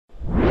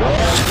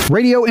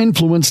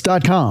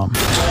radioinfluence.com.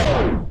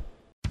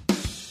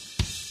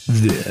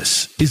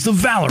 This is the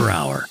Valor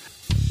Hour,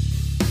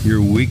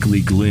 your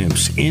weekly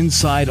glimpse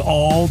inside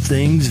all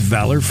things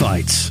Valor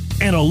fights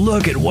and a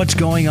look at what's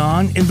going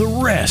on in the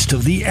rest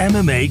of the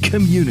MMA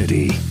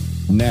community.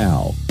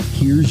 Now,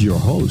 here's your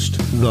host,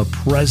 the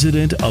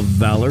president of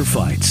Valor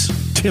Fights,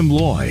 Tim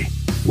Loy.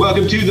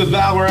 Welcome to the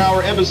Valor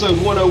Hour, episode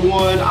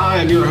 101. I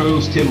am your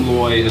host, Tim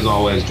Loy, as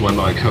always, joined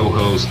by my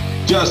co-host,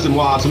 Justin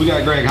Watson. We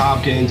got Greg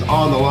Hopkins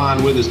on the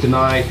line with us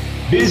tonight.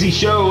 Busy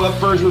show. Up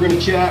first, we're going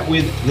to chat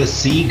with the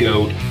Sea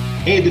Goat,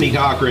 Anthony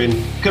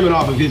Cochran, coming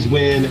off of his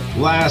win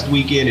last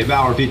weekend at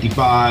Valor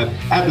 55.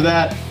 After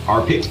that,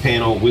 our picks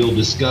panel will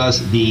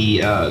discuss the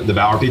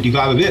Valor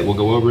 55 event. We'll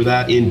go over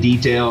that in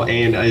detail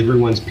and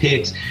everyone's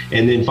picks.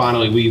 And then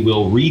finally, we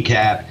will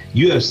recap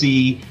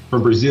UFC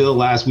from Brazil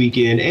last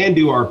weekend and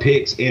do our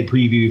picks and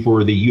preview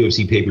for the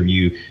UFC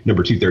pay-per-view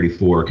number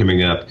 234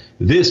 coming up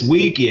this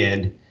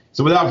weekend.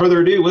 So without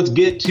further ado, let's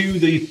get to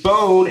the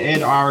phone.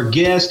 And our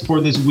guest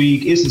for this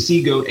week is the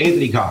Sea Goat,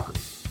 Anthony Cochran.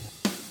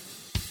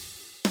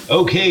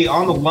 Okay,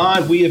 on the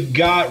line, we have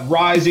got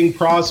rising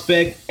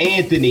prospect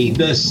Anthony,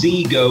 the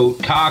Sea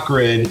Goat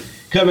Cochran,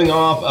 coming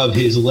off of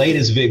his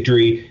latest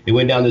victory. It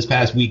went down this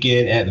past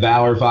weekend at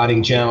Valor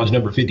Fighting Challenge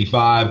number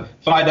 55.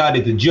 Fight night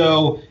at the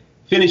Joe.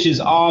 Finishes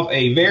off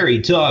a very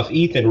tough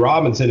Ethan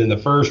Robinson in the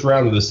first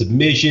round of the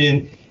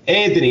submission.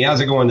 Anthony,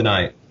 how's it going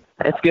tonight?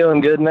 It's going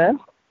good, man.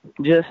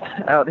 Just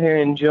out here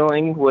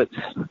enjoying what's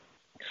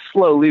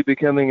slowly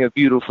becoming a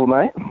beautiful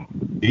night.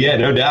 Yeah,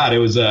 no doubt. It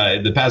was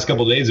the past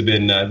couple of days have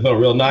been felt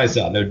real nice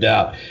out, no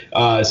doubt.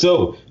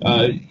 So,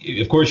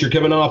 of course, you're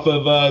coming off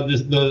of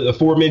the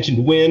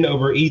aforementioned win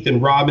over Ethan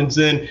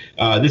Robinson.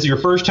 This is your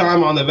first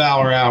time on the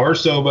Valor Hour.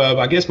 So,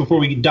 I guess before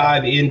we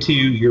dive into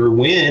your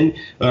win,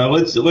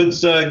 let's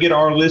get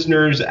our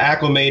listeners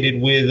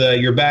acclimated with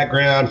your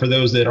background. For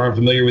those that aren't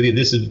familiar with you,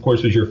 this, of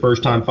course, was your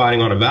first time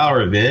fighting on a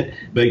Valor event,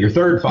 but your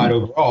third fight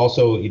overall.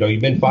 So,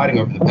 you've been fighting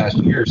over the past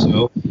year or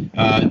so.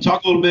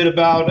 Talk a little bit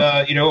about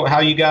how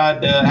you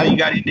got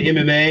into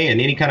MMA and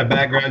any kind of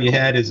background you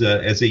had as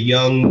a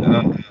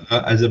young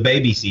as a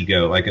baby Sea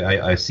Goat, like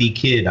a Sea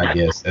kid, I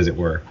guess, as it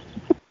were.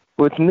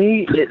 With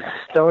me, it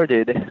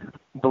started,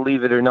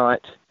 believe it or not,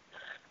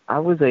 I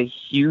was a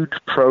huge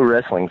pro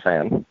wrestling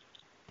fan.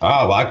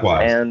 Ah,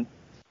 likewise. And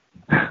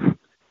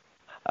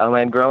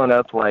growing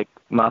up, like,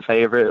 my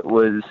favorite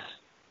was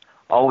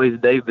always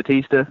Dave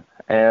Bautista,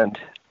 and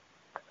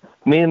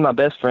me and my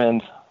best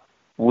friend,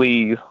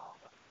 we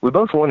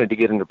both wanted to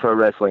get into pro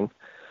wrestling,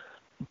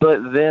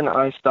 but then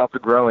I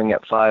stopped growing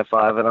at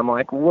 5'5", and I'm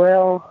like,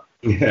 well,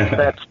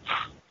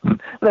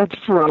 that's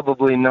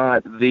probably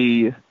not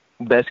the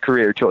best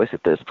career choice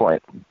at this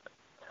point.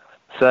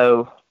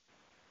 So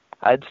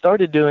I'd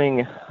started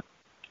doing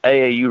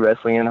AAU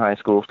wrestling in high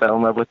school, fell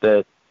in love with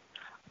it,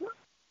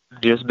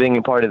 just being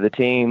a part of the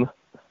team,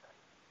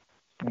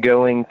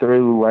 going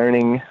through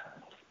learning.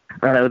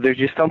 There's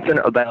just something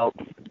about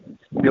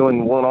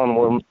going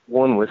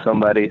one-on-one with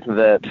somebody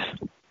that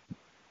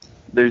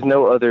there's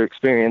no other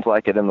experience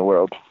like it in the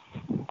world.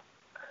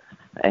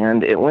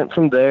 And it went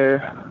from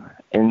there.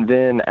 And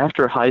then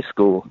after high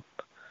school,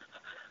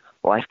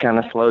 life kind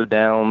of slowed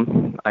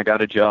down. I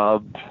got a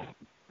job.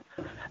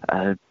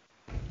 I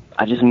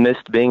just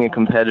missed being a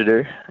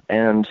competitor.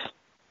 And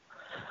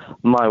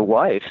my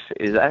wife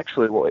is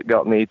actually what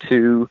got me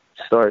to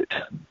start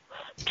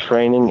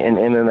training in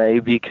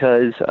MMA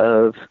because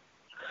of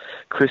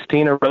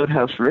Christina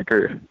Roadhouse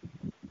Ricker.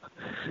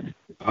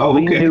 Oh,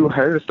 okay. We knew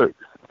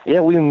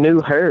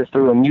her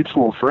through a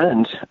mutual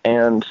friend,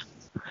 and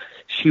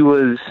she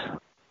was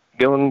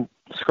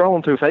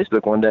scrolling through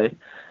Facebook one day,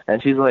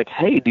 and she's like,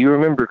 hey, do you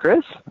remember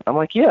Chris? I'm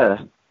like,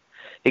 yeah.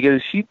 He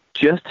goes, she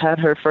just had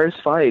her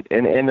first fight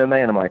in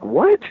MMA, and I'm like,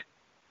 what?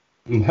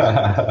 And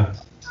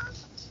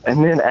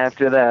then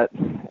after that,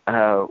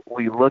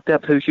 we looked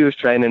up who she was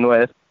training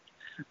with.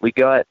 We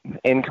got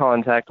in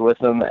contact with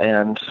them,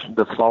 and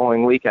the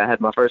following week I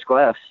had my first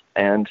class,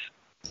 and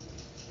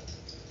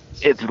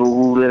it's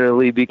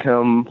literally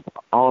become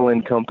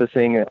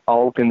all-encompassing,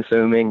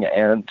 all-consuming,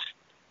 and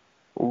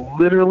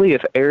literally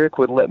if Eric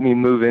would let me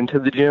move into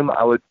the gym,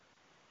 I would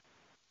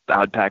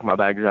pack my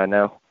bags right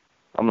now.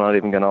 I'm not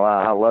even going to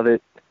lie. I love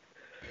it.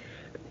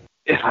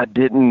 If I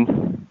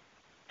didn't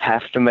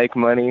have to make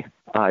money,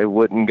 I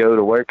wouldn't go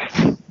to work.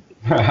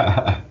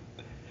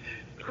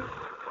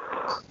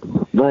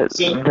 But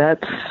that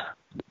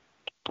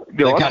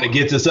kind of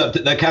gets us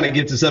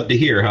up to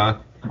here, huh?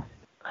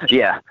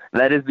 Yeah,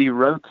 that is the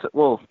road.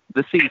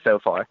 The sea so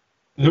far.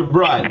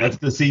 Right, that's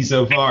the sea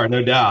so far,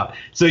 no doubt.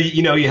 So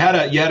you had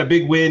a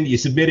big win. You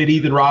submitted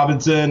Ethan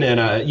Robinson,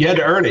 and you had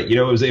to earn it. He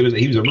was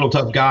a real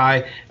tough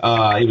guy.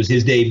 It was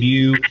his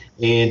debut.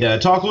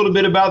 And talk a little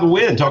bit about the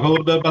win. Talk a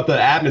little bit about the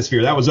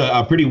atmosphere. That was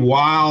a pretty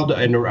wild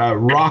and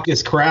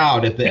raucous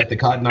crowd at the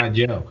Cotton Eye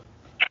Joe.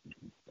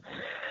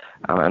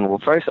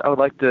 And first, I would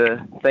like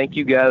to thank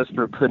you guys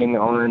for putting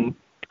on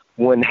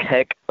one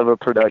heck of a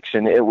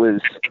production. It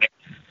was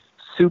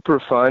super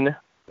fun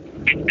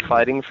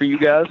fighting for you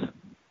guys.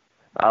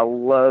 I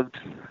loved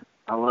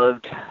I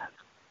loved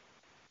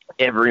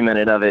every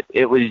minute of it.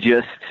 It was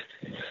just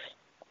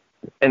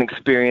an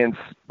experience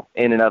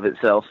in and of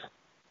itself.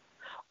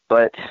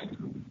 But,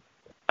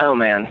 oh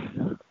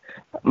man,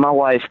 my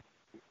wife,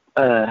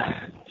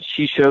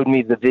 she showed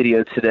me the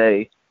video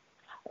today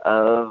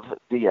of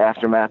the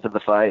aftermath of the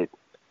fight,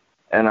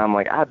 and I'm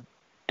like, I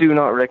do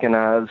not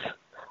recognize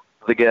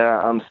the guy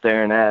I'm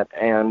staring at,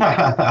 and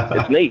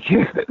it's me.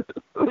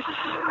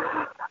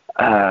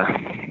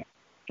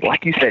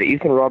 Like you said,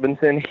 Ethan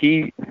Robinson,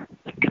 he's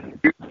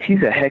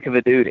a heck of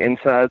a dude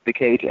inside the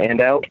cage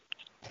and out.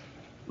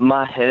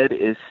 My head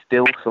is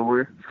still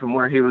sore from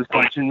where he was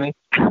punching me,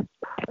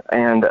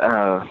 and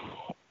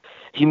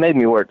he made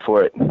me work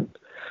for it.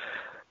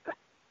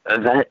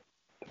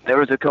 There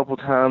was a couple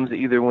times,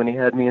 either when he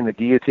had me in the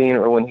guillotine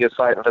or when he was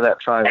fighting for that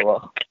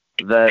triangle,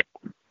 but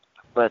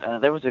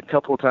there was a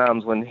couple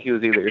times when he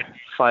was either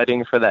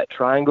fighting for that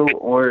triangle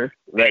or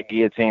that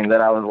guillotine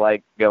that I was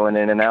like going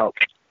in and out.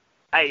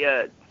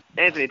 Hey,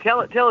 Anthony,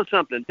 tell us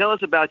something. Tell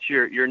us about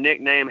your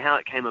nickname, how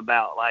it came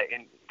about. Like,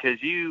 and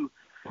because you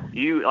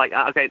like,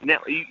 okay, now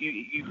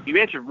you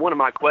answered one of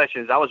my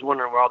questions. I was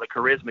wondering where all the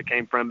charisma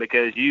came from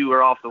because you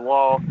were off the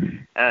wall.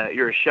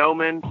 You're a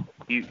showman.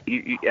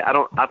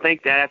 I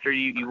think that after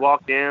you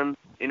walked in,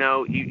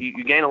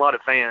 you gain a lot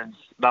of fans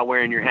by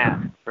wearing your hat,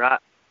 right?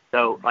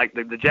 So, like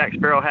the Jack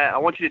Sparrow hat, I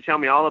want you to tell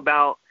me all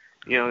about,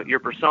 your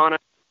persona,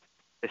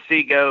 the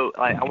Seagoat.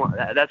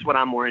 That's what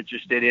I'm more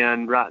interested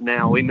in right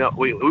now. We know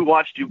we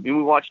watched you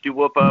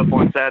whoop up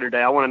on Saturday.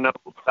 I want to know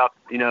about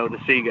the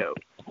Seagoat.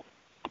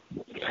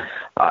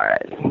 All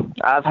right,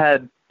 I've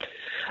had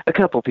a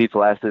couple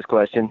people ask this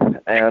question,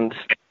 and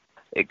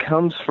it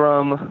comes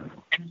from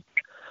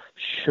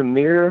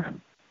Shamir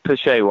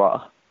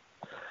Peshewa.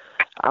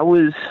 I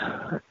was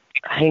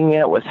hanging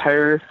out with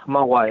her,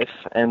 my wife,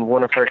 and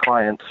one of her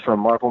clients from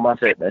Marvel My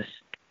Fitness.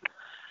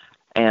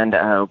 And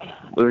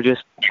we were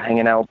just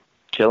hanging out,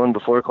 chilling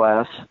before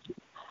class.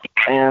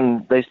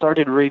 And they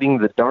started reading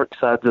The Dark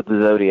Sides of the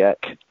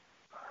Zodiac.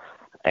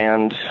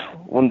 And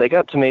when they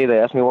got to me, they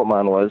asked me what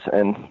mine was,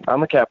 and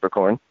I'm a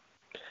Capricorn.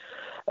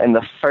 And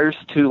the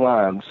first two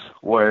lines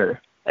were,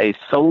 a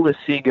soulless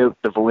sea-goat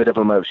devoid of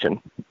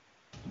emotion.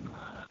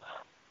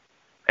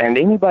 And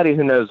anybody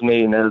who knows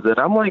me knows that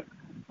I'm like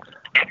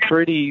a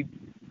pretty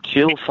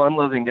chill,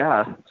 fun-loving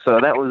guy. So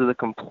that was the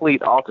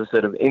complete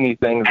opposite of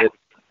anything that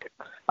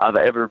I've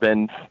ever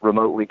been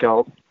remotely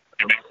called.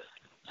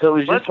 So it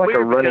was just like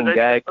a running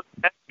gag.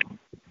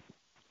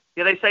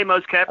 Yeah, they say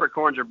most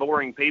Capricorns are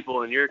boring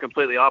people, and you're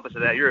completely opposite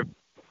of that. You're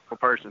a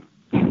person.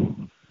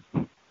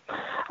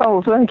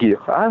 Oh, thank you.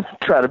 I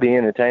try to be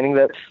entertaining.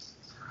 That's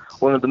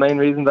one of the main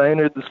reasons I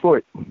entered the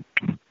sport.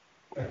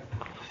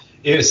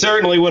 It was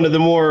certainly one of the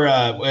more.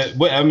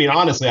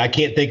 Honestly, I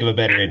can't think of a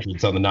better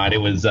entrance on the night. It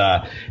was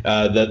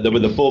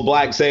with the full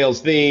black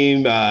sails theme.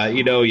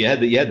 You had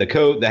the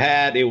coat, the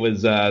hat. It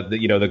was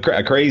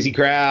a crazy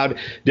crowd.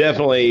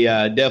 Definitely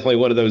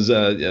one of those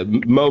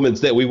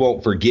moments that we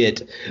won't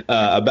forget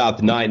about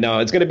the night. Now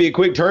it's going to be a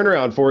quick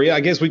turnaround for you.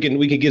 I guess we can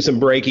give some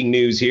breaking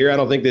news here. I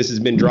don't think this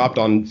has been dropped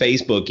on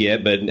Facebook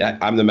yet, but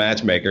I'm the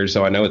matchmaker,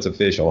 so I know it's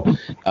official.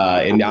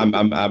 And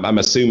I'm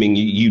assuming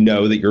you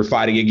know that you're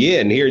fighting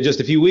again here in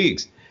just a few weeks.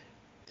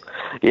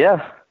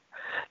 Yeah,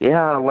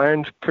 I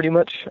learned pretty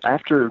much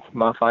after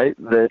my fight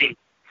that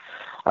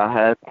I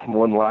had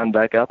one line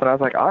back up, and I was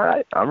like, all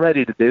right, I'm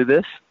ready to do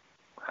this.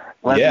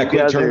 Quick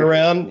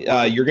turnaround.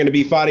 You're going to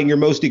be fighting your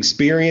most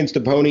experienced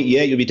opponent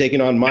yet. You'll be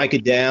taking on Micah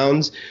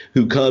Downs,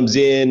 who comes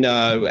in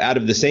out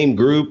of the same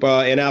group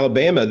in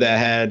Alabama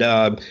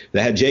that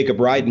had Jacob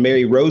Wright and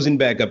Mary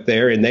Rosenbeck up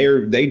there, and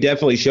they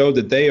definitely showed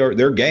that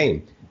they're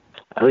game.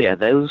 Oh yeah,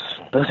 those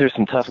are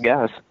some tough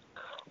guys.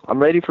 I'm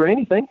ready for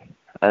anything.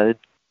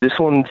 This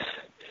one's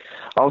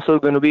also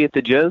going to be at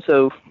the Joe,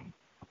 so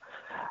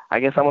I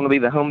guess I'm going to be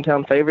the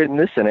hometown favorite in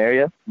this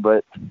scenario.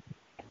 But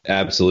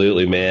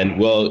absolutely, man.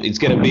 Well, it's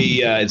going to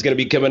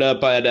be coming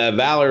up at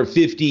Valor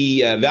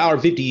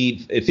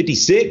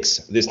 56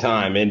 this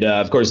time, and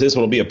of course this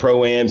one will be a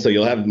pro-am, so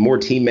you'll have more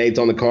teammates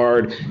on the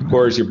card. Of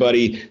course, your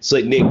buddy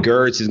Slick Nick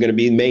Gertz is going to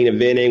be main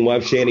eventing. We'll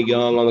have Shanny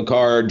Young on the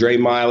card, Dre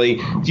Miley,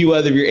 a few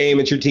other of your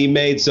amateur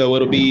teammates. So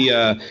it'll be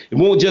it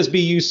won't just be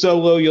you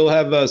solo. You'll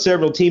have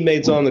several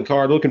teammates on the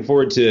card. Looking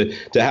forward to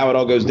how it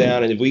all goes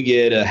down, and if we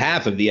get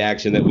half of the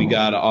action that we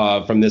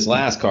got from this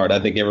last card, I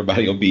think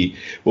everybody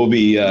will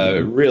be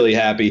really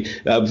happy.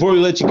 Before we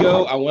let you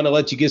go, I want to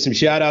let you get some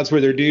shout outs where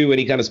they're due,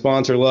 any kind of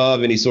sponsor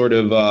love, any sort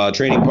of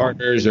training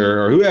partners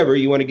or whoever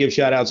you want to give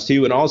shout outs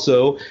to, and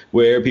also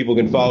where people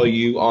can follow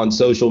you on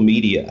social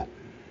media.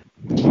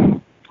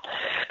 All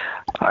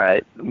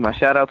right. My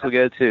shout outs will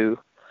go to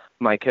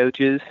my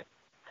coaches,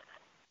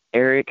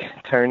 Eric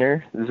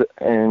Turner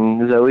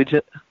and Zoe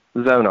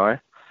Zonar.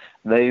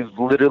 They've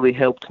literally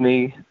helped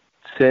me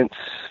since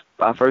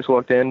I first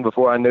walked in,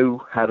 before I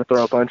knew how to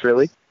throw a punch,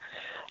 really.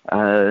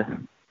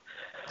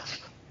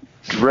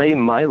 Dre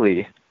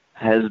Miley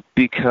has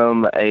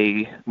become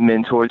a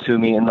mentor to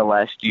me in the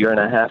last year and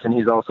a half, and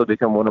he's also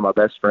become one of my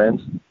best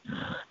friends.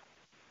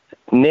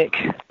 Nick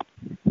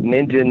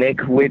Ninja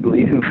Nick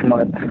Wiggly, who's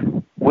not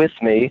with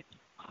me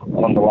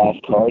on the last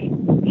card.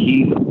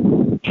 He's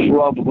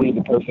probably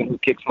the person who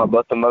kicks my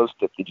butt the most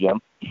at the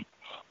gym.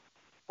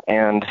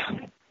 And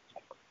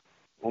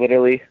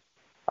literally,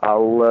 I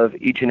love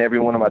each and every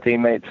one of my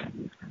teammates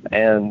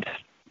and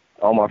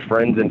all my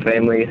friends and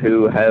family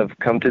who have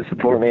come to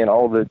support me in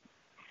all the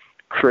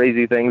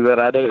crazy things that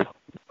I do.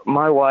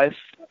 My wife,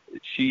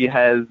 she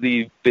has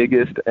the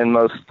biggest and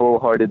most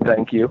full-hearted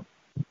thank you,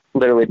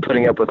 literally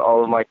putting up with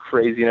all of my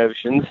crazy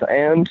notions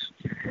and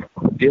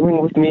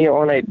dealing with me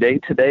on a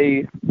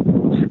day-to-day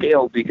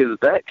scale, because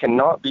that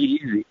cannot be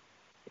easy.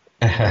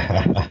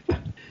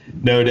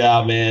 No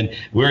doubt, man.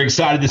 We're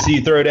excited to see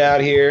you throw down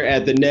here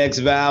at the next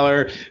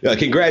Valor.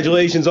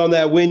 Congratulations on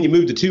that win. You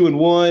moved to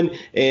 2-1,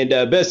 and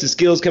best of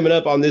skills coming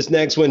up on this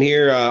next one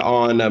here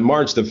on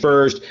March the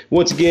 1st.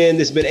 Once again,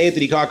 this has been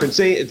Anthony Cochran.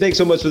 Thanks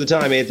so much for the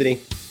time, Anthony.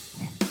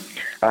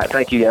 All right,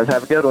 thank you, guys.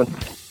 Have a good one.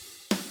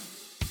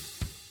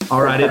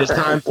 All right, it is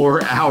time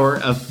for our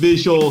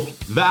official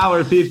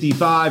Valor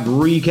 55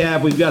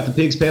 recap. We've got the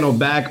picks panel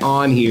back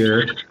on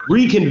here,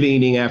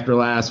 reconvening after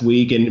last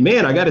week. And,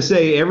 man, I got to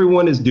say,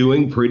 everyone is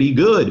doing pretty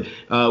good.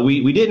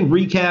 We didn't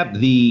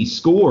recap the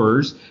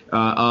scores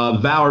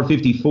of Valor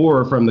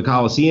 54 from the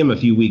Coliseum a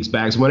few weeks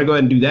back, so I'm going to go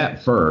ahead and do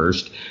that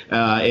first.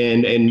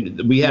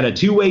 And we had a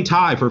two-way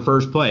tie for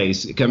first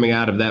place coming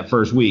out of that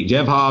first week.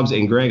 Jeff Hobbs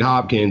and Greg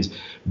Hopkins,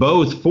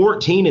 both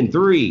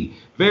 14-3.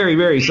 Very,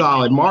 very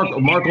solid.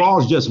 Mark Law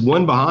is just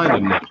one behind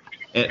him now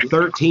at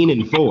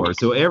 13-4.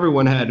 So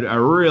everyone had a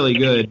really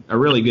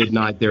good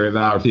night there at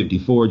Valor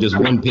 54, just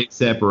one pick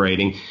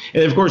separating.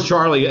 And of course,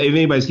 Charlie, if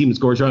anybody's keeping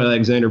score, Charlie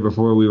Alexander,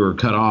 before we were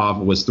cut off,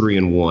 was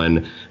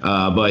 3-1,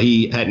 but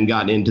he hadn't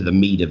gotten into the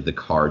meat of the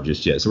card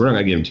just yet. So we're not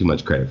going to give him too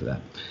much credit for that.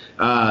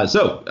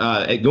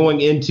 Going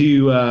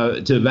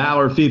into to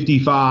Valor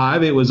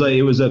 55, it was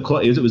a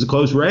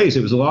close race.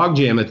 It was a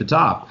logjam at the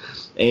top.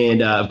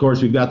 And, of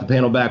course, we've got the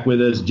panel back with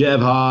us, Jeff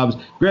Hobbs,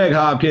 Greg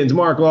Hopkins,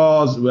 Mark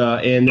Laws,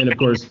 and then, of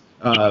course,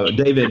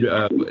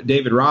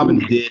 David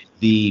Robbins did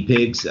the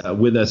picks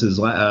with us as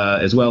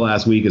well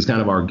last week as kind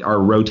of our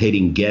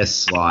rotating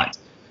guest slot.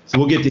 So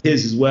we'll get to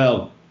his as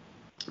well.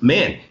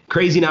 Man,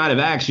 crazy night of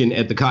action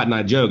at the Cotton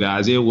Eye Joe,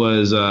 guys. It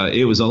was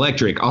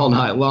electric all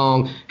night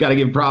long. Got to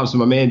give props to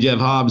my man Jeff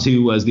Hobbs,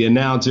 who was the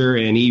announcer,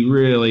 and he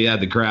really had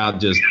the crowd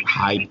just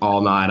hype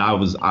all night. I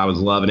was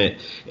loving it,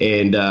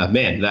 and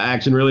man, the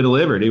action really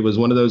delivered. It was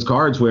one of those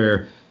cards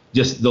where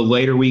just the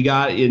later we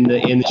got in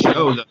the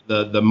show,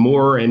 the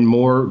more and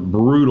more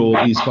brutal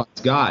these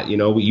fights got. You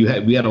know, we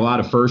had a lot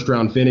of first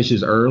round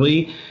finishes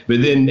early,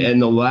 but then in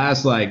the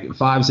last like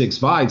 5-6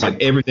 fights,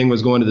 like everything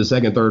was going to the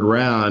second, third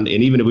round,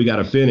 and even if we got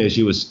a finish,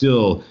 it was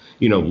still,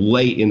 you know,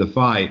 late in the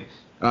fight.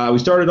 We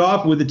started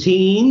off with the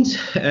teens,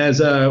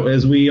 as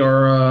we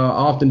are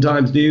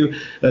oftentimes do.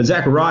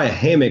 Zachariah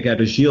Hammock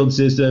out of Shield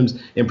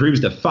Systems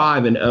improves to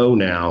 5-0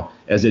 now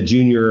as a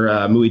junior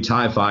Muay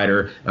Thai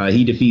fighter.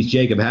 He defeats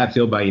Jacob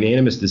Hatfield by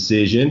unanimous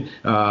decision,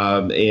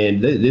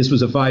 and this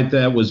was a fight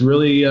that was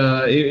really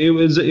it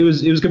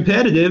was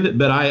competitive.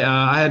 But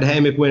I had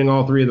Hammock winning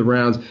all three of the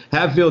rounds.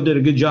 Hatfield did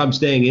a good job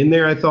staying in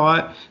there, I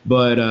thought,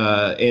 but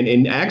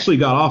and actually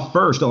got off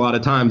first a lot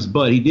of times,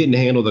 but he didn't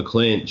handle the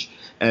clinch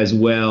as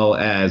well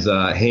as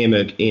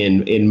Hammock,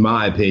 in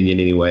my opinion,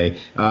 anyway.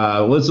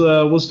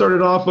 We'll start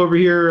it off over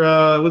here.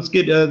 Let's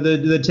get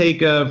the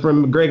take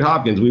from Greg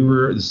Hopkins. We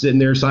were sitting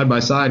there side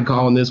by side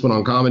calling this one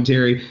on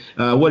commentary.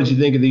 What did you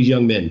think of these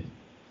young men?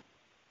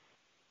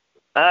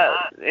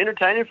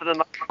 Entertaining for the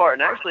most part,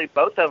 and actually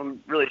both of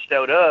them really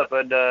showed up.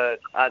 And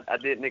I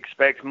didn't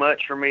expect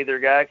much from either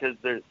guy because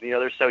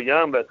they're so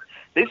young. But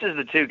this is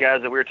the two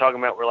guys that we were talking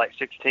about were like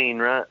 16,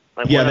 right?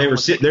 Like yeah, they were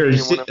 16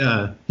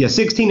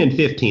 and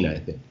 15, I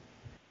think.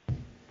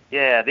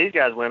 Yeah, these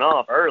guys went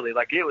off early.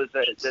 Like it was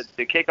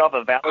the kickoff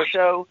of Valor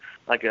show,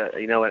 like an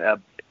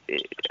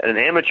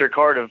amateur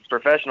card of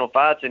professional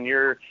fights, and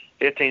you're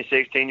 15,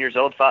 16 years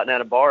old fighting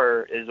at a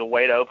bar is a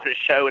way to open a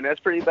show, and that's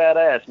pretty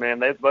badass,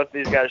 man. Both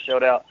these guys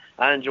showed out.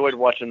 I enjoyed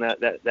watching that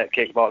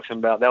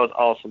kickboxing bout. That was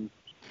awesome.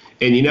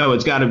 And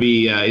it's got to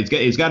be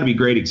it's got to be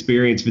great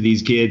experience for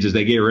these kids as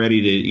they get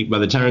ready to. By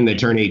the time they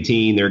turn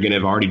 18, they're going to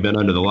have already been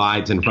under the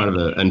lights in front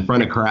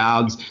of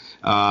crowds.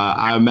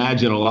 I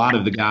imagine a lot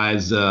of the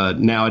guys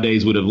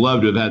nowadays would have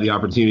loved to have had the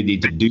opportunity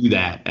to do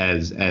that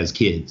as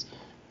kids.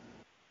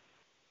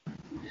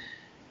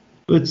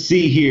 Let's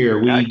see here.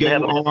 We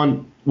go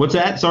on. What's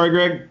that? Sorry,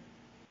 Greg.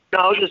 No,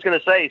 I was just going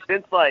to say,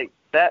 since like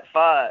that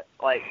fight,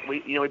 like we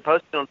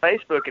posted on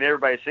Facebook and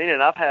everybody's seen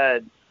it. I've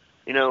had,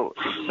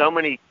 so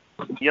many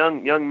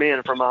young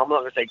men from, I'm not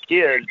going to say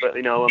kids, but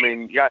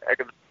you got.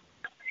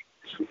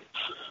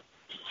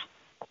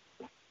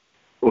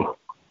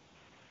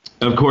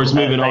 Of course,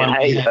 moving on.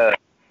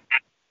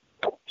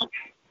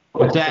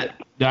 What's that?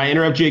 Did I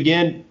interrupt you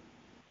again?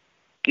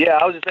 Yeah,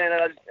 I was just saying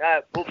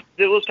that.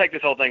 We'll take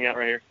this whole thing out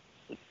right here.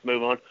 Let's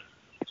move on.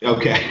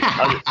 Okay.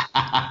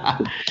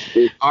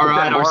 All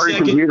right. Our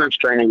second, computer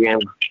strain again.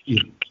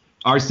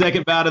 Our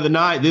second bout of the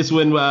night, this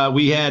one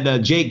we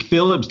had Jake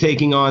Phillips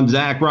taking on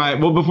Zach Wright.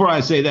 Well, before I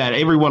say that,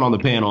 everyone on the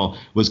panel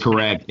was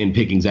correct in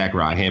picking Zach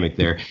Wright. Hammock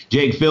there.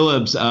 Jake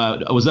Phillips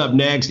was up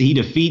next. He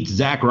defeats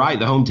Zach Wright,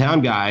 the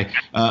hometown guy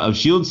of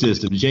Shield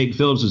Systems. Jake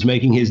Phillips was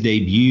making his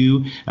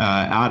debut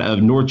out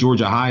of North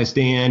Georgia High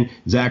Stand.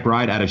 Zach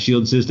Wright out of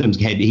Shield Systems.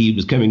 He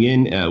was coming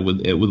in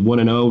with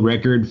 1-0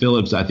 record.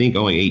 Phillips, I think,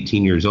 only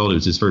 18 years old. It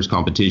was his first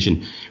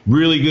competition.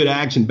 Really good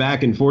action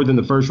back and forth in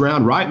the first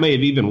round. Wright may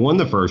have even won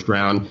the first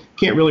round.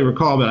 Can't really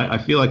recall, but I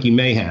feel like he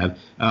may have.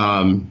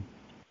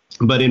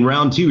 But in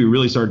round two, he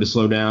really started to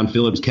slow down.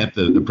 Phillips kept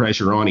the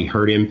pressure on. He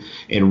hurt him,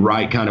 and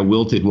Wright kind of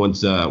wilted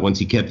once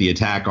he kept the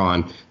attack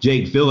on.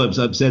 Jake Phillips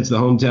upsets the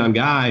hometown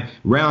guy.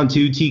 Round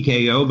two,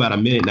 TKO, about a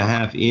minute and a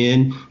half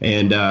in.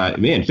 And,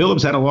 man,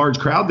 Phillips had a large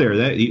crowd there.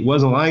 It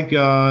wasn't like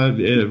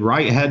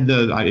Wright had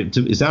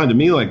it sounded to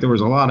me like there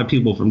was a lot of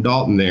people from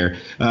Dalton there.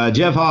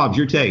 Jeff Hobbs,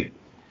 your take.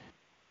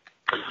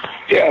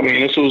 Yeah, I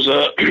mean, this was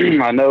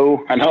I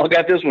know I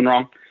got this one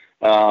wrong.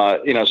 So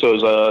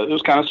it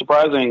was kind of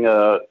surprising,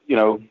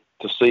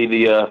 to see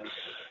the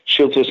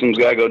Shield Systems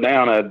guy go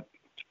down.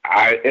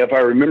 If I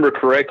remember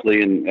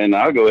correctly, and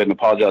I'll go ahead and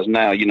apologize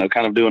now,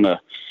 kind of doing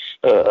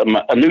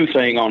a new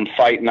thing on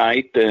fight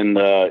night. And,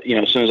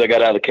 as soon as I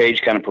got out of the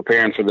cage, kind of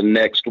preparing for the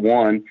next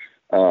one,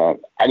 I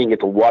didn't get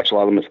to watch a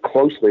lot of them as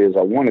closely as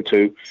I wanted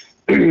to.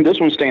 This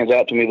one stands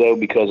out to me, though,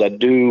 because I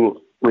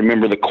do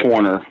remember the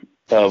corner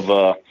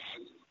of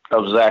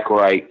Zach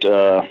Wright.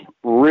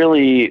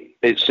 Really,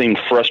 it seemed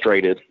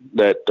frustrated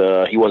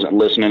that he wasn't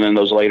listening in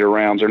those later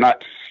rounds,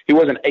 he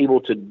wasn't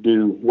able to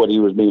do what he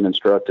was being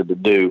instructed to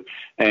do.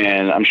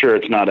 And I'm sure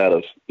it's not out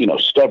of,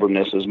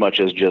 stubbornness as much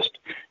as just,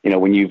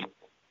 when you've,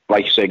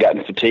 like you say,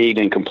 gotten fatigued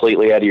and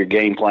completely out of your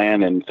game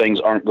plan and things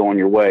aren't going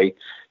your way,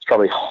 it's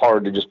probably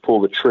hard to just pull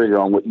the trigger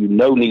on what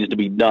needs to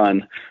be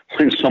done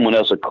when someone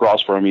else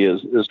across from you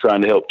is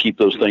trying to help keep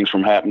those things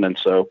from happening.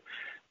 So,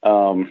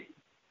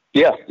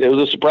 yeah, it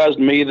was a surprise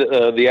to me,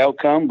 the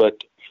outcome,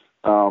 but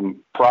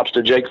props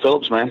to Jake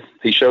Phillips, man.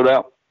 He showed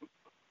out.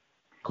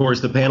 Of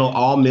course, the panel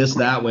all missed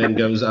that one.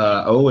 Goes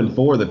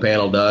 0-4, the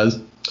panel does.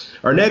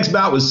 Our next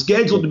bout was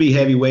scheduled to be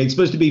heavyweight. It's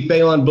supposed to be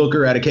Phelan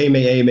Booker out of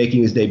KMAA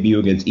making his debut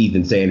against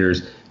Ethan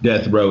Sanders,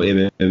 Death Row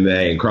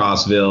MMA in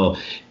Crossville.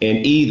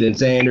 And Ethan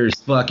Sanders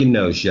fucking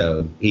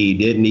no-showed. He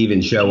didn't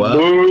even show up.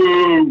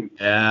 Boom.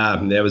 Yeah,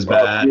 that was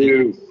bad.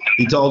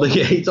 He told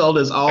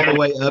us all the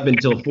way up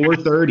until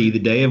 4:30, the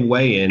day of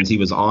weigh-ins. He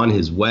was on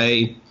his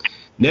way.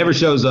 Never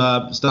shows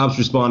up, stops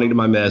responding to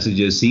my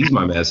messages, sees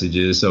my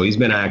messages. So he's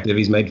been active.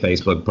 He's made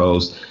Facebook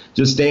posts,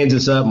 just stands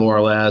us up more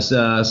or less.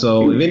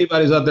 So if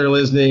anybody's out there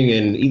listening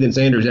and Ethan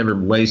Sanders ever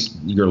wastes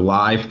your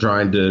life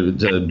trying to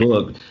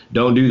book,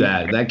 don't do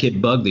that. That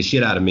kid bugged the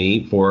shit out of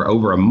me for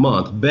over a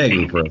month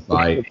begging for a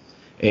fight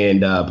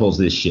and pulls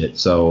this shit.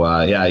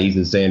 So, yeah,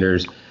 Ethan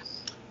Sanders,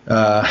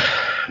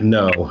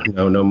 no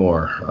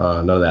more.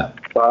 None of that.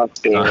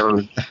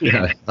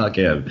 Yeah, fuck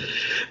him.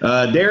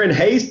 Darren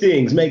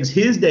Hastings makes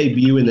his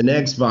debut in the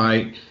next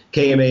fight.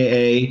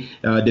 KMAA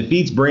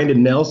defeats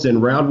Brandon Nelson,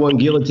 round one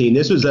guillotine.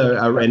 This was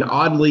an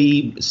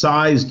oddly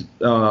sized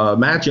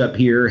matchup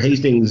here.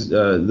 Hastings,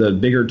 the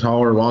bigger,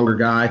 taller, longer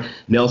guy.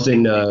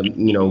 Nelson,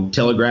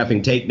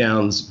 telegraphing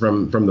takedowns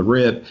from the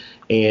rip.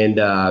 And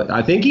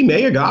I think he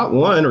may have got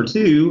one or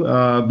two,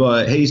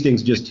 but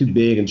Hastings just too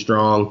big and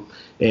strong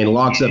and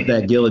locks up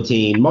that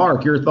guillotine.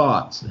 Mark, your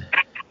thoughts?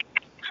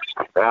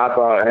 I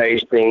thought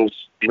Hastings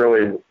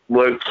really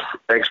looked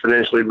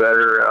exponentially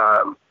better.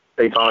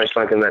 He finally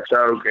sunk in that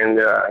choke and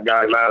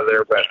got him out of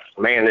there. But,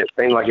 man, it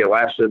seemed like it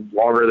lasted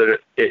longer than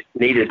it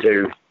needed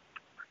to.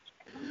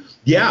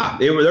 Yeah,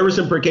 there were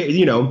some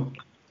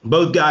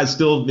both guys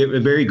still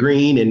very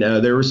green, and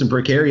there were some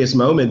precarious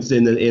moments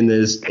in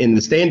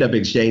the stand-up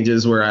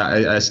exchanges where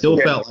I still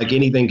felt like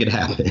anything could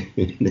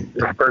happen.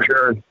 For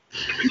sure.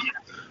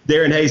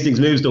 Darren Hastings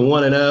moves to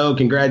 1-0.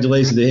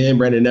 Congratulations to him.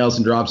 Brandon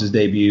Nelson drops his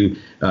debut,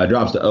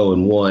 drops to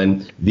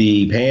 0-1.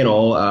 The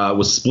panel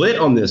was split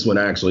on this one,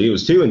 actually. It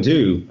was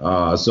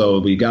 2-2. So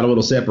we got a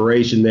little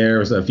separation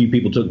there. So a few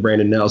people took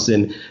Brandon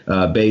Nelson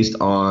based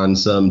on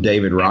some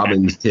David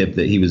Robbins tip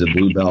that he was a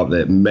blue belt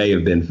that may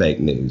have been fake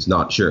news.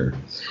 Not sure.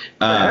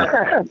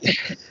 I'll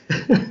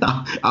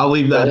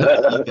leave that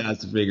up to you guys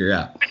to figure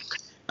out.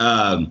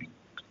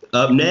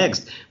 Up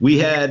next, we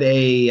had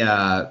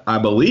I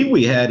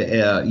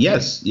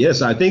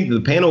think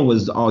the panel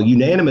was all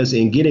unanimous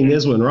in getting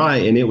this one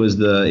right, and it was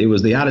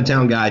the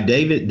out-of-town guy,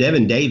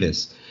 Devin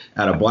Davis,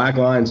 out of Black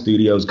Lion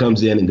Studios,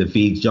 comes in and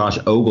defeats Josh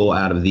Ogle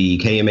out of the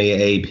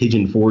KMAA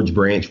Pigeon Forge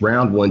branch,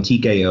 round one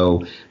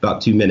TKO,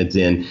 about 2 minutes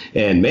in.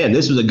 And, man,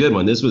 this was a good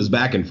one. This was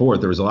back and forth.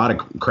 There was a lot of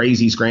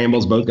crazy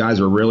scrambles. Both guys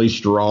were really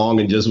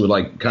strong and just would,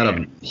 kind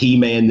of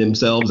He-Man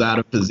themselves out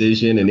of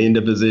position and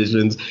into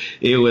positions.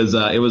 It was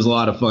a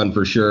lot of fun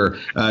for sure.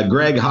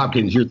 Greg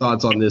Hopkins, your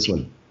thoughts on this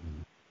one?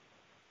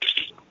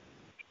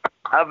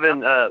 I've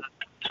been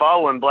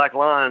following Black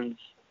Lions,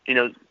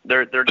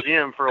 their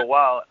gym for a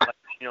while.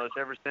 It's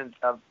ever since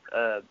I've,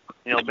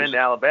 been to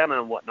Alabama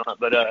and whatnot.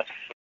 But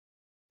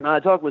I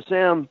talked with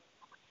Sam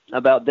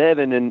about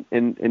Devin,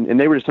 and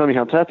they were just telling me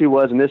how tough he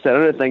was, and this, that,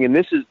 other thing. And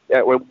this is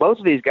where both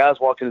of these guys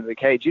walked into the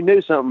cage. You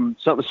knew something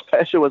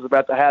special was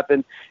about to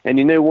happen, and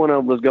you knew one of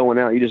them was going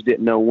out. You just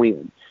didn't know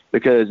when,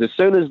 because as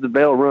soon as the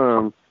bell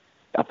rung,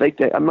 I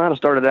think I might have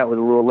started out with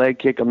a little leg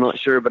kick. I'm not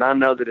sure, but I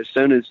know that as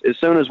soon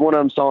as one of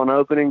them saw an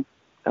opening,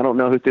 I don't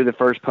know who threw the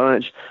first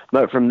punch,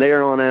 but from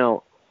there on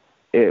out,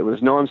 it was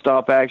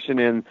nonstop action,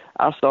 and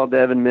I saw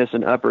Devin miss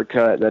an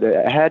uppercut that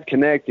it had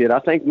connected. I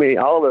think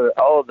all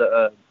of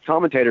the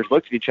commentators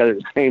looked at each other at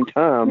the same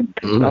time.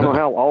 I don't know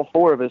how all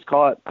four of us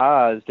caught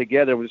eyes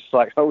together. It was just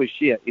like, holy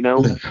shit, you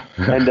know.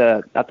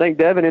 And I think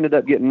Devin ended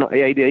up getting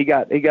he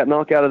got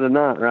knocked out of the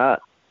night, right?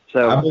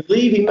 So I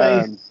believe he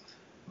made.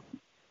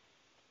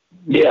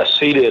 Yes,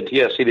 he did.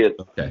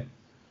 Okay.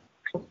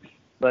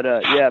 But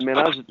yeah, man,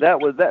 that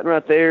was that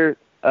right there.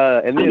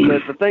 And then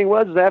the thing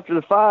was, is after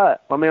the fight,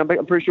 I mean,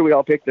 I'm pretty sure we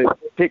all picked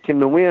him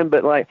to win,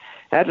 but like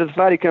after the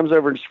fight, he comes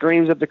over and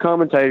screams at the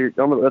commentators,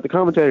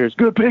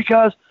 "Good pick,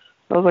 guys!"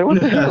 I was like,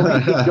 "What the hell?"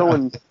 He keeps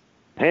going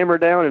hammer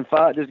down and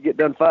fight, just get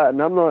done fighting.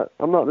 I'm not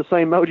the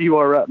same mode you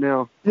are right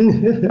now.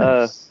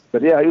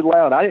 But yeah, he was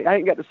loud. I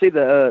ain't got to see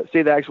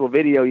the actual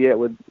video yet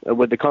with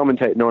the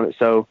commentating on it,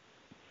 so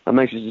I'm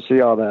anxious to see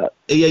all that.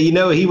 Yeah, you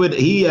know,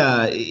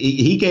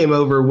 he came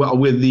over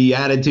with the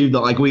attitude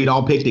that like we'd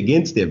all picked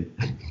against him.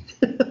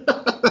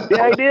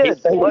 Yeah, he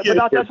did. But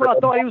that's what I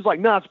thought. He was like,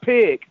 "Nice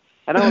pick."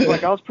 And I was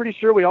like, I was pretty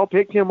sure we all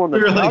picked him on the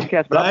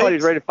podcast, but I thought he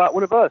was ready to fight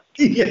one of us.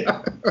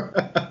 Yeah.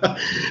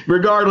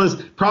 Regardless,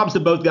 props to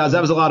both guys.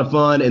 That was a lot of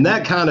fun, and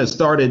that kind of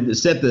set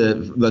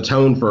the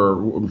tone for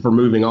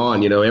moving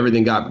on. You know,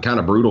 everything got kind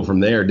of brutal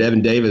from there.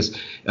 Devin Davis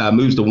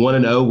moves to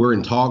 1-0. We're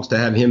in talks to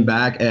have him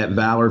back at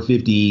Valor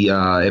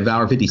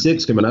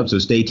 56 coming up, so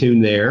stay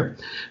tuned there.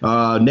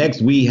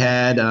 Next, we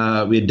had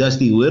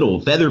Dusty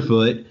Little,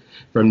 Featherfoot,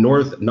 from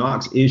North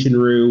Knox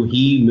Ishinru.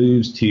 He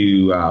moves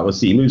to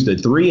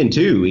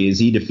 3-2 as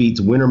he defeats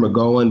Winter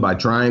McGowan by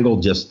triangle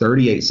just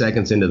 38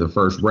 seconds into the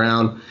first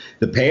round.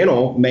 The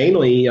panel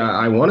mainly,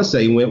 I want to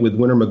say, went with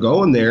Winter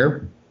McGowan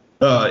there.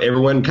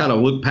 Everyone kind of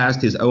looked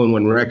past his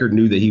 0-1 record,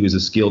 knew that he was a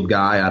skilled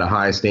guy out of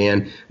high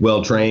stand,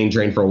 well-trained,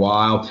 trained for a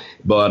while.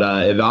 But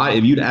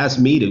if you'd asked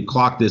me to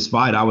clock this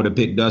fight, I would have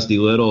picked Dusty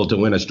Little to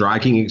win a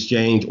striking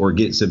exchange or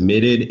get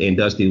submitted, and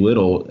Dusty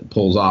Little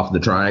pulls off the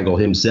triangle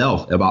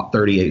himself about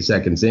 38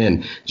 seconds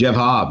in. Jeff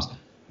Hobbs.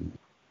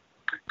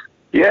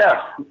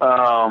 Yeah.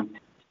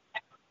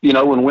 You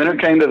know, when Winter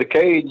came to the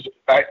cage,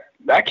 I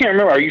can't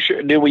remember. Are you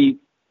sure?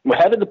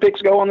 How did the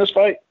picks go on this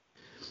fight?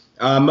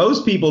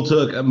 Most people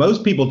took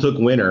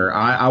Winter.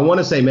 I want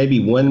to say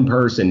maybe one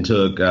person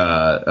took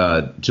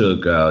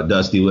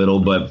Dusty Little,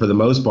 but for the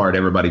most part,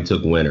 everybody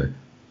took Winter.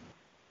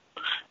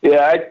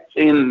 Yeah,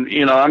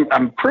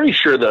 I'm pretty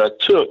sure that I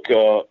took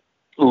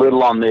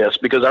Little on this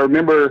because I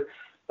remember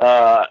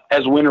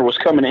as Winter was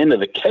coming into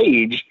the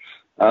cage,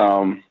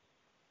 I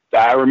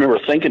remember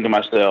thinking to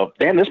myself,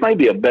 "Damn, this may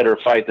be a better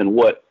fight than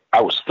what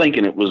I was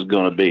thinking it was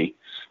going to be."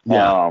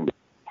 Yeah.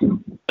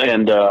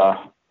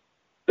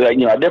 I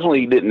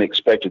definitely didn't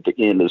expect it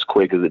to end as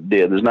quick as it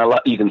did. There's not a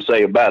lot you can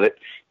say about it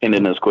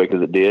ending as quick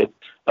as it did,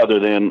 other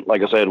than,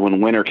 like I said,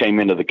 when Winter came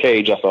into the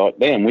cage, I thought,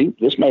 damn,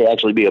 this may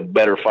actually be a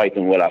better fight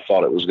than what I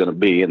thought it was going to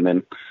be. And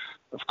then,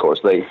 of course,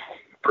 they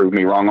proved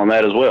me wrong on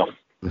that as well.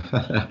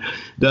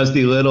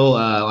 Dusty Little,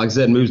 like I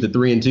said, moves to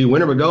 3-2.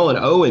 Winter McGowan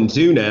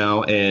 0-2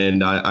 now,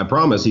 and I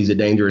promise he's a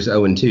dangerous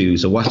 0-2.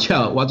 So watch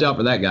out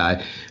for that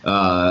guy.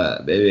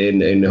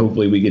 And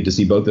hopefully we get to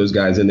see both those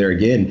guys in there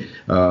again.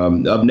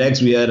 Up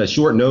next, we had a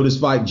short notice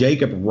fight.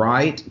 Jacob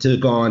Wright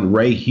took on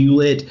Ray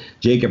Hewlett.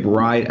 Jacob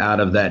Wright out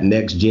of that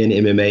Next Gen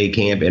MMA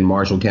camp in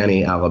Marshall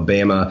County,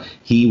 Alabama.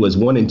 He was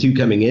 1-2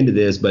 coming into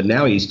this, but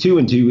now he's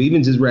 2-2,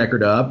 evens his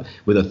record up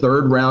with a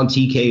third round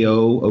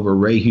TKO over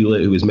Ray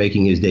Hewlett, who was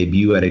making his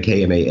debut at a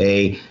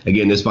KMAA.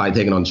 Again, this fight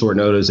taken on short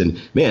notice.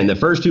 And, man, the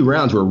first two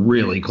rounds were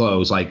really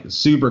close, like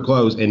super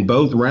close. And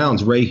both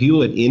rounds, Ray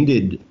Hewlett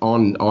ended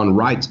on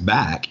Wright's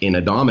back in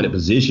a dominant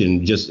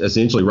position, just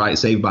essentially Wright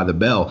saved by the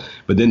bell.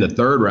 But then the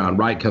third round,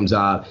 Wright comes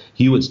out,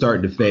 Hewlett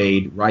starting to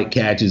fade. Wright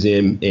catches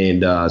him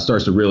and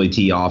starts to really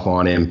tee off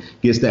on him.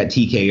 Gets that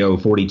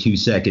TKO 42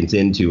 seconds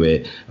into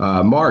it.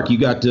 Mark, you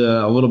got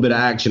a little bit of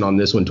action on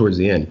this one towards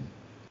the end.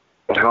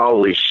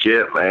 Holy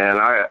shit, man.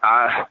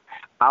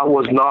 I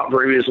was not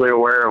previously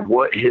aware of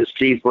what his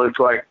teeth looked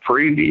like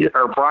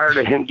prior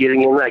to him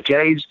getting in that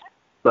cage.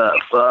 But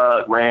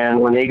fuck, man,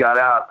 when he got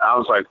out, I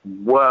was like,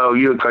 whoa,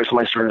 you look like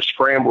somebody started to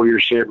scramble your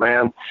shit,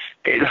 man.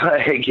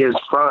 Like his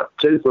front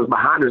tooth was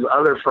behind his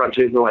other front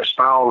tooth and like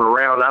spiraling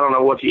around. I don't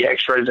know what the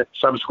x-rays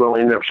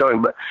subsequently ended up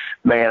showing, but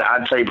man,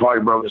 I'd say he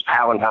probably broke his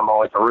palatine on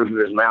like the roof of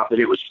his mouth. That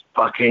it was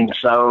fucking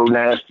so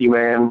nasty,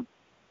 man.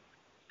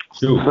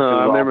 Sure.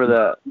 I remember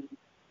that.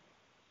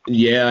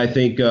 Yeah, I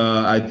think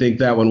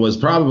that one was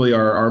probably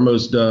our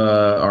most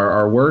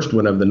our worst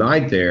one of the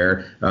night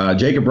there.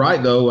 Jacob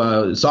Wright,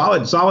 though,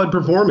 solid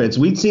performance.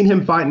 We'd seen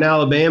him fight in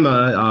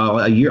Alabama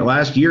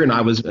last year, and I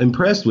was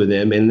impressed with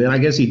him. And then I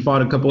guess he'd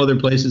fought a couple other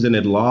places and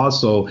had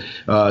lost. So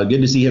good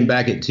to see him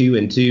back at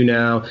 2-2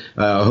 now.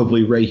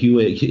 Hopefully Ray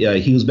Hewitt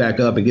heals back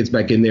up and gets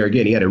back in there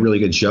again. He had a really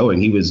good showing.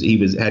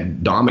 He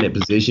had dominant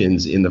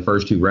positions in the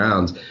first 2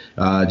 rounds.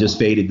 Just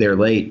faded there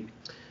late.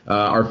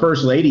 Our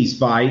first ladies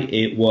fight,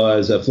 it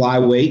was a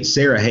flyweight.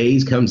 Sarah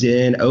Hayes comes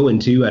in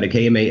 0-2 out of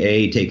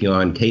KMAA, taking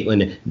on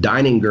Caitlin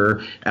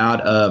Deininger out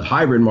of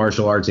Hybrid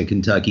Martial Arts in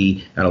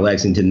Kentucky, out of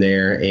Lexington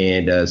there.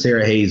 And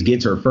Sarah Hayes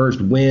gets her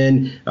first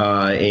win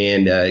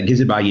and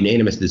gets it by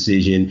unanimous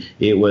decision.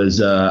 It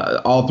was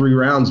all 3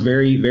 rounds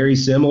very, very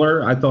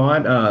similar, I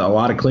thought. A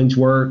lot of clinch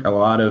work, a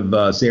lot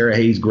of Sarah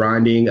Hayes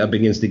grinding up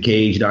against the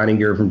cage.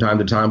 Deininger from time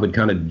to time would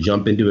kind of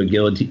jump into a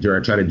guillotine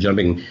or try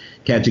to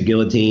catch a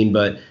guillotine,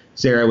 but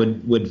Sarah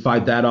would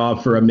fight that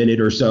off for a minute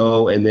or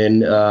so, and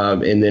then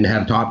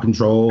have top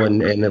control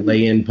and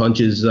lay in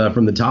punches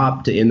from the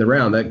top to end the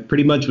round. That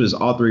pretty much was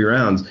all 3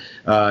 rounds.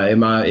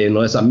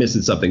 Unless I'm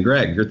missing something,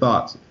 Greg, your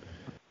thoughts?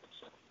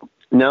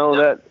 No,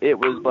 that it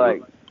was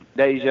like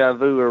deja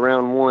vu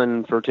around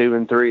 1 for 2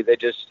 and 3.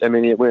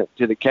 It went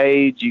to the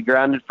cage. You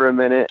grinded for a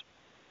minute,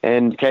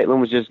 and Caitlin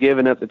was just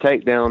giving up the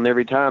takedown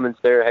every time, and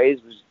Sarah Hayes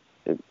was,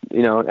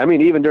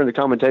 even during the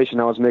commentation,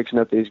 I was mixing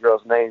up these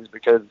girls' names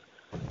because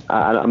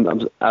I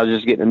was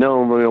just getting to know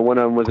them. One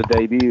of them was a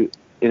debut,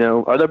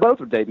 or they're both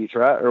debuts,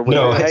 right? Or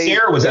no,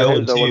 Sarah was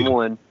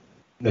 0-2.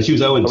 No, she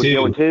was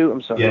 0-2. 0-2.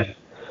 I'm sorry.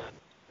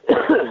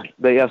 Yeah.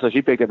 But yeah, so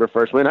she picked up her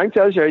first win. I can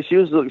tell you, she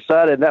was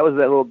excited. That was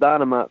that little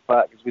Dynamite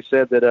fight because we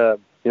said that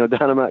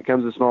Dynamite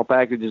comes in small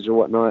packages or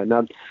whatnot. And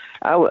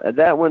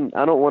that one,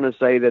 I don't want to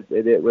say that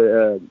it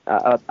was.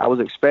 I was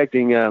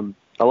expecting a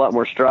lot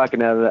more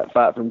striking out of that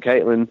fight from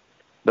Caitlin,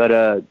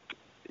 but.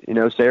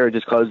 Sarah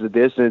just closed the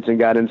distance and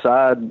got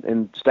inside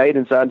and stayed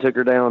inside and took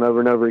her down over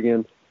and over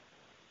again.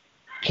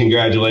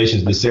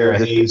 Congratulations to Sarah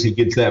Hayes who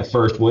gets that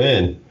first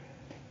win.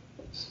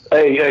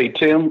 Hey,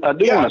 Tim, I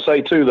do want to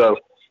say, too, though,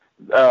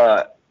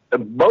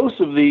 both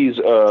of these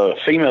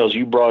females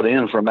you brought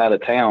in from out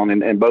of town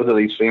and both of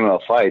these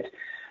female fights,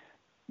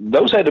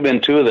 those had to have been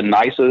 2 of the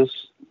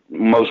nicest,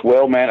 most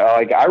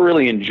well-mannered. I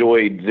really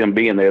enjoyed them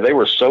being there. They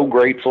were so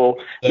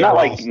grateful. Not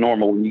like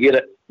normal.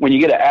 When you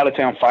get an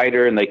out-of-town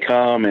fighter and they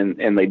come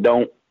and they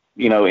don't,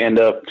 end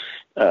up,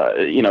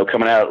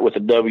 coming out with a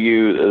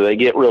W, they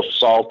get real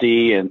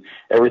salty and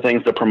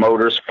everything's the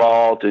promoter's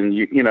fault. And,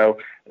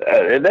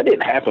 that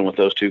didn't happen with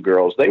those 2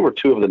 girls. They were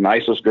 2 of the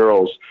nicest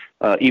girls,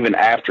 even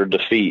after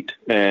defeat,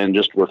 and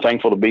just were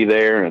thankful to be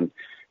there. And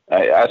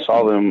I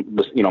saw them,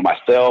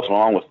 myself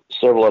along with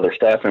several other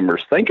staff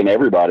members thanking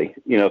everybody,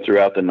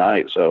 throughout the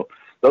night. So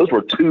those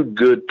were 2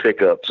 good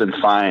pickups and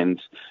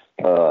finds.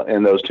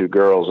 And those 2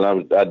 girls,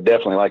 and I'd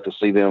definitely like to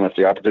see them if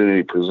the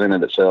opportunity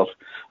presented itself.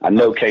 I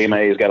know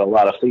KMA has got a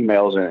lot of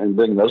females and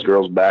bringing those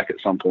girls back at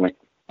some point.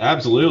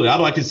 Absolutely.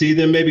 I'd like to see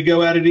them maybe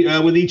go at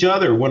it with each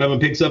other. One of them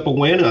picks up a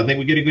win, and I think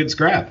we get a good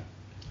scrap.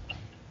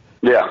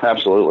 Yeah,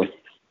 absolutely.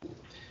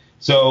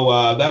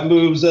 So that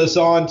moves us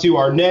on to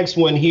our next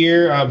one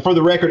here. For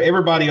the record,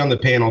 everybody on the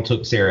panel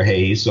took Sarah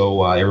Hayes,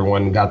 so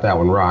everyone got that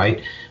one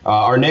right.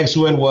 Our next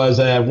one was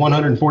at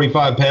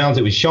 145 pounds.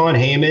 It was Sean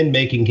Hammond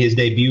making his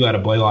debut out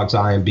of Blaylock's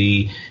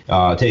IMB,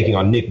 taking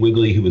on Nick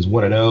Wigley, who was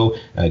 1-0,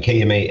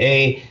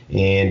 KMAA.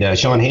 And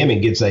Sean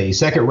Hammond gets a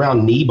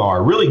second-round knee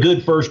bar. Really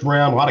good first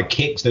round, a lot of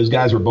kicks. Those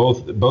guys were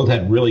both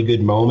had really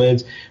good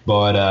moments.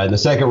 But in the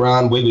second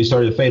round, Wigley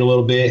started to fade a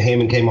little bit.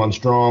 Hammond came on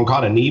strong,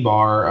 caught a knee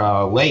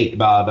bar late.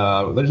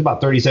 There's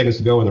about 30 seconds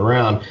to go in the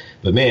round.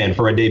 But, man,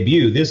 for a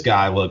debut, this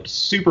guy looked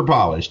super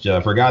polished.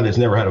 For a guy that's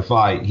never had a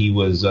fight, he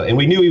was and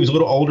we knew he was a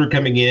little older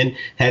coming in,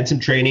 had some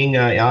training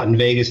out in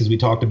Vegas, as we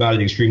talked about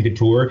at Extreme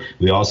Couture.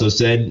 We also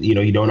said,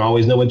 you don't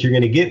always know what you're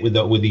going to get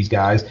with these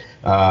guys.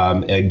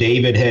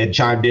 David had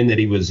chimed in that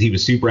he was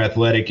super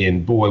athletic,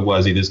 and boy,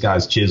 was he. This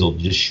guy's chiseled,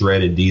 just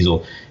shredded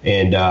Diesel.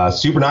 And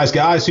super nice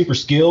guy, super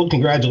skilled.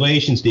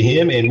 Congratulations to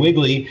him. And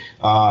Wigley,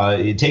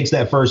 it takes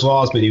that first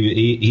loss, but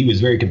he was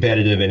very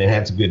competitive and it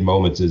had some good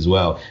moments as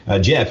well.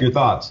 Jeff, your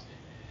thoughts?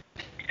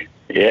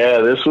 Yeah,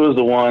 this was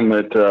the one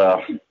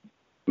that,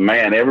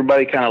 man,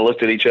 everybody kind of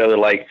looked at each other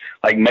like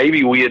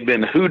maybe we had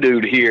been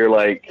hoodooed here.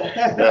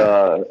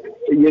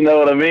 You know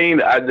what I mean?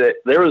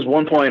 There was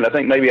one point, I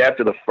think maybe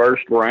after the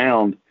first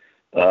round,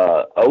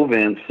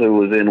 Ovens, who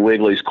was in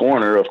Wigley's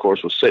corner, of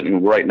course, was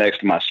sitting right next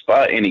to my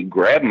spot, and he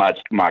grabbed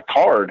my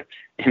card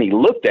and he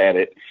looked at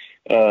it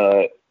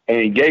and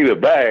he gave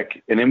it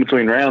back. And in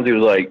between rounds, he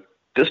was like,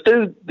 "This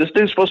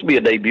dude's supposed to be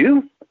a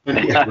debut?"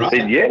 And I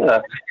said,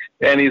 "Yeah."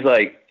 And he's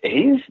like,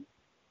 "He's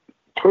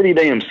pretty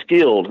damn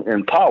skilled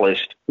and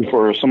polished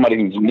for somebody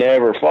who's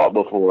never fought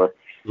before."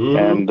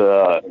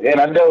 Mm-hmm. And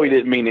I know he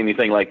didn't mean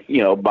anything like,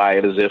 by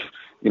it as if,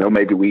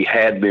 maybe we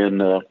had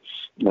been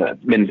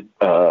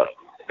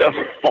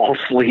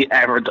falsely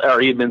advertised, or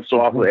he'd been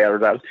softly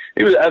advertised.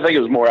 I think it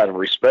was more out of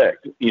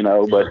respect,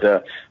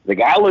 but the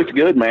guy looked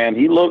good, man.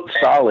 He looked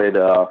solid.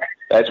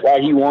 That's why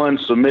he won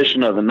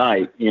submission of the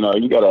night.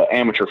 You got an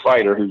amateur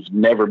fighter who's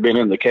never been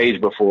in the cage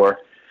before,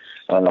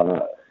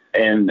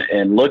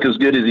 and look as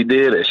good as he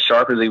did, as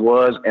sharp as he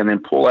was, and then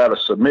pull out a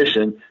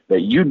submission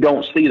that you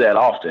don't see that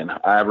often.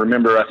 I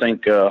remember, I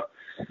think,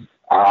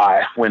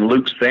 when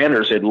Luke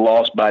Sanders had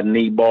lost by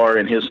knee bar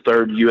in his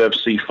third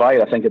UFC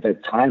fight, I think at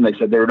that time they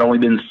said there had only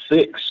been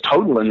 6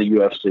 total in the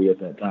UFC at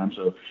that time.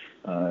 So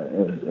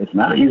it's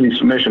not an easy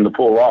submission to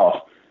pull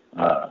off.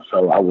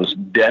 So I was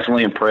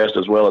definitely impressed,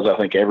 as well as I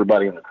think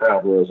everybody in the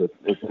crowd was, at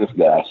this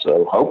guy.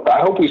 So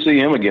I hope we see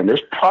him again.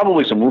 There's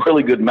probably some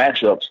really good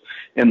matchups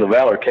in the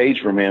Valor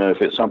cage from him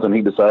if it's something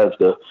he decides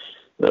to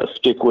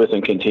stick with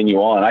and continue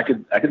on. I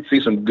could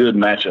see some good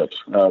matchups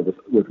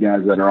with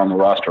guys that are on the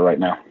roster right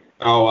now.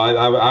 Oh,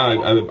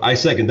 I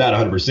second that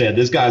 100%.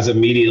 This guy's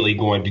immediately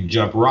going to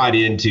jump right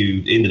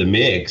into the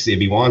mix if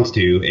he wants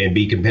to, and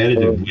be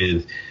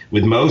competitive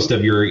with most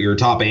of your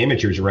top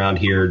amateurs around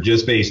here,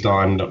 just based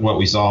on what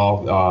we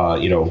saw,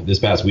 this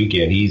past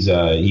weekend.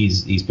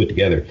 He's put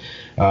together.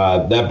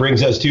 That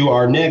brings us to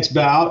our next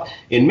bout.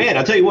 And, man,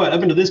 I'll tell you what,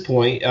 up until this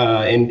point,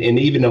 and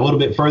even a little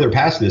bit further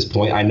past this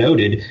point, I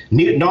noted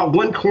not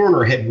one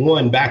corner had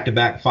won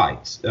back-to-back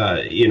fights.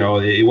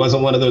 It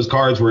wasn't one of those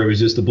cards where it was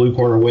just the blue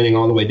corner winning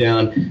all the way down.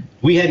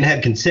 We hadn't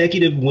had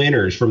consecutive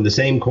winners from the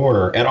same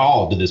corner at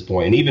all to this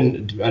point, and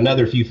even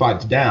another few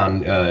fights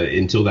down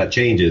until that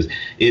changes.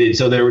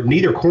 So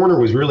neither corner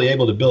was really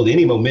able to build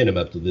any momentum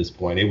up to this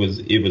point. It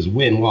was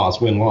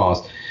win-loss,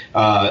 win-loss.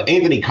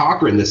 Anthony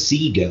Cochran, the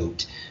Sea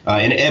Goat,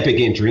 an epic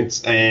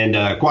entrance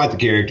and quite the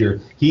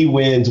character. He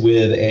wins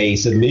with a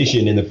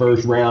submission in the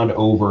first round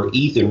over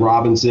Ethan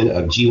Robinson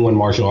of G1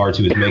 Martial Arts,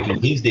 who is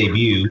making his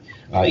debut.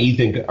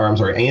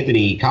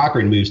 Anthony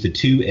Cochran moves to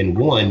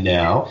 2-1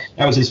 now.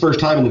 That was his first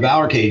time in the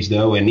Valor cage,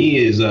 though, and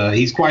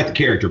he's quite the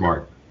character,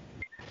 Mark.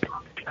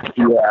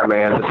 Yeah,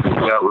 man, it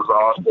was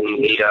awesome.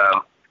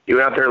 He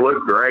went out there and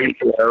looked great.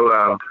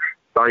 Thought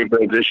he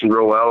transitioned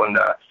real well, and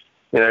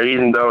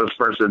even though it's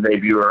first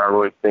debut, I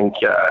really think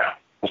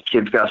this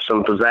kid's got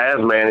some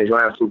pizzazz, man. He's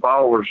going to have some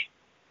followers.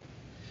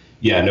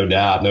 Yeah, no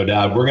doubt. We're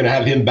going to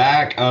have him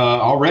back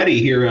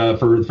already here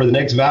for the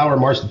next Valor,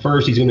 March the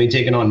 1st. He's going to be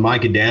taking on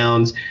Micah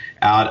Downs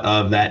out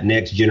of that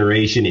next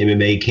generation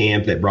MMA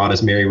camp that brought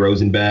us Mary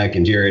Rosenbeck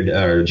and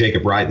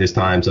Jacob Wright this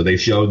time. So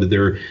they've showed that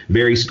they're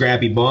very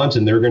scrappy bunch,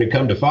 and they're going to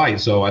come to fight.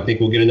 So I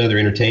think we'll get another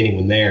entertaining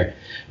one there.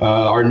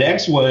 Our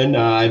next one,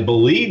 I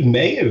believe,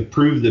 may have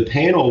proved the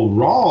panel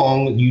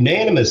wrong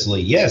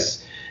unanimously.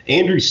 Yes,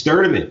 Andrew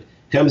Sturdivant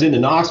comes into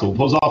Knoxville,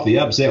 pulls off the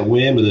upset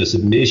win with a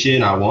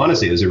submission. I want to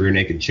say it was a rear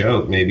naked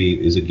choke. Maybe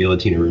it was a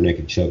guillotine or rear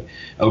naked choke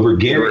over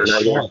Garrett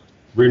Sharp.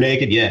 Rear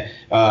naked, yeah.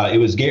 It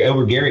was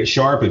over Garrett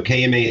Sharp of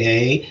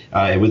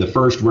KMAA with the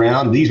first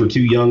round. These were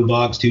 2 young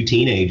bucks, 2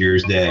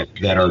 teenagers that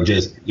are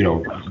just,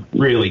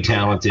 really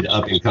talented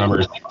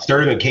up-and-comers.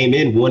 Sturdivant came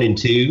in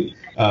 1-2.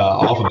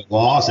 Off of a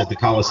loss at the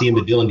Coliseum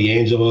to Dylan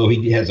D'Angelo.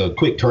 He has a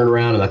quick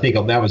turnaround, and I think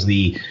that was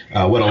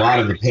what a lot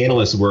of the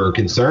panelists were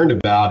concerned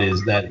about,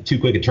 is that too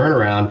quick a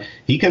turnaround.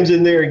 He comes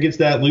in there and gets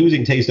that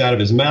losing taste out of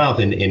his mouth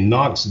and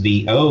knocks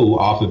the O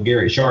off of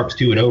Garrett Sharp's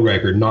 2-0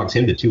 record, knocks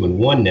him to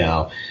 2-1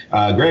 now.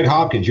 Greg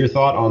Hopkins, your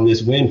thought on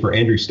this win for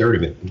Andrew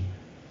Sturdivant?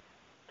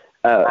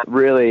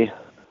 Really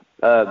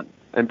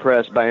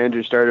impressed by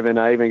Andrew Sturdivant.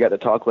 I even got to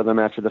talk with him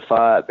after the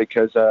fight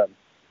because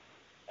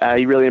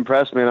he really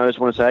impressed me, and I just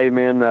want to say, hey,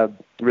 man, I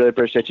really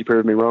appreciate you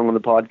proving me wrong on the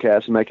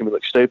podcast and making me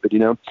look stupid,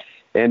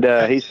 And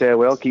he said,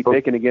 well, keep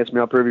picking against me.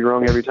 I'll prove you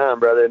wrong every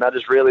time, brother. And I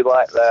just really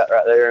liked that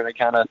right there, and I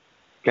kind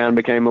of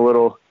became a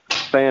little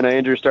fan of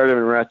Andrew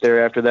Sturdivant right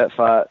there after that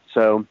fight.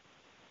 So,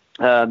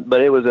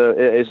 but it was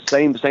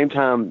same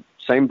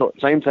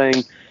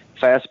thing,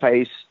 fast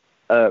pace,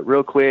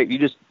 real quick. I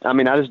just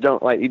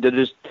don't like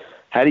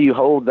how do you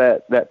hold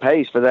that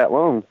pace for that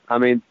long? I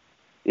mean,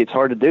 it's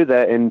hard to do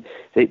that, and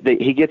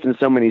he gets in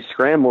so many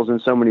scrambles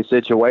and so many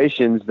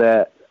situations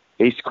that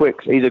he's quick.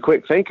 He's a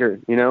quick thinker,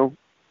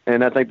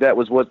 and I think that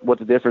was what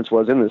the difference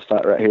was in this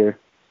fight right here.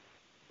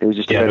 It was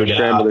just a better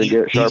scramble than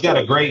Garrett Sharp. He's got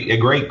a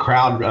great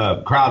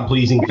crowd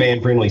pleasing,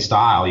 fan friendly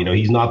style.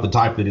 He's not the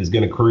type that is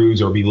going to cruise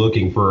or be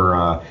looking for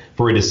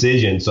a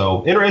decision.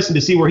 So interesting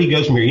to see where he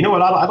goes from here. You know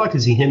what? I'd like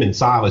to see him and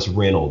Silas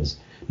Reynolds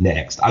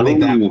next. I think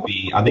that would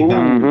be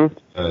good.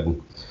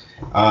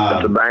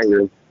 That's a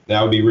banger.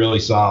 That would be really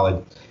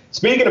solid.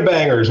 Speaking of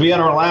bangers, we had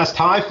our last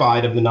tie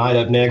fight of the night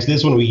up next.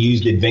 This one we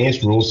used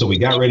advanced rules, so we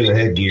got rid of the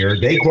headgear.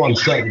 Daquan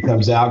Sutton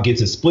comes out,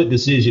 gets a split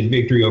decision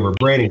victory over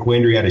Brandon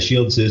Quindry out of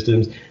Shield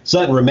Systems.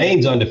 Sutton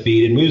remains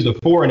undefeated, moves to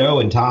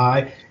 4-0 and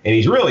tie, and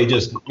he's really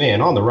just,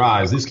 on the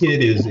rise. This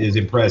kid is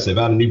impressive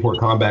out of Newport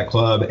Combat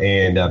Club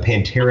and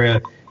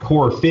Pantera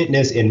Core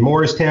Fitness in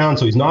Morristown.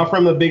 So he's not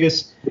from the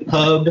biggest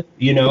hub,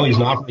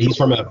 he's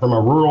from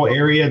a rural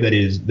area that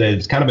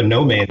is kind of a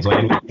no man's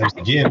land when it comes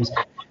to gyms.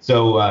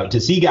 So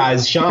to see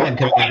guys shine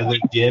coming out of those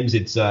gyms,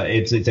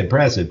 it's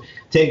impressive.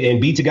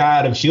 And beats a guy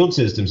out of Shield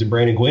Systems and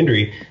Brandon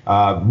Quindry.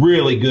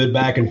 Really good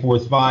back and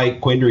forth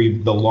fight.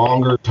 Quindry, the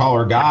longer,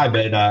 taller guy,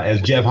 but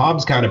as Jeff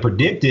Hobbs kind of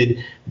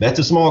predicted, that's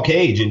a small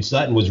cage, and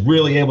Sutton was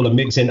really able to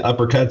mix in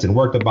uppercuts and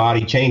work the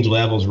body, change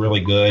levels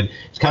really good.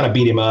 Just kind of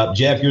beat him up.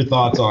 Jeff, your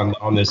thoughts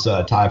on this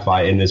tie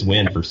fight and this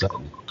win for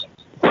Sutton?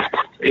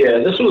 Yeah,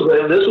 this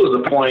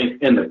was the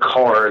point in the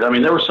card. I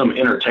mean, there were some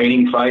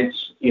entertaining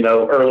fights,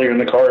 earlier in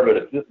the card,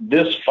 but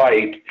this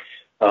fight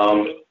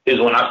is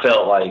when I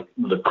felt like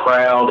the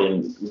crowd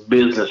and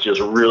business just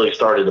really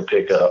started to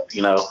pick up.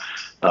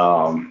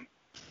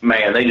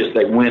 Man,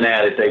 they went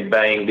at it, they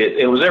banged it.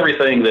 It was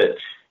everything that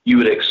you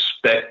would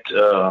expect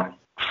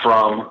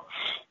from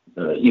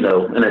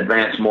an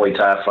advanced Muay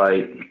Thai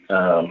fight.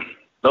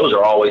 Those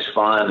are always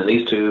fun, and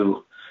these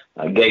two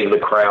gave the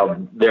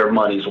crowd their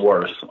money's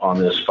worth on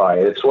this fight.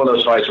 It's one of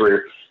those fights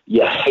where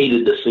you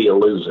hated to see a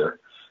loser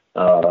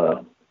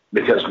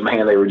because,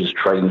 man, they were just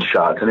trading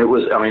shots. And it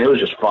was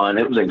just fun.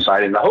 It was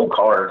exciting. The whole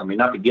card,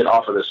 not to get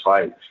off of this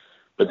fight,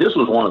 but this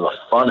was one of the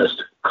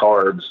funnest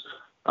cards.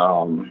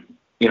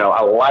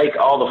 I like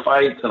all the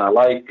fights, and I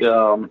like,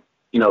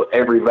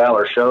 every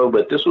Valor show,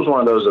 but this was one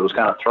of those that was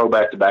kind of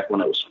throwback to back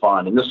when it was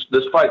fun. And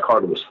this fight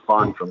card was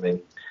fun for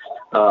me.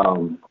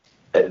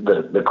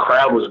 The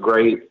crowd was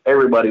great.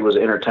 Everybody was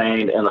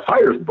entertained, and the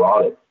fighters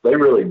brought it. They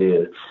really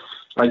did.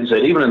 Like you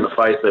said, even in the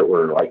fights that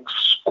were like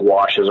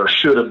squashes or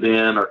should have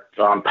been or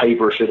on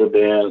paper should have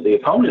been, the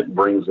opponent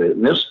brings it.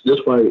 And this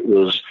fight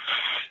was,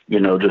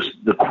 just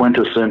the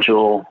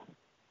quintessential,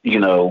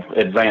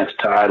 advanced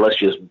tie. Let's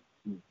just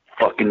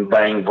fucking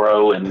bang,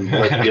 bro, and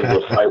let's give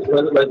the fight.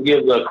 Let's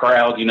give the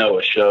crowd,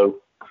 a show.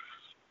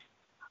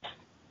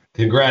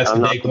 Congrats to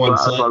Daquan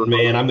Sutton,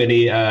 man. I'm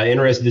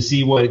interested to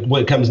see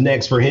what comes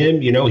next for him.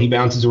 He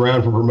bounces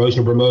around from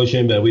promotion to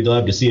promotion, but we'd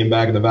love to see him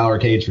back in the Valor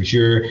cage for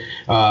sure.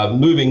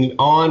 Moving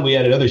on, we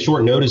had another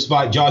short notice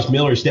fight. Josh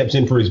Miller steps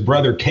in for his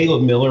brother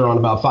Caleb Miller on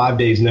about 5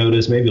 days'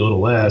 notice, maybe a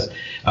little less.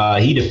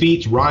 He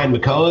defeats Ryan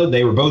McCullough.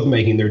 They were both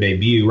making their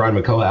debut.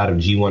 Ryan McCullough out of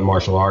G1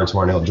 Martial Arts,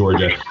 Varnell,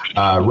 Georgia.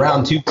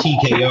 Round 2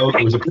 TKO.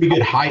 There was a pretty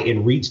good height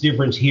and reach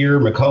difference here.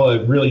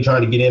 McCullough really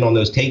trying to get in on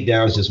those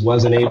takedowns, just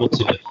wasn't able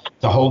to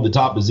hold the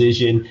top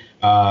position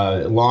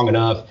long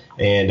enough,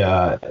 and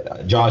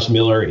Josh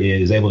Miller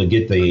is able to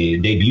get the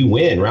debut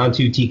win. Round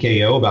 2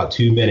 TKO, about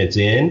 2 minutes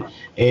in,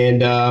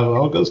 and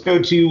let's go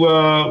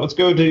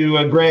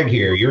to Greg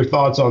here. Your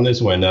thoughts on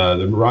this one?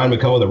 Ryan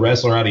McCullough, the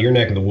wrestler out of your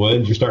neck of the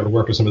woods. You're starting to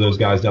work with some of those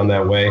guys down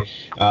that way.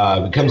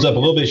 Comes up a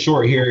little bit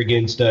short here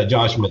against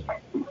Josh Miller.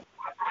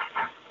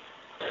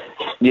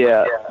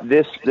 Yeah,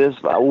 this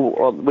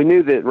we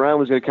knew that Ryan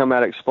was going to come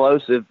out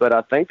explosive, but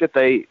I think that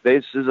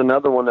this is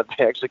another one that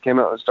they actually came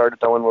out and started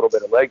throwing a little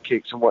bit of leg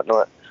kicks and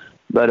whatnot.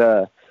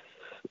 But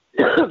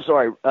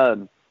sorry,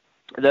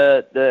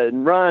 the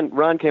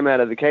Ryan came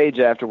out of the cage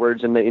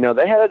afterwards, and they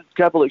had a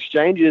couple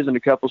exchanges and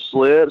a couple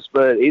slips,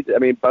 but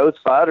both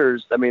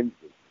fighters. The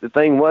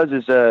thing was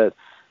the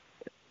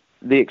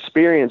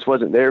experience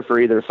wasn't there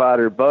for either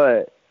fighter,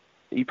 but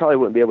you probably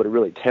wouldn't be able to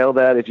really tell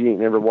that if you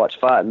ain't never watched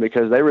fighting,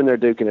 because they were in there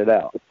duking it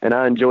out, and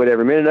I enjoyed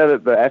every minute of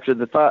it. But after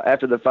the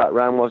fight,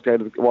 Ryan walked out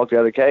of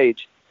the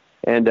cage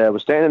and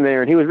was standing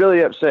there, and he was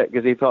really upset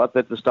because he thought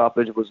that the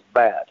stoppage was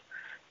bad.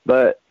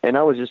 And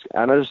I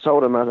just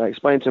told him, I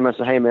explained to him, I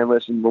said, hey man,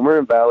 listen, when we're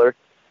in Valor,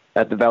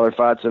 at the Valor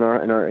fights and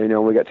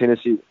our we got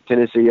Tennessee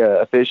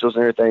officials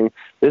and everything,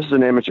 this is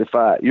an amateur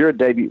fight. You're a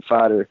debut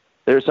fighter.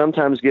 There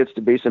sometimes gets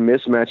to be some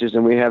mismatches,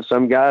 and we have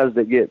some guys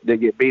that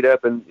get beat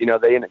up, and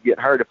they end up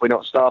getting hurt if we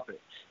don't stop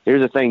it.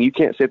 Here's the thing: you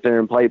can't sit there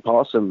and play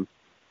possum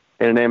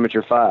in an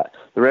amateur fight.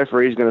 The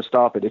referee's going to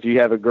stop it. If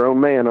you have a grown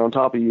man on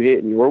top of you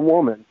hitting you, or a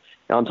woman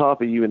on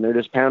top of you, and they're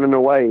just pounding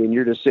away, and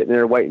you're just sitting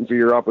there waiting for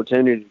your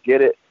opportunity to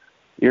get it,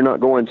 you're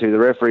not going to. The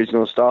referee's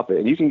going to stop it,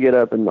 and you can get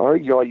up and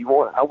argue all you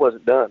want. I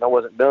wasn't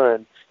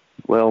done.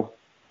 Well,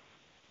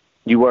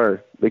 you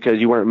were, because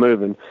you weren't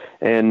moving,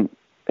 and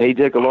he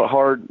took a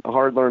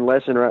hard-learned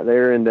lesson right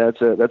there, and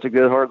that's a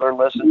good hard-learned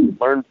lesson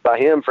learned by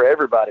him for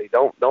everybody.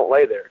 Don't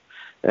lay there,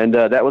 and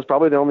that was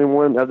probably the only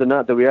one of the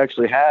night that we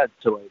actually had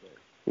to lay there.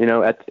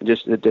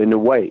 To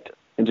wait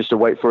and just to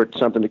wait for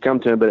something to come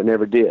to him, but it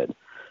never did.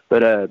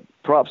 But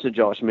props to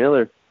Josh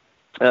Miller.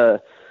 I'd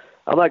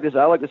like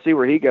to see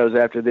where he goes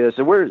after this.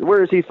 And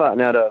where is he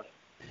fighting out of?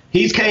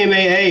 He's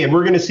KMAA, and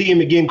we're going to see him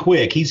again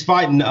quick. He's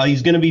fighting.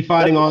 He's going to be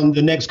fighting on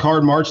the next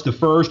card, March the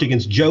 1st,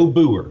 against Joe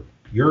Boer.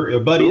 Your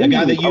buddy, a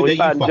guy that you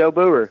fighting Joe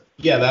Boer.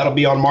 Yeah, that'll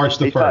be on March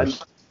the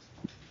 1st.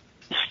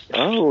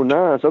 Oh,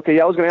 nice. Okay,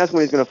 I was going to ask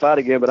when he's going to fight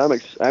again, but I'm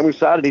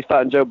excited he's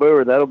fighting Joe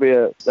Boer. That'll be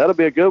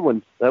a good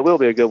one. That will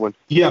be a good one.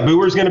 Yeah,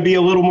 Boer's going to be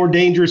a little more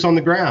dangerous on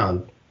the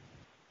ground.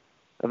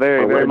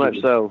 Very, very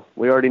much so.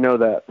 We already know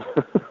that.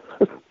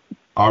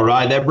 All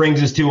right, that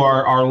brings us to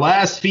our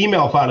last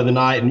female fight of the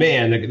night. And,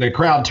 man, the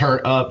crowd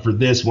turned up for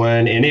this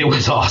one, and it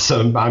was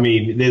awesome.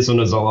 This one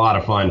was a lot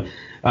of fun.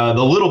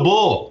 The Little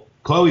Bull,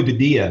 Chloe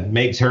Padilla,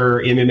 makes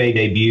her MMA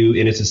debut,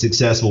 and it's a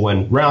successful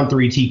one. Round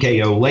 3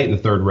 TKO late in the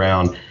third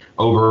round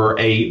over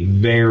a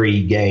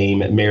very game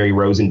Mary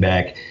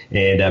Rosenbeck.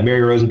 And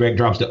Mary Rosenbeck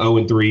drops to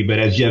 0-3, but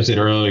as Jeff said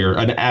earlier,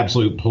 an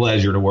absolute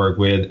pleasure to work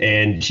with.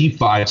 And she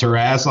fights her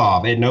ass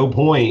off. At no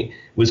point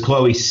was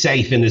Chloe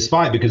safe in this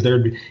fight because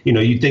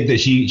you'd think that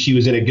she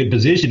was in a good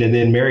position, and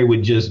then Mary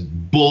would just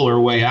bull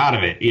her way out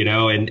of it,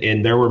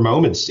 and there were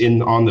moments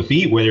on the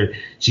feet where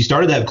she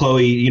started to have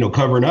Chloe,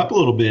 covering up a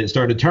little bit,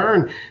 started to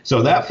turn.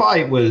 So that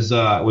fight was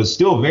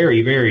still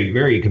very, very,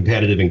 very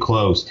competitive and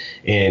close,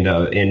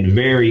 and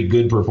very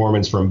good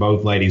performance from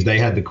both ladies. They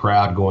had the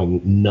crowd going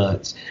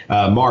nuts.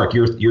 Mark,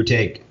 your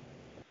take.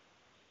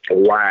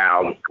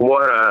 Wow,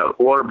 what a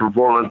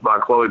performance by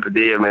Chloe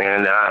Padilla,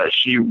 man.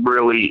 She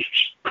really,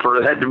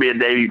 for that to be a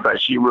debut fight,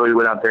 she really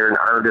went out there and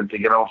earned it the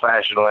good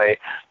old-fashioned way.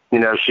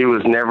 She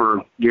was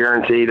never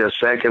guaranteed a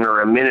second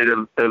or a minute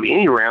of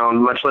any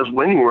round, much less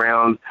winning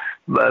round.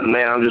 But,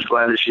 man, I'm just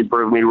glad that she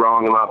proved me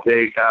wrong in my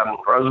pick.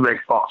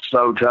 Rosenbeck fought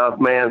so tough,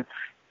 man.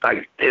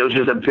 Like, it was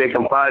just a pick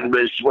and fight,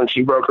 but when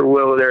she broke her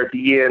will there at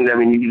the end, I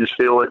mean, you could just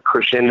feel it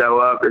crescendo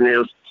up, and it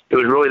was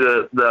really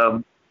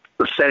the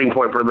setting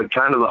point for the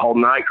kind of the whole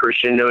night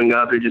crescendoing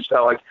up. It just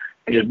felt like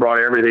it just brought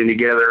everything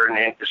together, and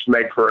it just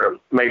made for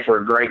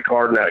a great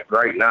card and a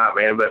great night,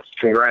 man. But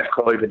congrats,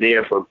 Chloe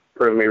Padilla, for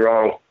proving me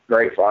wrong.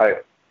 Great fight.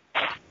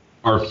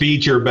 Our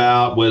feature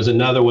bout was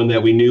another one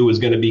that we knew was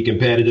going to be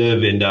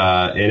competitive, and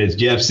as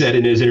Jeff said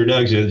in his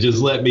introduction, just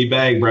let me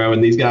bang, bro.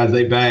 And these guys,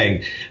 they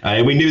banged,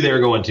 and we knew they were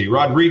going to.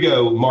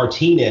 Rodrigo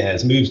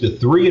Martinez moves to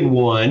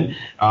 3-1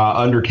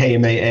 under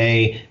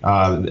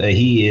KMAA.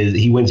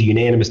 He wins a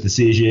unanimous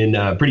decision,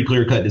 pretty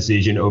clear-cut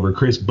decision over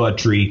Chris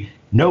Buttry.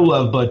 No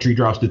Love Buttry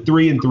drops to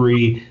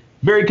 3-3.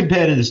 Very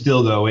competitive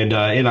still, though, and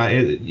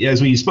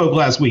as we spoke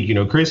last week,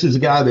 Chris is a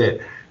guy that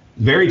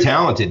very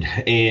talented,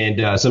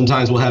 and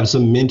sometimes we'll have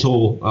some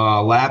mental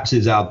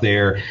lapses out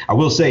there. I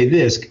will say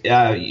this,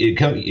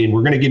 and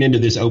we're going to get into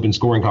this open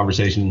scoring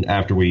conversation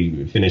after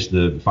we finish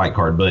the fight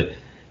card, but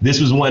this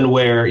was one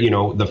where,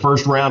 the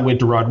first round went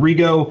to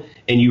Rodrigo,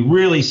 and you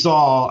really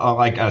saw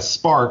like a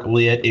spark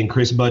lit in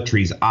Chris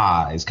Buttry's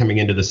eyes coming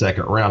into the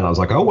second round. I was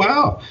like, oh,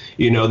 wow,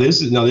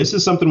 this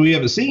is something we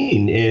haven't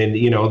seen. And,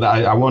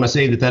 I want to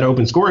say that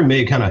open scoring may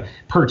have kind of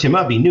perked him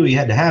up. He knew he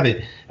had to have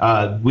it.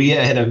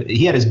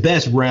 He had his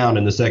best round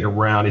in the second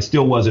round. It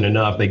still wasn't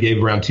enough. They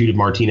gave round 2 to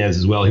Martinez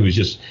as well. He was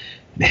just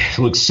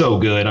looks so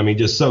good. I mean,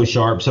 just so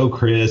sharp, so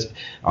crisp.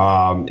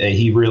 And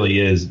he really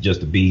is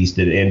just a beast.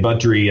 And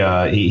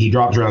Buttry, he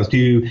dropped rounds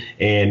 2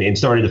 and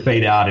started to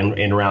fade out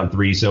in round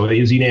 3. So it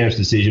was a unanimous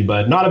decision,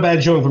 but not a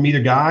bad showing from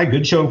either guy.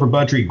 Good showing from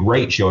Buttry,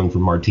 great showing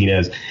from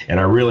Martinez. And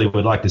I really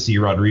would like to see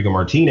Rodrigo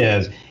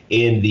Martinez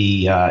in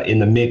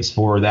the mix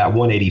for that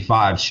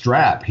 185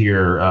 strap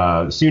here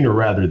sooner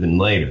rather than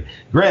later.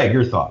 Greg,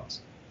 your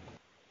thoughts?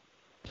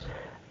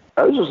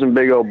 Those are some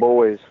big old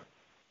boys.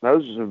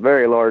 Those are some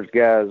very large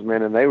guys,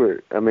 man, and they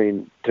were, I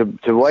mean, to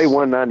weigh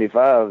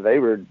 195, they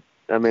were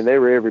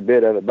every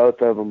bit of it,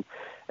 both of them.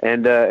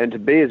 And to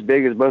be as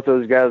big as both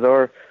those guys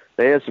are,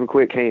 they had some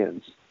quick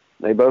hands.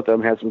 Both of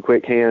them had some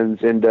quick hands,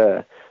 and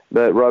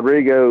but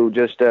Rodrigo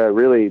just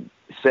really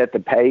set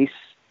the pace,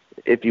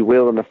 if you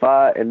will, in the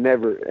fight, and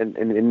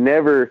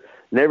never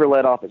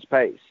let off its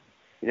pace.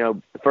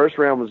 The first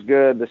round was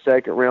good. The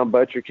second round,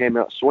 Butcher came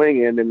out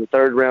swinging, and the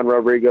third round,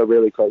 Rodrigo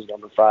really closed on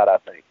the fight, I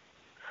think.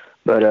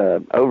 But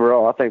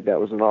overall, I think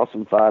that was an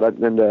awesome fight.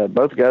 And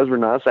both guys were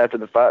nice after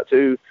the fight,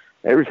 too.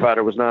 Every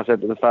fighter was nice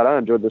after the fight. I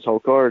enjoyed this whole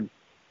card.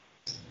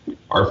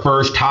 Our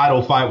first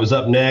title fight was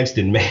up next,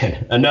 and,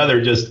 man,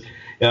 another just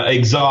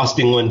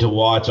exhausting one to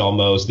watch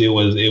almost. It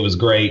was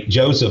great.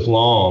 Joseph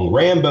Long,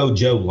 Rambo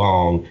Joe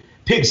Long,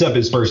 picks up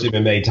his first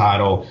MMA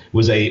title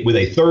with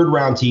a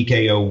third-round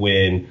TKO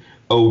win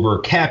over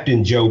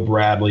Captain Joe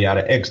Bradley out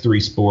of X3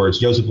 Sports.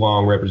 Joseph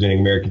Long representing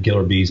American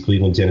Killer Bees,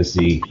 Cleveland,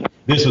 Tennessee.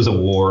 This was a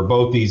war.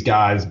 Both these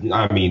guys,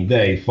 I mean,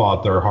 they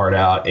fought their heart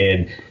out.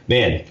 And,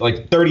 man,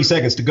 like 30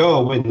 seconds to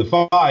go in the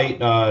fight,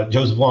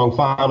 Joseph Long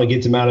finally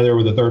gets him out of there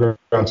with a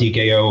third-round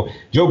TKO.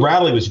 Joe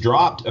Bradley was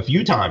dropped a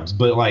few times,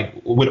 but, like,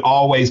 would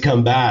always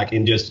come back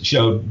and just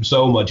showed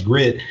so much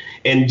grit.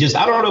 And just,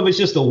 I don't know if it's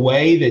just the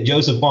way that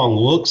Joseph Long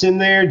looks in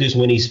there, just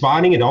when he's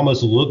fighting, it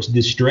almost looks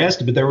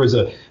distressed. But there was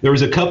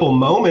a couple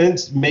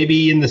moments,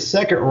 maybe in the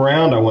second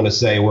round, I want to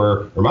say,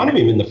 or might have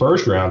even been the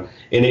first round.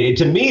 And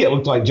to me, it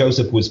looked like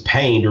Joseph was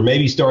pained or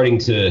maybe starting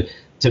to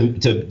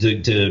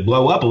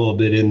blow up a little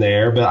bit in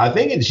there. But I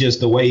think it's just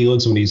the way he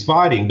looks when he's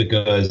fighting,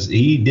 because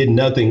he did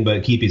nothing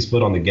but keep his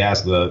foot on the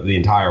gas the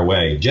entire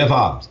way. Jeff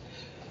Hobbs.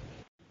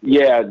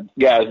 Yeah,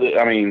 guys,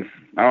 I mean,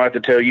 I don't have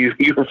to tell you,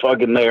 you were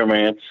fucking there,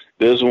 man.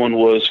 This one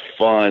was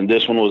fun.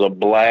 This one was a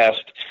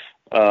blast,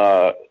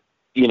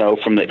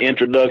 from the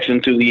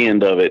introduction to the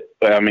end of it.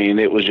 I mean,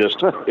 it was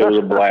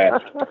a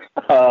blast.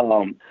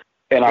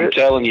 And I'm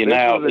telling you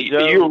now,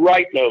 you're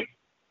right, though.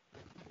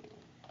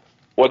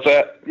 What's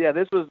that? Yeah,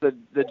 this was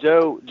the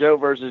Joe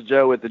versus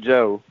Joe with the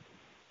Joe.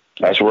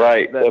 That's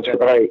right. That's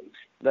right.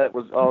 That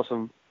was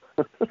awesome.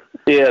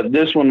 Yeah,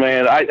 this one,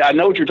 man. I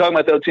know what you're talking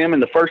about, though, Tim. In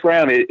the first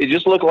round, it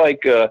just looked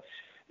like,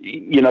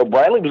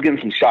 Bradley was getting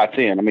some shots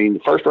in. I mean, the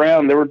first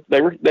round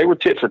they were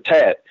tit for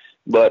tat,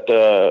 but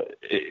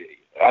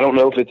I don't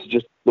know if it's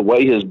just the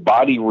way his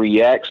body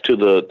reacts to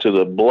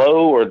the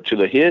blow or to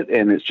the hit,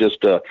 and it's just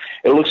it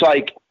looks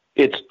like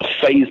it's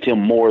phased him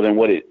more than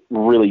what it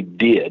really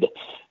did.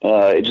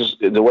 It just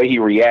the way he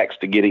reacts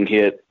to getting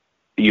hit,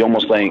 you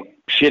almost think,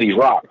 shit, he's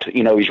rocked.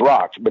 He's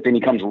rocked, but then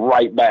he comes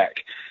right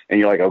back, and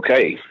you're like,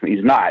 okay,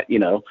 he's not.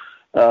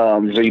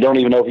 So you don't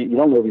even know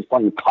if he's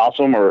playing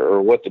possum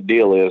or what the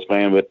deal is,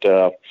 man. But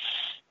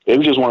it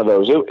was just one of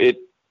those. It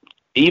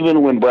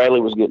even when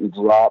Bradley was getting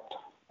dropped,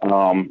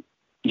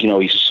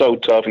 he's so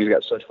tough. He's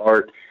got such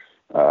heart.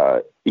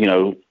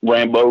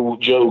 Rambo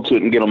Joe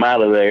couldn't get him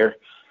out of there.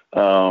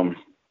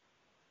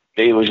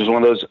 It was just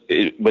one of those.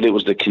 But it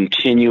was the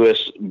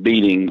continuous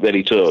beating that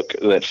he took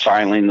that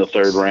finally in the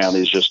third round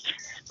is just.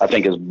 I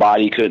think his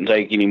body couldn't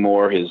take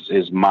anymore.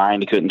 His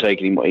mind couldn't take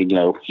anymore.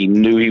 He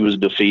knew he was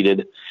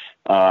defeated.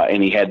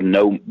 And he had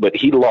but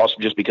he lost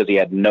just because he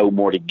had no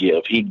more to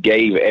give. He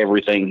gave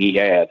everything he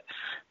had.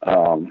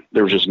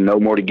 There was just no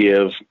more to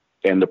give,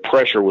 and the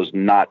pressure was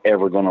not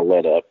ever going to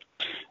let up.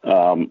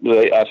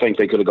 I think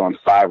they could have gone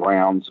 5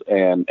 rounds,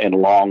 and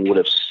Long would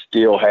have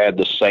still had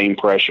the same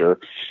pressure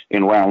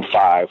in round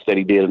 5 that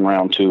he did in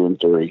round 2 and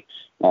 3.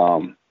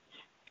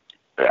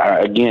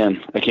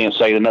 Again, I can't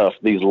say it enough.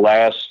 These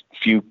last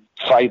few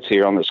fights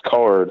here on this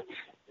card,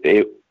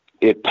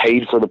 it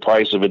paid for the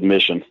price of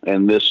admission,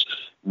 and this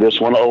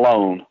one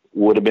alone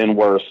would have been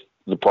worth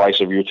the price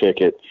of your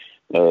ticket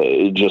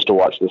just to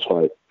watch this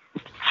fight.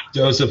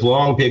 Joseph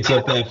Long picks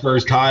up that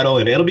first title,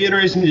 and it'll be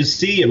interesting to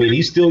see. I mean,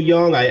 he's still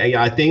young.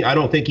 I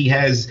don't think he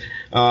has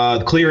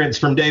clearance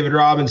from David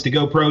Robbins to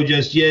go pro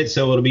just yet,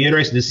 so it'll be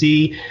interesting to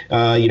see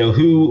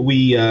who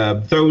we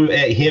throw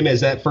at him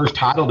as that first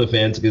title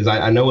defense, because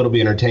I know it'll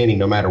be entertaining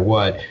no matter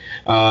what.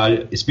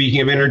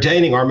 Speaking of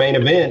entertaining, our main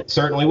event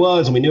certainly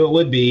was, and we knew it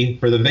would be,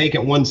 for the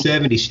vacant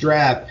 170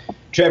 strap.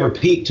 Trevor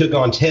Peek took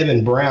on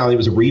Tevin Brown. It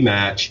was a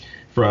rematch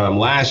from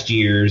last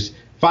year's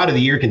Fight of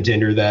the Year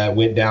contender that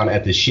went down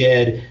at the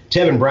Shed.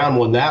 Tevin Brown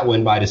won that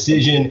one by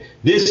decision.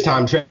 This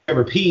time,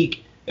 Trevor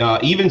Peek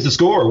evens the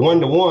score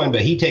 1-1,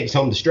 but he takes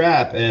home the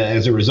strap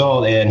as a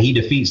result, and he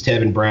defeats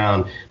Tevin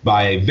Brown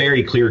by a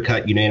very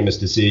clear-cut unanimous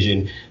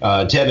decision.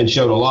 Tevin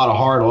showed a lot of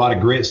heart, a lot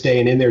of grit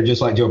staying in there,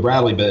 just like Joe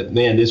Bradley, but,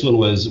 man, this one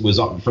was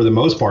for the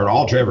most part,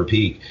 all Trevor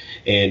Peek.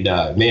 And,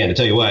 man, to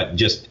tell you what,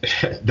 just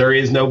there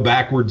is no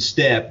backward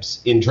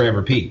steps in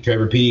Trevor Peek.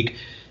 Trevor Peek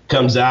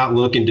comes out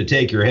looking to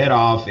take your head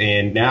off,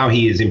 and now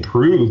he has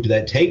improved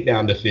that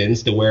takedown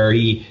defense to where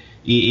he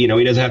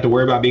doesn't have to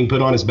worry about being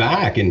put on his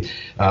back. And,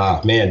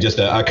 man, just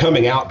a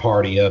coming out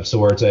party of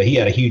sorts. He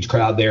had a huge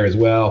crowd there as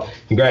well.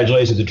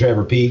 Congratulations to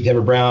Trevor Peek.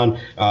 Tevin Brown,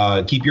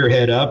 keep your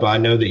head up. I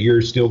know that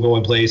you're still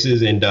going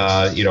places and,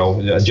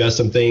 adjust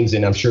some things,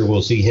 and I'm sure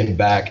we'll see him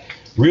back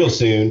real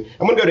soon.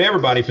 I'm going to go to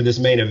everybody for this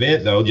main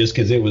event, though, just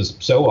because it was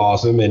so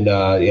awesome, and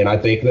I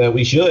think that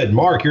we should.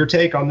 Mark, your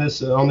take on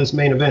this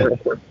main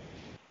event.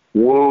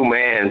 Whoa,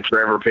 man,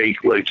 Trevor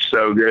Peek looked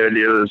so good.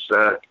 It was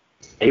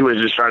he was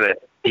just trying to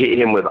hit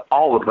him with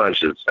all the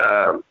punches.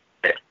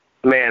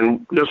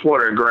 Man, just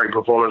what a great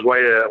performance.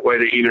 Way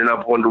to even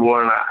up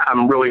 1-1.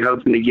 I'm really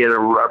hoping to get a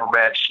rubber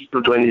match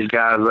between these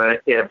guys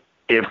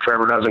if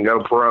Trevor doesn't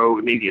go pro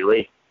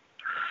immediately.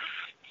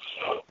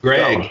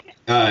 Greg,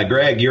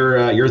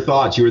 your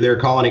thoughts. You were there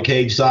calling it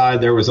cage side.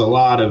 There was a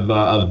lot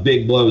of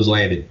big blows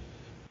landed.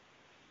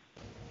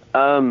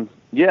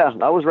 Yeah,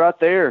 I was right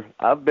there.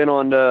 I've been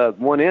on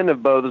one end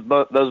of both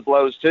those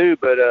blows too.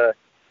 But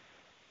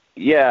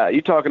yeah,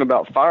 you're talking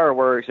about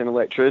fireworks and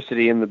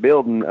electricity in the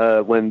building.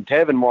 When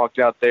Tevin walked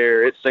out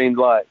there, it seemed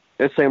like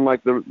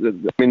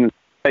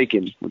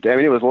shaking. I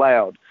mean, it was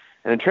loud.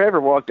 And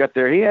Trevor walked out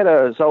there. He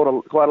had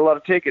sold quite a lot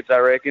of tickets, I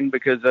reckon,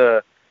 because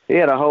he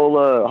had a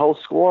whole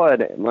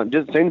squad.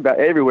 Just seemed about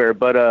everywhere.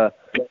 But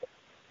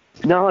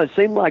no, it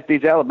seemed like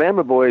these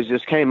Alabama boys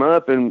just came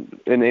up and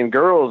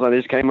girls. I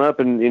just came up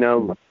and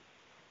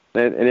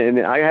And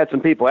I had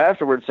some people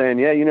afterwards saying,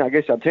 yeah, I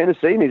guess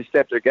Tennessee needs to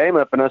step their game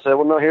up. And I said,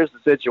 well, no, here's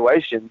the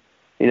situation.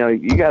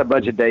 You got a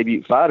bunch of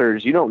debut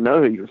fighters. You don't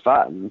know who you're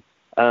fighting.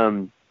 You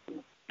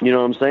know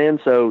what I'm saying?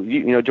 So,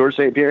 George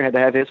St. Pierre had to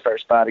have his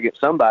first fight against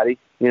somebody,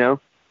 So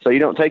you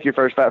don't take your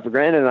first fight for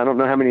granted. And I don't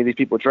know how many of these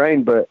people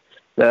trained, but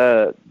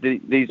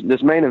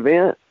this main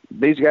event,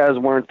 these guys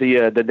weren't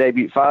the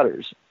debut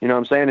fighters. You know what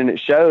I'm saying? And it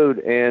showed.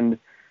 And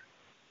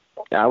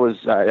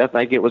I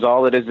think it was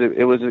all that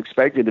it was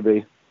expected to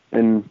be.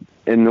 And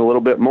a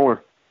little bit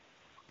more.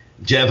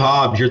 Jeff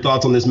Hobbs, your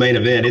thoughts on this main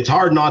event? It's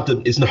hard not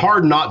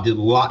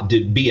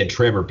to be a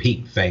Trevor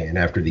Peek fan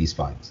after these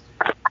fights.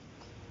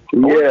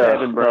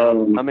 Yeah,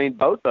 I mean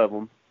both of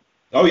them.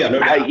 Oh yeah, no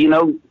doubt.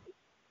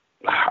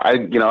 I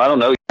don't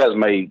know. You guys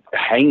may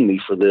hang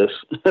me for this.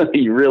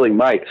 You really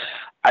might.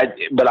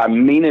 But I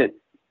mean it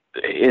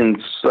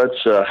in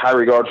such high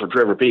regard for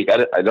Trevor Peek.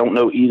 I don't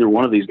know either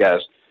one of these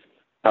guys.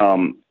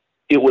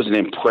 It was an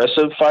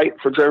impressive fight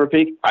for Trevor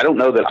Peek. I don't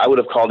know that I would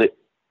have called it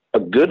a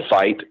good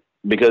fight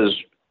because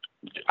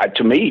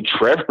to me,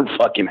 Trevor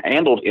fucking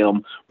handled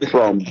him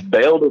from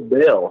bell to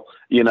bell.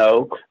 You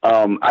know,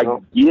 I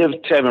give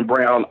Tevin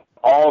Brown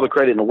all the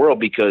credit in the world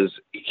because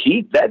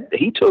he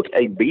took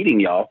a beating,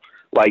 y'all.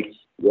 Like,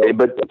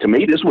 but to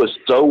me, this was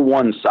so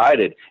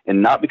one-sided,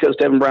 and not because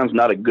Tevin Brown's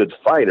not a good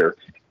fighter,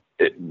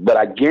 but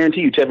I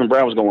guarantee you, Tevin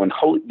Brown was going,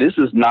 "Holy, this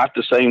is not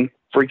the same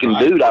freaking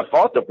dude I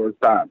fought the first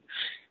time."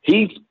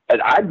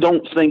 I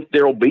don't think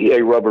there'll be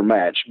a rubber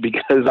match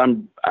because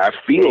I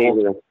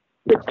feel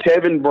that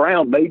Tevin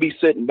Brown may be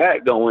sitting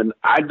back going,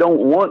 I don't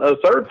want a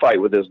third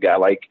fight with this guy.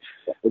 Like,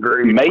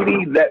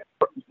 maybe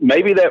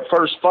that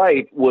first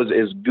fight was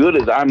as good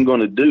as I'm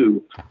going to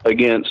do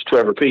against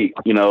Trevor Peake.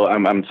 You know,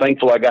 I'm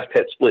thankful I got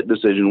that split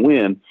decision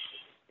win,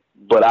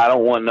 but I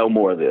don't want no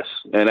more of this.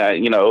 And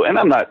and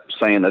I'm not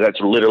saying that that's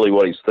literally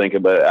what he's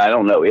thinking, but I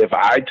don't know. If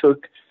I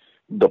took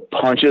the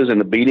punches and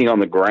the beating on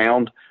the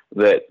ground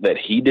that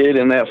he did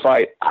in that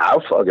fight, I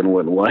fucking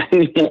wouldn't want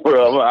any more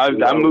of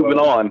him. I'm moving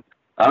on.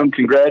 I'm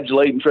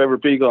congratulating Trevor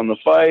Peake on the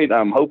fight.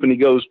 I'm hoping he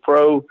goes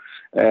pro,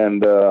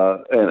 and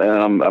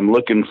I'm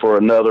looking for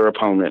another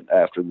opponent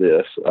after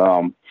this.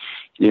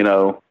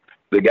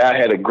 The guy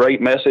had a great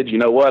message. You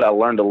know what? I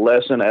learned a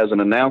lesson as an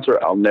announcer.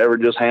 I'll never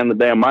just hand the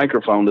damn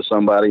microphone to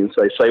somebody and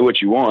say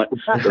what you want,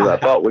 because I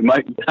thought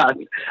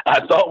I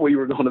thought we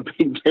were going to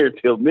be there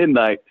till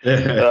midnight.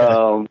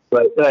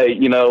 But hey,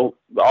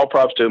 all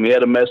props to him. He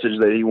had a message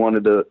that he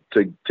wanted to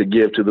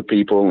give to the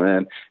people,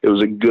 and it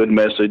was a good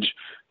message.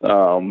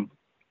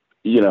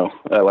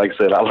 Like I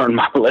said, I learned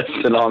my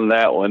lesson on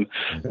that one.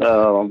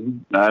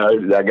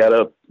 I got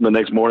up the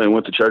next morning and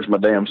went to church my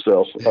damn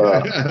self.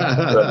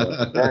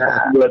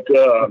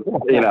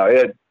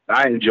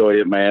 I enjoyed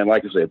it, man.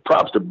 Like I said,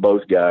 props to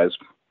both guys.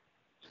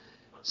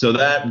 So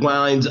that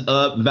winds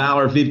up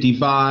Valor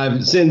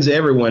 55, sends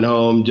everyone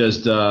home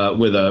just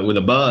with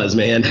a buzz,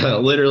 man.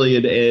 Literally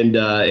and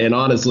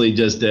honestly,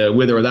 just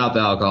with or without the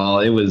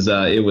alcohol, it was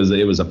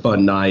a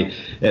fun night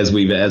as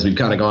we've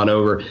kind of gone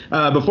over.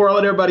 Before I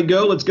let everybody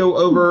go, let's go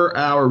over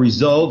our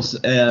results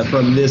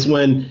from this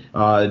one.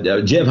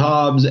 Jeff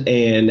Hobbs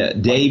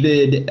and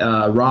David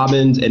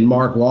Robbins and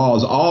Mark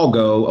Walls all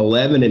go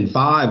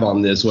 11-5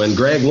 on this one.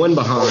 Greg won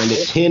behind at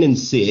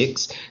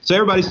 10-6. So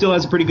everybody still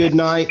has a pretty good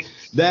night.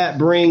 That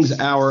brings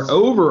our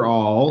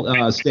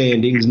overall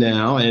standings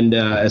now, and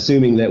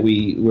assuming that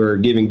we were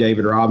giving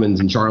David Robbins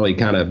and Charlie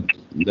kind of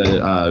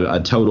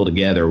a total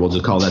together, we'll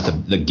just call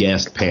that the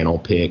guest panel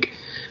pick.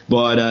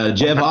 But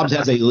Jeff Hobbs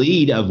has a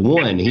lead of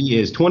 1. He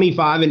is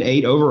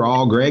 25-8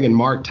 overall. Greg and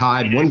Mark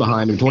tied, one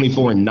behind him,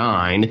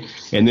 24-9.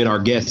 And then our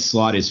guest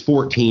slot is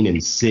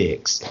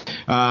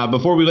 14-6.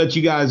 Before we let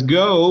you guys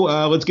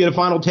go, let's get a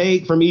final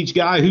take from each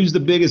guy. Who's the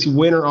biggest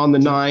winner on the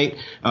night?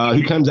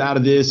 Who comes out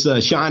of this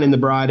shining the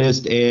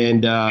brightest?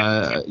 And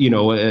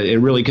it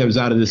really comes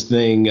out of this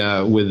thing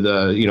with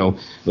the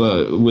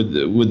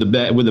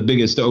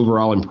biggest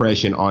overall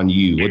impression on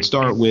you. Let's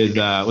start.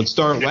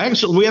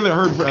 Actually, we haven't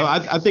heard.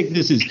 I think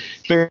this is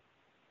fair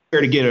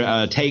to get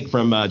a take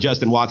from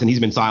Justin Watson. He's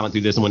been silent through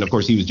this one. Of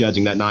course, he was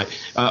judging that night.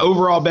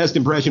 Overall best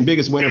impression,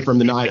 biggest winner from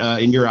the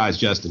night in your eyes,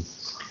 Justin?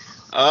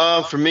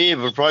 For me, it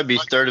would probably be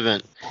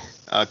Sturdivant,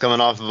 coming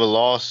off of a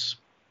loss.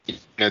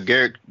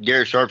 Garrett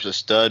Sharp's a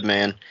stud,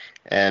 man,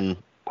 and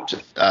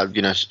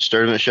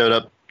Sturdivant showed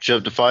up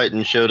to fight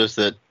and showed us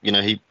that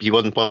he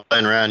wasn't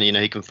playing around.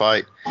 He can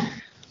fight.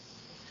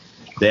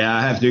 Yeah,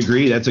 I have to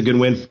agree. That's a good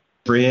win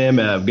for him.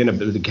 Going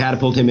to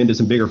catapult him into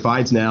some bigger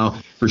fights now,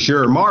 for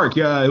sure. Mark,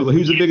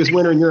 who's the biggest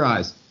winner in your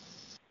eyes?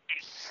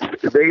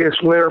 The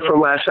biggest winner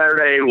from last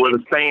Saturday were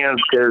the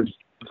fans, because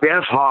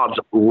Jeff Hobbs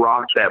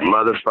rocked that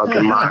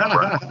motherfucking mic,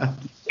 bro.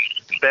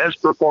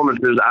 Best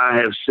performances I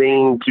have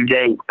seen to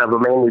date of a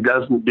man who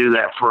doesn't do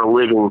that for a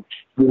living,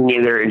 getting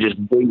in there and just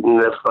beating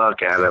the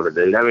fuck out of it,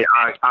 dude. I mean,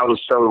 I was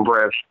so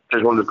impressed.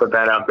 Just wanted to put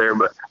that out there.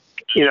 But,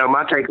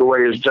 my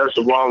takeaway is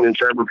Joseph Long and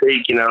Trevor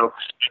Peake,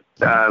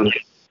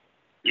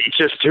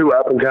 just two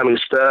up-and-coming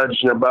studs,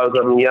 both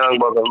of them young,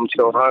 both of them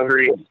still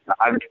hungry.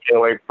 I just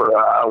can't wait for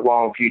a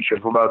long future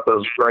for both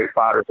those great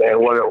fighters, man.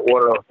 What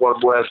a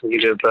blessing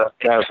it is to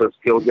have such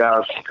skilled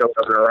guys come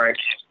up in the ranks.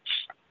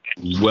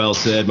 Well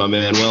said, my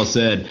man. Well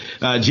said.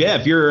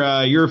 Jeff,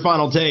 your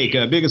final take,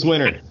 biggest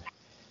winner.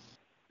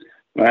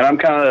 Man, I'm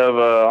kind of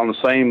on the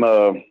same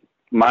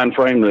mind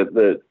frame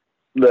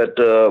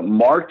that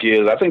Mark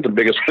is. I think the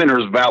biggest winner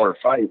is Valor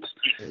Fights.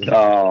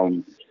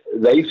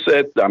 They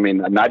set,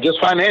 not just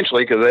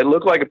financially, because they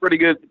look like a pretty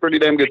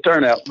damn good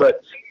turnout, but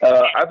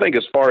I think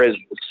as far as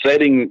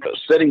setting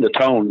the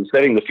tone,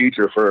 setting the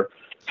future for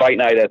Fight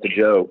Night at the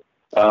Joe,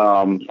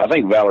 I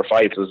think Valor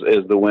Fights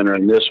is the winner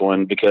in this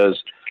one,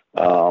 because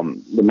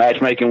the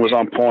matchmaking was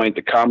on point,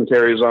 the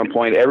commentary was on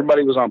point,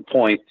 everybody was on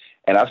point,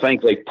 and I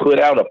think they put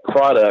out a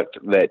product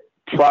that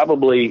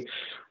probably,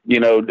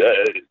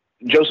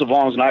 Joseph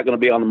Long's not going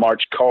to be on the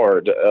March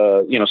card.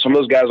 Some of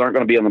those guys aren't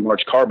going to be on the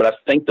March card, but I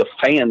think the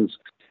fans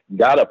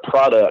got a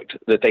product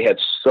that they had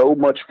so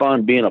much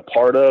fun being a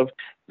part of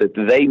that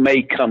they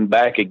may come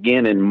back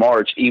again in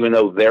March, even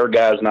though their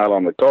guy's not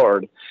on the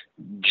card,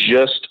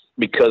 just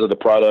because of the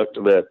product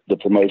that the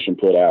promotion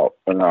put out.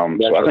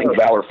 So I think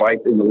Valor Fight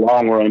in the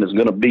long run is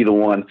going to be the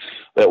one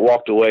that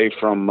walked away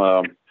from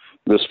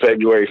this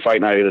February fight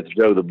night at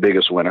Joe the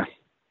biggest winner.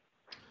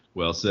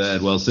 Well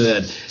said, well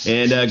said.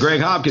 And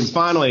Greg Hopkins,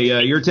 finally,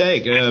 your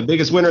take,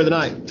 biggest winner of the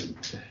night.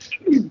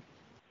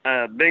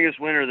 Biggest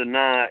winner of the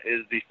night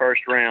is the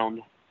first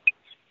round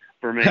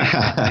for me.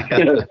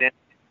 Because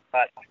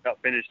I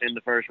got finished in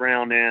the first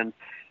round, and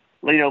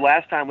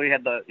last time we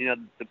had the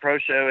pro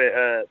show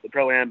at the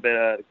Pro-Am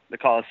at the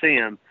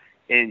Coliseum,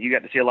 and you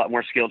got to see a lot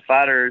more skilled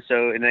fighters.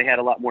 And they had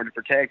a lot more to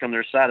protect on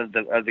their side of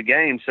the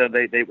game, so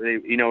they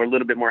were a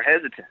little bit more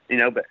hesitant.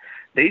 But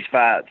these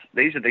fights,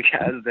 these are the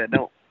guys that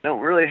don't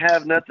really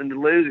have nothing to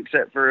lose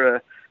except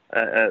for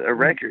a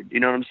record.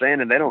 You know what I'm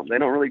saying? And they don't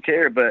really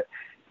care. But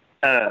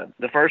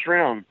the first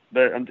round,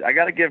 but I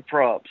got to give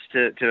props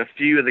to a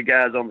few of the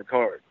guys on the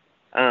card,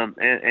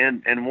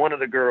 and one of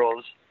the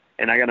girls.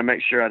 And I got to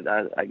make sure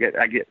I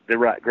get the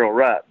right girl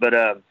right.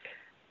 But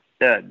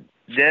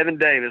Devin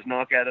Davis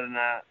knockout of the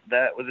night,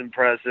 that was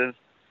impressive.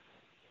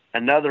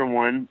 Another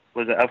one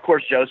was, of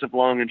course, Joseph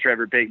Long and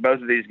Trevor Peak.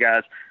 Both of these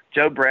guys.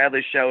 Joe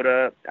Bradley showed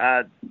up.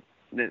 That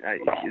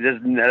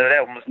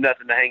one was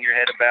nothing to hang your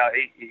head about.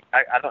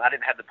 I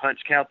didn't have the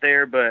punch count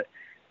there, but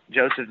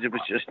Joseph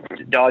was just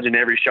dodging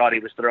every shot he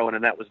was throwing,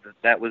 and that was the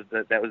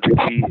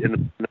key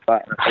in the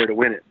fight right there to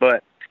win it.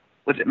 But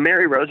was it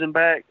Mary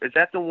Rosenbach? Is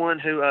that the one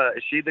who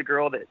is she the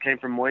girl that came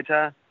from Muay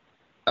Thai?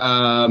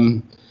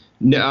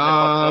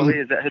 No.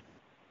 Is that who?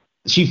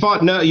 She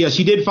fought. No, yeah,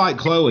 she did fight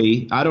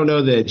Chloe. I don't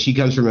know that she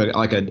comes from a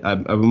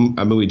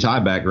Muay Thai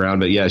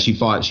background, but yeah, she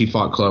fought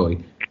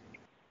Chloe.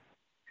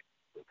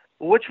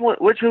 Which one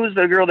was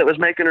the girl that was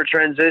making her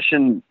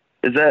transition?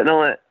 Is that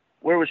no?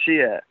 Where was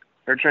she at?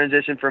 Her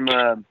transition from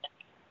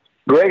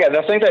Greg,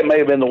 I think that may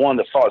have been the one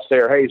that fought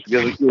Sarah Hayes,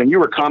 because when you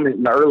were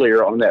commenting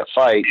earlier on that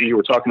fight, you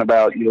were talking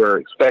about you were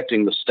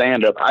expecting the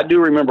stand-up. I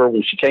do remember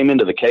when she came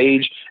into the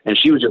cage and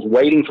she was just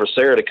waiting for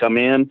Sarah to come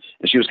in,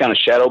 and she was kind of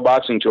shadow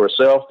boxing to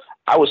herself.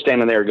 I was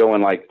standing there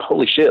going like,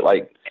 holy shit,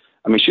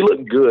 she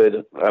looked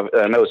good.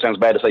 I know it sounds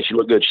bad to say she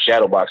looked good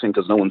shadow boxing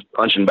because no one's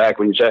punching back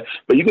when you chat,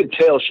 but you could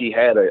tell she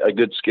had a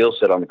good skill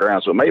set on the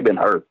ground, so it may have been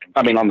her.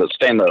 On the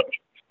stand-up.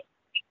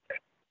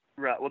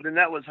 Right. Well, then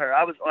that was her.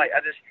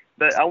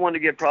 But I wanted to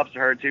give props to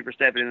her too for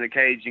stepping in the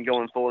cage and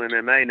going full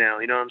MMA now.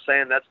 You know what I'm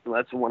saying? That's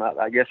the one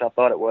I guess I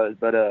thought it was.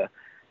 But so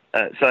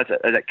is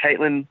that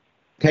Caitlin?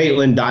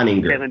 Caitlin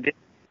Dininger. Caitlin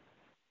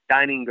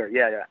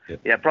Dininger.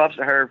 Yeah. Props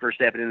to her for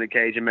stepping in the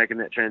cage and making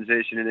that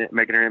transition and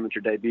making her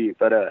amateur debut.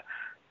 But other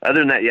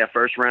than that, yeah,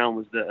 first round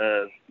was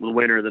the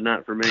winner of the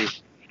night for me.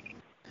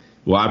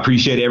 Well, I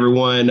appreciate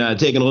everyone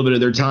taking a little bit of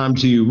their time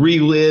to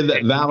relive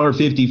Valor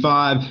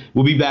 55.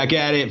 We'll be back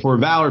at it for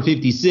Valor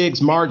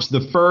 56, March the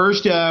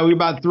 1st. We're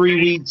about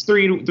 3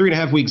 and a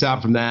half weeks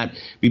out from that.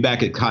 Be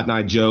back at Cotton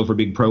Eye Joe for a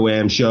big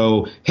Pro-Am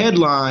show,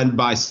 headlined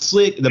by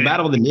the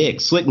Battle of the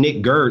Nicks. Slick Nick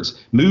Gertz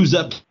moves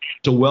up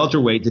to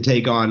welterweight to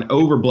take on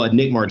Overblood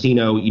Nick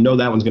Martino. You know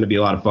that one's going to be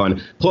a lot of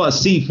fun.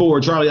 Plus,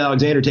 C4, Charlie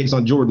Alexander takes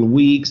on Jordan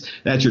Weeks.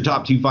 That's your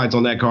top two fights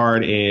on that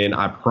card, and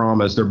I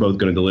promise they're both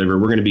going to deliver.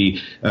 We're going to be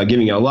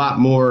giving you a lot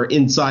more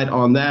insight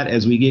on that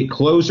as we get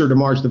closer to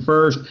March the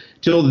 1st.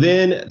 Till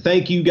then,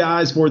 thank you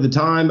guys for the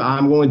time.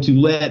 I'm going to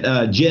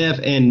let Jeff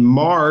and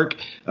Mark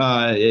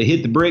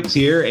hit the bricks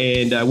here,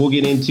 and we'll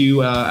get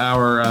into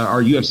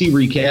our UFC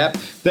recap.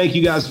 Thank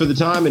you guys for the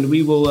time, and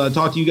we will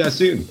talk to you guys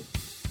soon.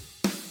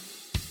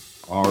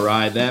 All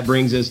right, that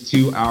brings us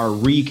to our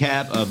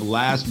recap of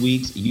last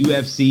week's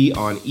UFC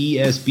on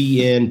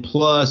ESPN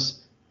Plus.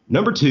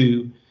 Number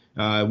 2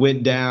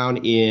 went down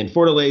in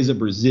Fortaleza,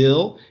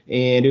 Brazil,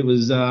 and it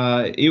was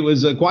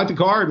quite the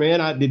card,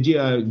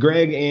 man.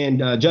 Greg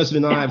and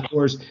Justin and I, of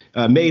course,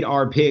 made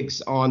our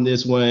picks on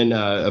this one.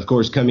 Of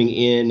course, coming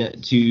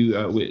in to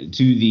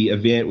the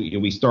event,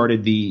 we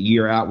started the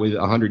year out with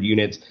 100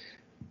 units.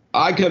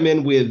 I come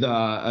in with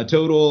a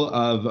total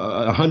of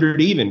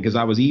 100 even because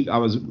I was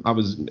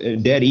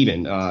dead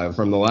even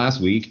from the last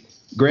week.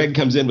 Greg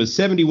comes in with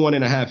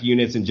 71.5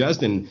 units, and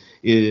Justin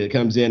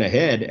comes in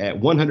ahead at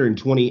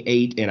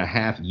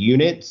 128.5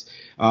 units.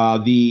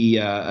 The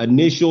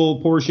initial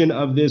portion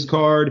of this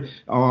card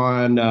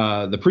on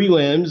the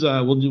prelims,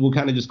 we'll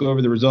kind of just go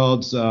over the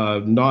results.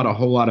 Not a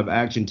whole lot of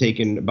action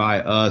taken by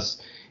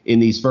us in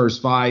these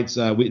first fights,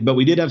 but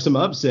we did have some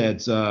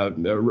upsets.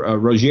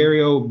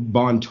 Rogerio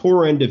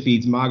Bontorin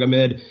defeats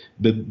Magomed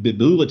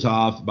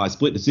Bibulatov by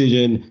split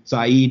decision.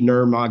 Saeed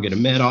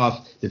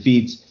Nurmagomedov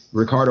defeats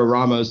Ricardo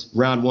Ramos,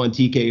 round 1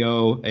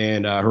 TKO,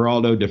 and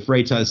Geraldo de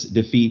Freitas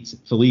defeats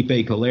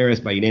Felipe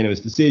Colares by unanimous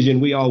decision.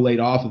 We all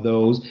laid off of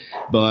those,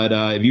 but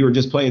if you were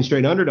just playing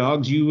straight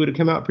underdogs, you would have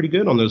come out pretty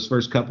good on those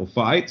first couple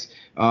fights.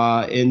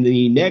 In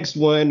the next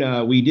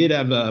one, we did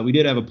have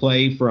a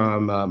play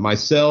from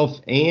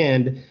myself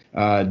and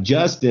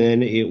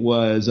Justin. It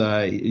was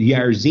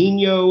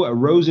Jairzinho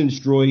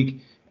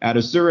Rozenstruik out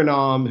of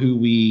Suriname, who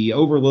we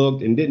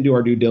overlooked and didn't do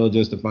our due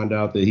diligence to find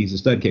out that he's a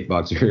stud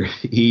kickboxer.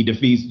 He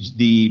defeats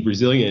the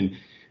Brazilian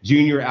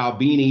Junior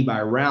Albini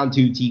by round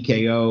 2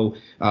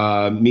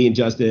 TKO. Me and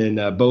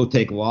Justin both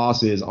take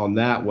losses on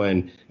that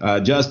one.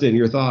 Justin,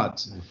 your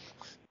thoughts?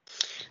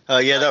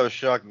 Yeah, that was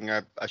shocking.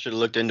 I should have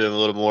looked into him a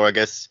little more. I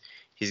guess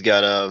he's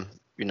got a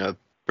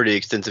pretty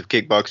extensive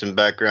kickboxing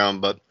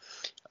background, but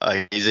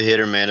he's a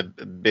hitter, man,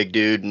 a big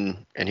dude,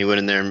 and he went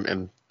in there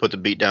and put the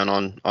beat down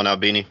on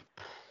Albini.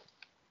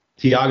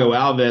 Thiago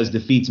Alves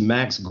defeats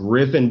Max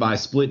Griffin by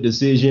split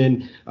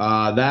decision.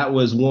 That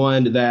was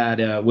one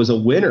that was a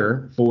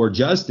winner for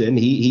Justin.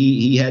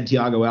 He had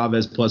Thiago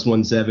Alves plus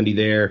 170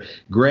 there.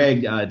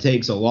 Greg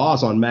takes a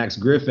loss on Max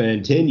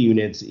Griffin, 10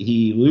 units.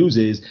 He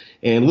loses.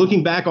 And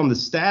looking back on the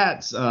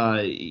stats,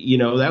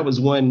 that was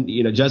one,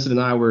 Justin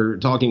and I were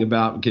talking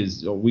about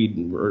because we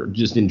were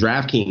just in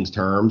DraftKings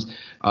terms.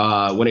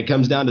 When it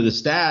comes down to the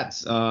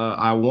stats,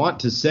 I want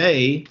to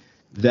say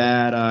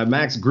that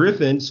Max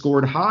Griffin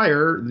scored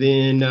higher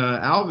than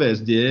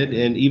Alves did,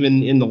 and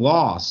even in the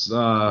loss.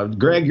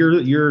 Greg,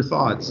 your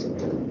thoughts?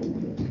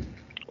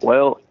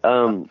 Well,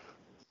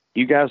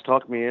 you guys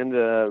talked me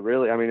into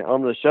really. I mean,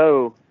 on the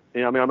show,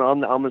 on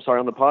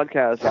the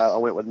podcast, I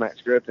went with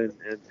Max Griffin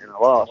and I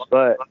lost.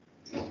 But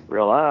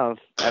real life,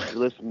 after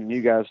listening to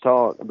you guys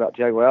talk about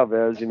Thiago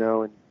Alves,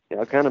 and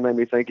it kind of made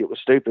me think it was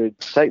stupid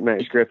to take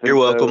Max Griffin. You're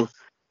welcome.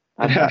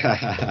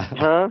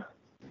 Huh?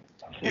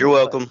 You're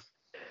welcome.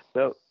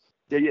 So,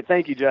 yeah,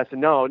 thank you, Justin.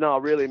 No,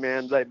 really,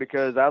 man,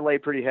 because I lay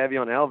pretty heavy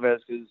on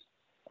Alves because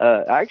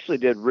I actually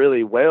did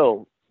really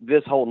well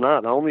this whole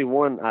night. The only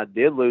one I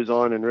did lose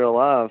on in real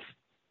life,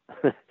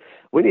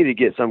 we need to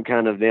get some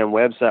kind of damn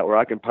website where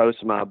I can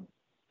post my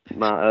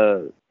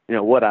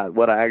what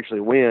I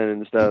actually win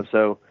and stuff.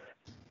 So,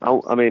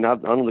 I'm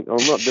not won't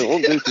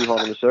do too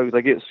hard on the show because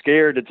I get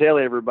scared to tell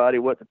everybody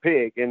what to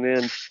pick, and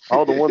then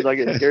all the ones I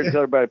get scared to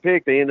tell everybody to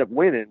pick, they end up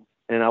winning.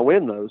 And I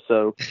win those.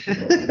 So,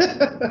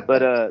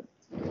 but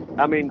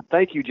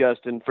thank you,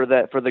 Justin, for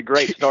the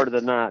great start of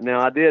the night. Now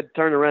I did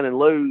turn around and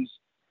lose.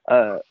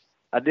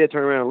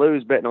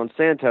 Betting on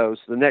Santos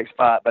the next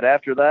fight, but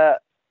after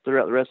that,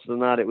 throughout the rest of the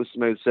night, it was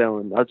smooth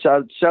sailing. I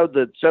showed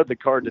the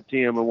card to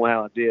Tim and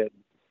how I did.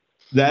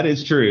 That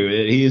is true.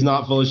 He is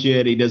not full of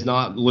shit. He does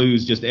not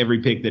lose just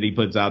every pick that he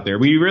puts out there.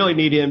 We really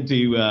need him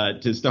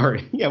to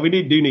start. Yeah, we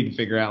do need to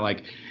figure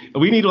out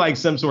we need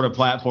some sort of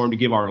platform to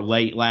give our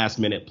last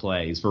minute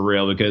plays for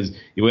real, because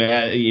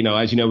as you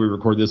know, we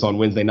record this on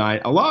Wednesday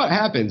night. A lot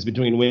happens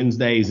between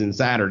Wednesdays and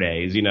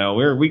Saturdays,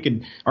 where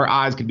our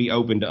eyes could be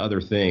open to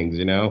other things,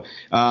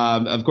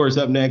 Of course,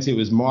 up next, it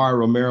was Mar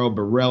Romero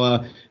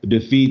Barella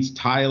defeats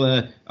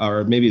Taylor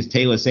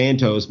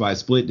Santos by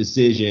split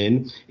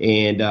decision.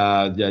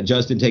 And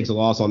Justin takes a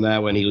loss on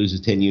that one. He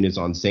loses 10 units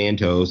on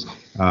Santos.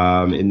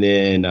 And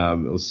then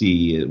let's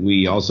see.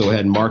 We also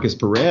had Marcus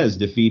Perez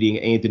defeating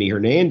Anthony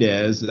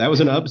Hernandez. That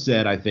was an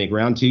upset, I think.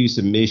 Round 2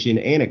 submission,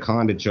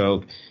 anaconda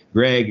choke.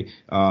 Greg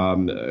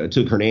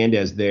took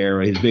Hernandez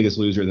there, his biggest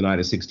loser of the night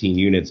of 16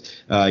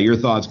 units. Your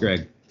thoughts,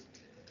 Greg?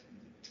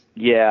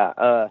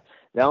 Yeah.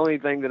 The only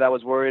thing that I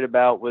was worried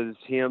about was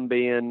him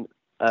being,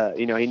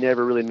 he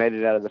never really made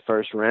it out of the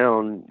first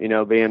round,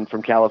 being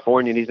from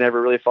California, and he's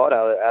never really fought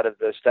out of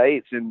the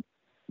States, and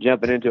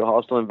jumping into a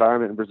hostile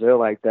environment in Brazil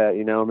like that,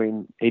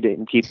 he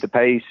didn't keep the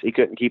pace. He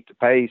couldn't keep the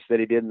pace that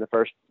he did in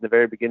the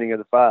very beginning of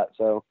the fight.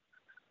 So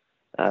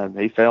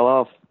he fell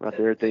off right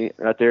there at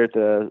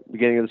the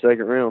beginning of the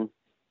second round.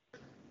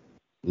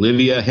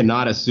 Livia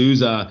Hinata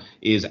Souza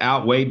is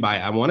outweighed by,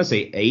 I want to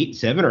say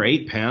 7 or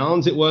 8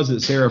 pounds. It was that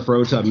Sarah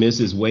Frota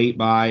misses weight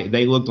by.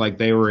 They looked like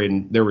there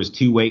was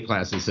 2 weight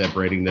classes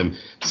separating them.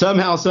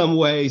 Somehow, some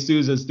way,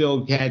 Souza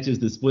still catches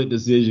the split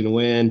decision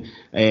win.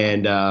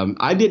 And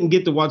I didn't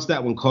get to watch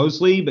that one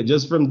closely, but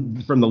just from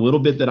the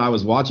little bit that I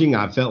was watching,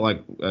 I felt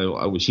like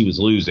she was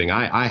losing.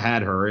 I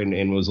had her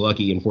and was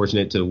lucky and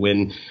fortunate to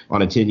win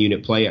on a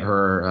 10-unit play at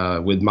her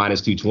with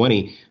minus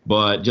 220.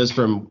 But just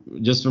from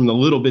the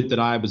little bit that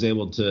I was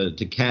able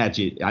to catch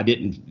it, I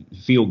didn't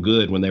feel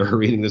good when they were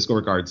reading the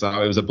scorecard. So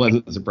it was a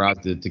pleasant surprise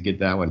to get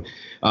that one.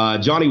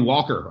 Johnny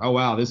Walker. Oh,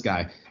 wow. This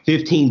guy,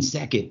 15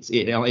 seconds.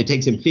 It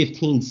takes him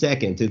 15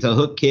 seconds. It's a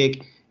hook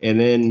kick and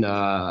then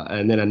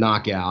a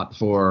knockout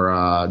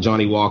for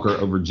Johnny Walker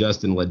over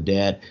Justin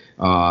Ledette.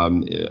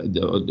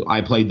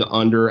 I played the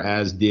under,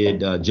 as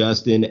did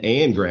Justin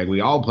and Greg.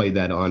 We all played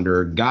that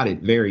under, got it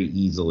very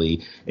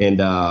easily. And,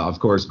 of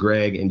course,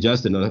 Greg and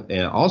Justin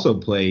also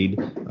played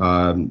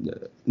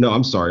no,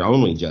 I'm sorry,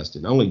 only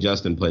Justin. Only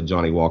Justin played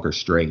Johnny Walker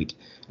straight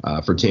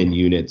for 10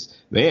 units.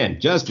 Man,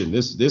 Justin,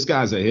 this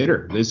guy's a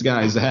hitter. This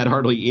guy's had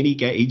hardly any –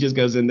 he just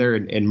goes in there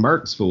and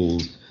murks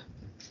fools.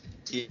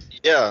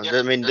 Yeah,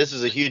 I mean, this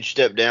is a huge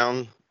step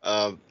down.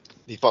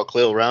 He fought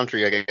Khalil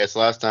Roundtree, I guess,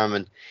 last time,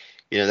 and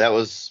that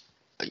was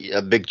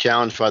a big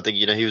challenge for. I think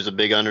he was a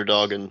big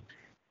underdog, and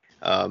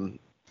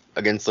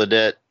against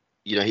Ledette,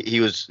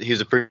 he was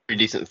a pretty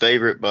decent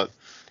favorite, but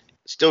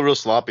still real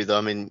sloppy though.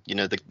 I mean,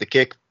 the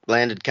kick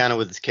landed kind of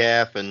with his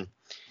calf, and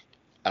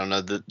I don't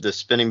know, the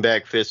spinning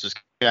back fist was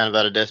kind of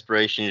out of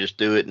desperation. You just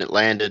do it, and it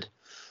landed.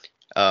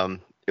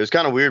 It was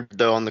kind of weird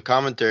though on the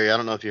commentary. I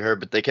don't know if you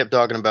heard, but they kept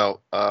talking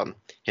about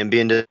him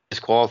being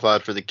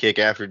disqualified for the kick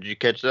after. Did you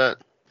catch that?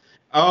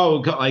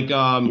 Oh, like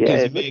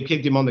because he may have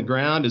kicked him on the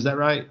ground. Is that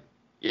right?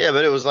 Yeah,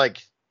 but it was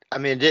like, I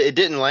mean, it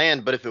didn't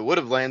land, but if it would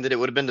have landed, it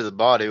would have been to the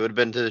body. It would have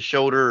been to the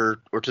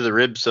shoulder or to the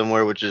ribs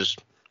somewhere, which is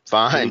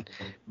fine.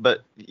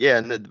 But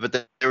yeah,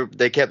 but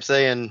they kept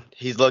saying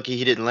he's lucky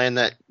he didn't land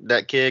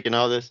that kick and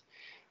all this.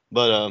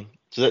 But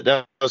so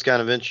that was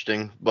kind of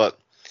interesting. But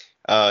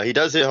he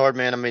does hit hard,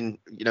 man. I mean,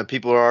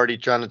 people are already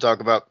trying to talk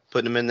about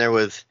putting him in there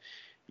with,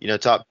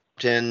 top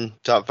 10,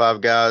 top 5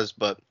 guys.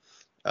 But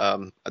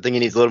I think he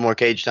needs a little more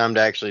cage time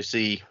to actually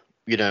see,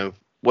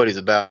 what he's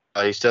about.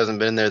 He still hasn't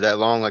been in there that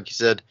long, like you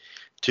said,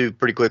 2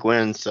 pretty quick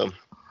wins. So,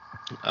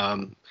 I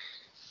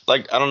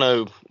don't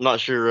know, I'm not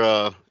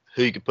sure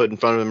who you could put in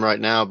front of him right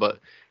now, but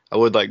I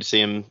would like to see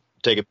him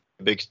take a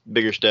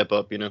bigger step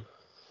up,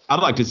 I'd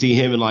like to see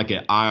him in like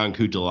an Ion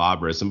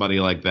Cutelabra, somebody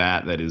like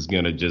that is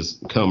going to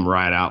just come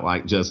right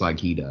out just like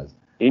he does.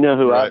 You know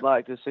who I'd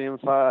like to see him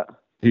fight?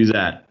 Who's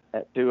that?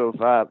 At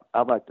 205.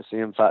 I'd like to see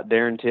him fight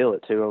Darren Till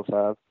at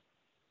 205.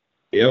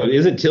 Yeah,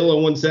 isn't Till a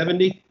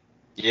 170?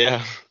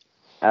 Yeah.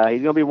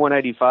 He's going to be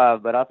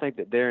 185, but I think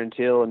that Darren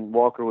Till and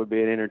Walker would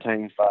be an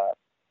entertaining fight.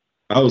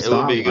 Oh, it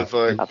would be a good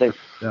fight. I think.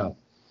 Yeah.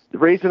 The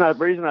reason I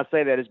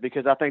say that is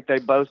because I think they I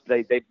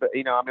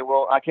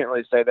can't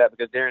really say that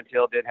because Darren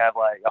Till did have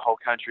like a whole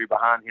country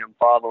behind him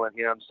following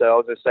him. So I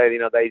was just saying,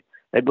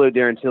 they blew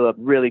Darren Till up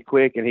really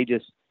quick, and he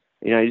just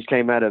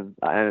came out of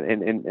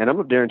and I'm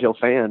a Darren Till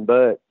fan,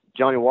 but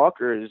Johnny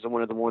Walker is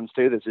one of the ones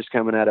too that's just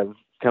coming out of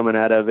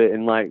it,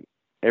 and like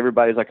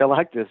everybody's like, I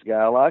like this guy,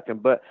 I like him,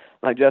 but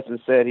like Justin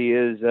said, he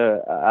is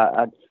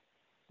the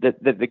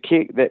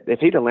kick that if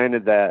he'd have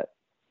landed that.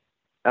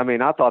 I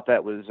mean, I thought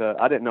that was,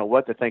 I didn't know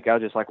what to think. I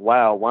was just like,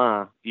 wow,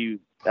 why? I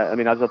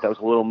thought that was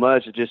a little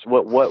much. Just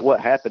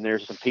what happened there?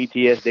 Some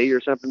PTSD or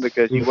something?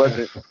 Because he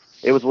wasn't,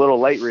 it was a little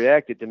late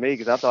reacted to me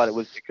because I thought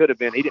it could have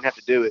been, he didn't have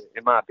to do it,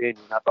 in my opinion.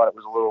 I thought it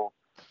was a little,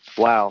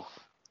 wow.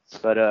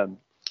 But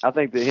I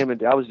think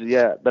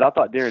that but I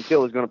thought Darren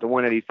Till was going up to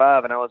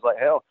 185, and I was like,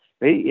 hell,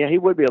 he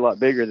would be a lot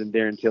bigger than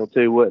Darren Till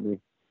too, wouldn't he?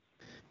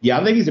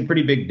 Yeah, I think he's a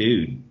pretty big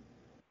dude.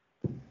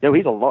 Yeah,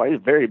 he's a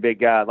very big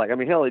guy. Like, I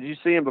mean, hell, did you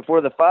see him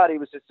before the fight? He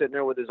was just sitting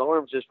there with his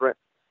arms just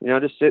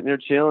sitting there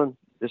chilling,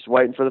 just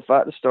waiting for the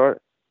fight to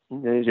start.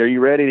 And are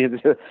you ready?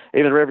 Even the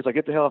referee's like,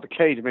 get the hell out of the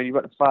cage, man. You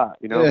about to fight,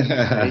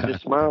 And he's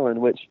just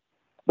smiling,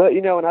 but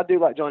and I do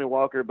like Johnny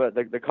Walker, but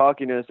the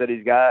cockiness that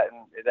he's got,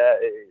 and that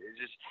it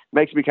just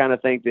makes me kind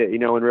of think that,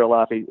 in real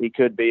life, he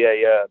could be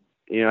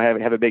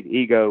have a big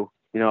ego,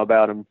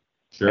 about him.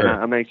 Sure. And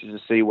I'm anxious to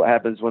see what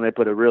happens when they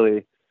put a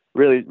really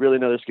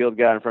another skilled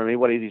guy in front of me.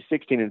 What is he?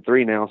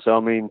 16-3 now. So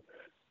I mean,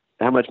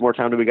 how much more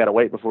time do we got to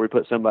wait before we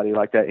put somebody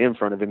like that in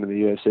front of him in the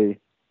UFC?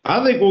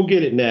 I think we'll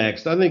get it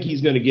next. I think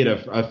he's going to get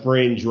a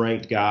fringe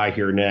ranked guy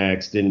here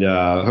next, and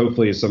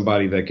hopefully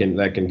somebody that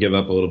can give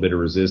up a little bit of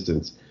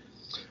resistance.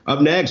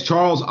 Up next,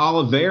 Charles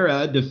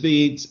Oliveira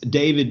defeats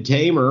David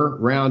Tamer,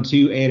 round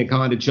 2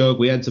 Anaconda choke.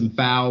 We had some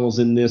fouls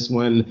in this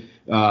one.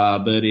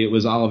 But it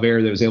was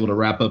Oliveira that was able to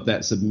wrap up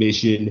that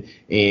submission.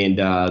 And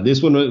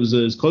this one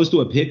was close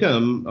to a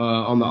pick'em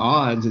on the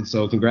odds. And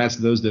so congrats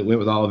to those that went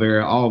with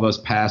Oliveira. All of us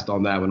passed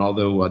on that one,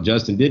 although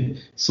Justin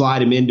did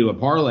slide him into a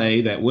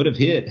parlay that would have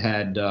hit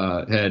had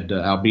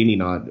Albini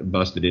not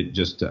busted it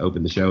just to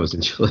open the show,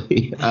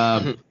 essentially.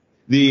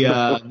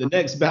 The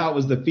next bout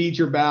was the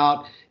feature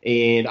bout,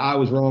 and I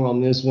was wrong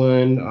on this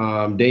one.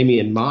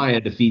 Damian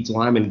Maia defeats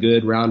Lyman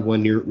Good, round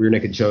 1 rear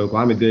naked choke.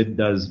 Lyman Good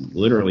does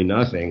literally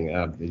nothing,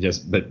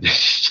 just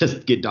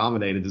get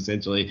dominated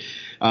essentially.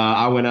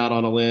 I went out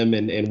on a limb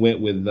and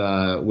went with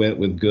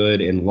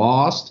Good and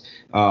lost.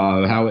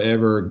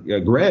 However,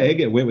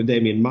 Greg went with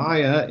Damian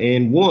Maia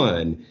and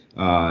won.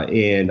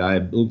 And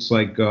it looks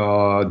like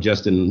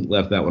Justin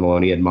left that one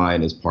alone. He had Maia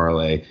in his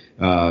parlay.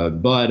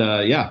 But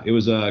it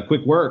was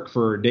quick work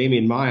for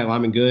Damian Maia.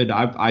 Lyman Good,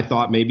 I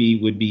thought maybe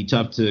would be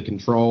tough to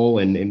control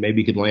and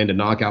maybe could land a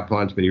knockout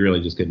punch, but he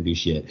really just couldn't do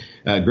shit.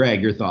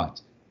 Greg, your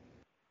thoughts?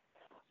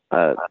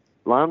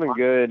 Lyman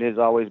Good has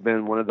always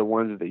been one of the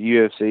ones that the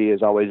UFC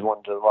has always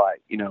wanted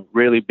to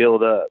really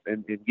build up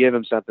and give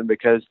him something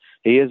because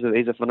he's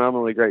a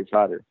phenomenally great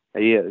fighter.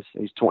 He is.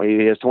 He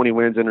has 20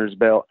 wins under his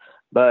belt.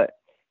 But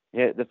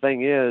the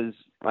thing is,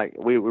 like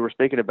we were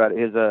speaking about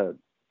it,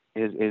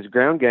 his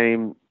ground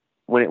game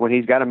when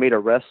he's got to meet a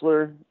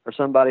wrestler or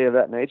somebody of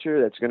that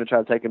nature that's going to try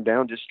to take him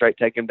down, just straight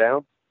take him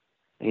down.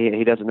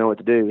 He doesn't know what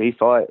to do. He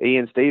fought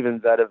Ian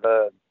Stevens out of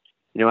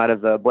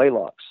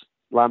Blaylocks.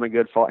 Lyman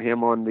Good fought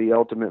him on the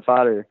Ultimate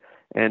Fighter,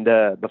 and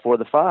before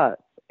the fight,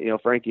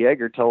 Frankie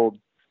Edgar told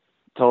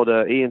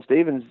Ian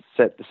Stevens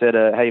said,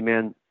 "Hey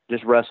man,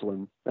 just wrestle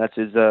him. That's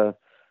his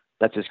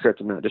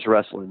kryptonite. Just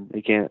wrestle him.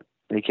 He can't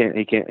do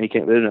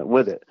it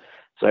with it."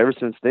 So ever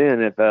since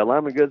then, if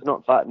Lyman Good's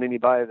not fighting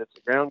anybody that's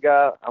a ground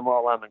guy, I'm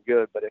all Lyman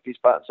Good. But if he's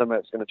fighting somebody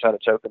that's going to try to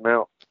choke him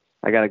out,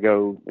 I got to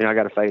go. I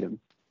got to fade him.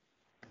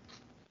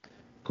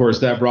 Of course,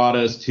 that brought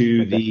us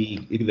to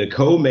the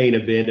co-main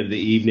event of the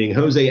evening.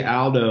 Jose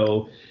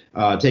Aldo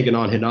taking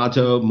on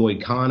Renato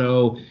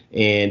Moicano.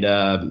 And,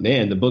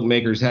 man, the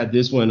bookmakers had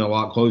this one a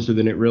lot closer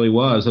than it really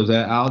was.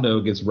 Jose Aldo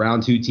gets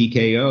round 2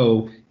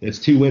 TKO. It's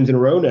 2 wins in a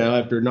row now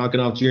after knocking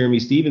off Jeremy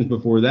Stevens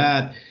before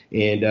that.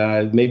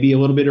 And maybe a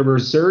little bit of a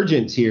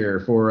resurgence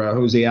here for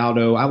Jose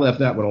Aldo. I left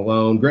that one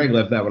alone. Greg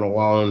left that one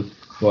alone.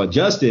 Well,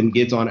 Justin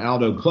gets on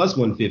Aldo plus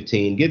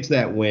 115, gets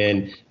that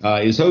win.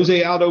 Is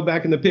Jose Aldo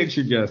back in the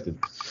picture, Justin?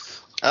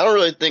 I don't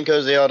really think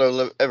Jose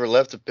Aldo ever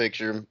left the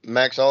picture.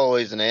 Max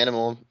Holloway's an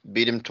animal,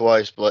 beat him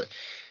twice, but,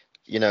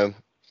 he hasn't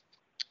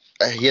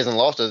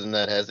lost other than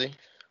that, has he?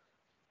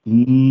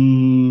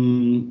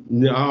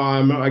 No,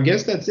 I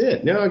guess that's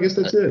it. No, I guess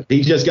that's it.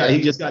 He just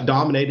got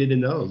dominated in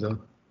those. Huh?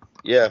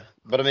 Yeah,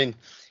 but I mean,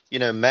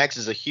 Max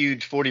is a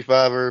huge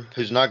 45er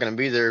who's not going to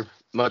be there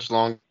much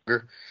longer.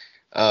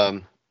 I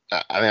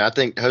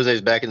think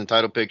Jose's back in the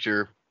title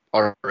picture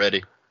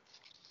already.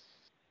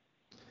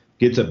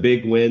 Gets a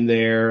big win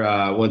there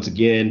once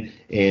again,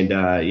 and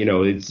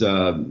it's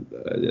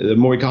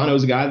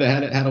Moicano's a guy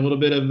that had a little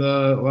bit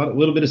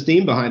of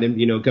steam behind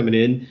him, coming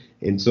in,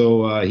 and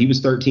so he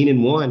was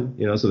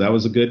 13-1, so that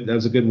was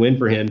a good win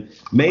for him.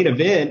 Main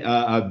event,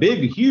 a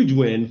huge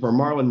win for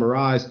Marlon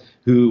Moraes,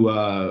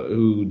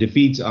 who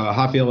defeats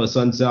Rafael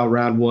Assunção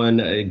round 1,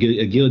 a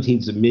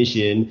guillotine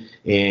submission,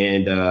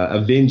 and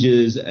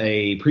avenges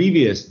a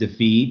previous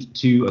defeat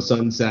to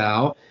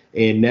Assunção.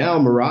 And now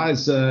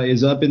Moraes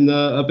is up in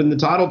the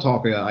title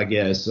talk, I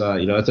guess.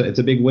 It's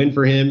a big win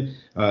for him.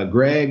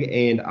 Greg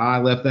and I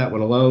left that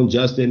one alone.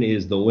 Justin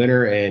is the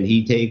winner, and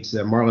he takes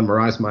Marlon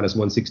Moraes minus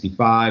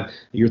 165.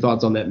 Your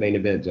thoughts on that main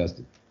event,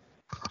 Justin?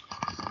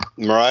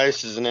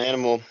 Moraes is an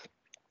animal.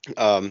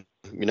 I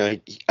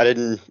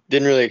didn't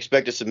really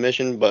expect a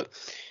submission, but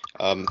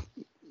on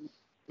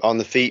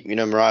the feet,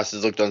 Moraes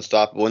has looked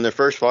unstoppable. In their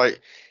first fight,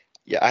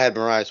 I had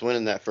Moraes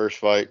winning that first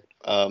fight.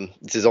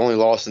 It's his only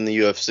loss in the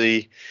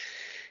UFC.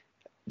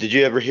 Did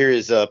you ever hear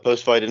his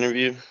post-fight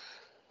interview?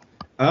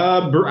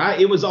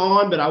 It was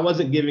on, but I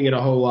wasn't giving it a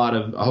whole lot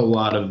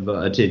of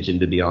attention,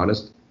 to be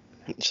honest.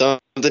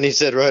 Something he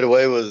said right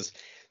away was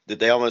that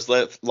they almost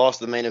lost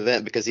the main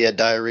event because he had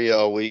diarrhea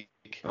all week.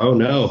 Oh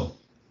no!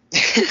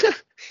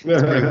 It's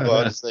pretty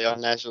wild to say on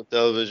national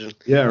television.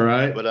 Yeah,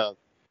 right. But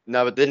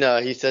but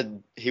then he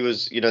said he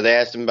was. They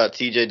asked him about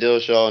T.J.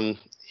 Dillashaw, and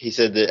he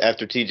said that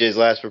after T.J.'s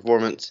last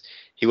performance,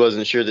 he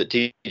wasn't sure that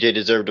T.J.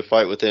 deserved to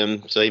fight with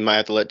him, so he might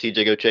have to let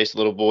T.J. go chase the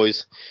little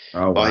boys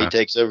while he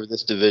takes over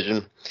this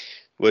division,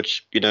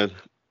 which,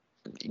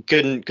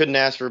 couldn't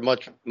ask for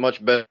much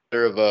better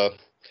of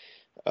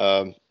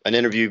an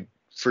interview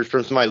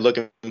from somebody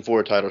looking for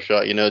a title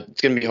shot.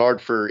 It's going to be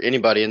hard for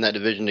anybody in that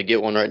division to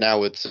get one right now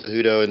with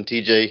Cejudo and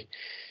T.J.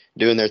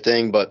 doing their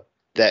thing, but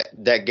that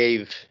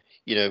gave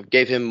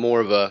him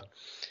more of a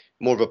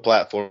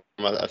platform,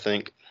 I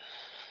think.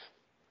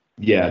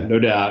 Yeah, no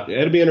doubt.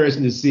 It'll be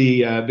interesting to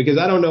see because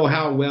I don't know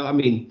how well. I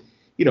mean,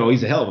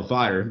 he's a hell of a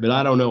fighter, but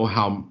I don't know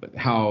how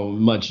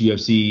much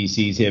UFC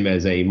sees him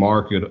as a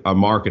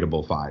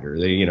marketable fighter.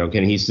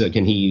 Can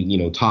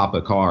he top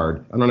a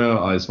card? I don't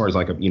know as far as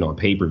like a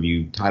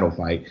pay-per-view title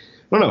fight.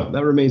 I don't know.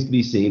 That remains to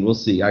be seen. We'll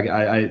see.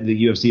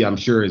 The UFC, I'm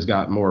sure, has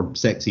got more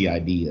sexy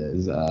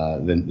ideas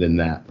than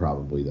that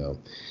probably though.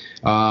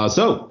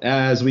 So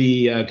as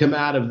we come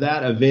out of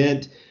that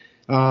event.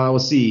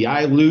 Let's see.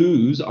 I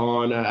lose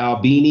on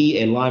Albini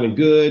and Lyman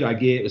Good. I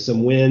get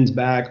some wins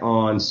back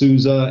on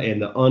Souza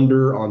and the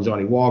under on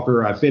Johnny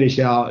Walker. I finish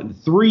out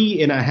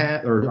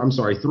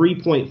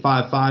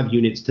 3.55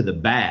 units to the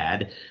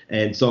bad.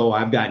 And so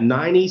I've got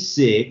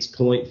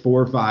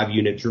 96.45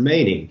 units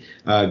remaining.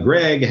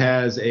 Greg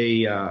has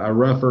a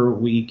rougher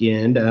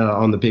weekend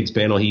on the picks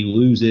panel. He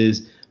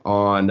loses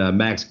on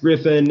Max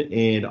Griffin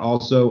and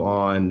also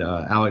on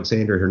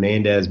Alexander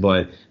Hernandez,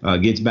 but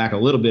gets back a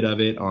little bit of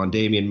it on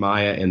Damian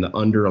Maia and the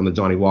under on the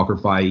Johnny Walker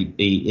fight.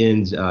 He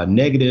ends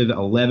negative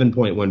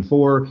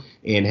 11.14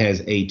 and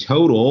has a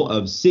total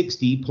of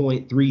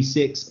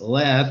 60.36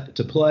 left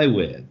to play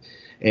with.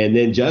 And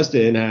then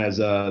Justin has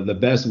the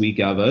best week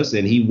of us,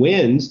 and he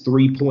wins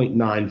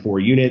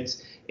 3.94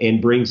 units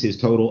and brings his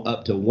total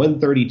up to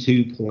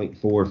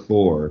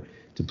 132.44.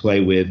 to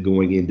play with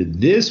going into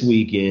this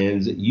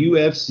weekend's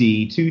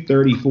UFC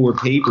 234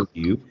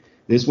 pay-per-view.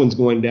 This one's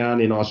going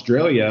down in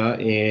Australia,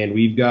 and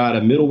we've got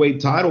a middleweight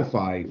title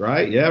fight,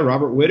 right? Yeah,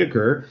 Robert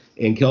Whittaker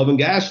and Kelvin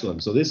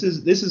Gastelum. So this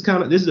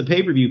is a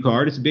pay-per-view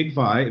card. It's a big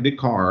fight, a big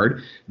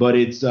card, but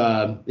it's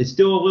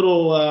still a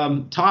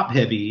little top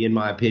heavy in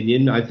my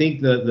opinion. I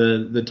think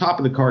the top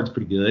of the card's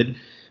pretty good.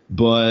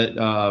 But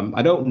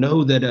I don't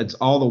know that it's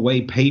all the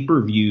way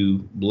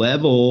pay-per-view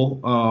level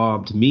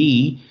to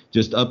me,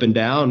 just up and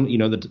down.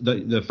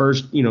 The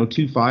first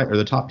two fight or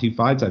the top two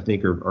fights I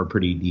think are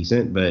pretty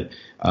decent. But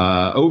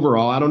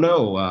overall, I don't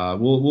know.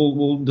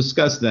 We'll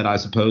discuss that I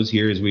suppose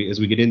here as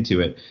we get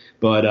into it.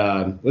 But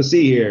let's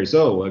see here.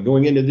 So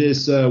going into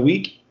this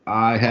week,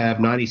 I have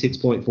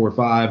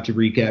 96.45 to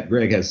recap.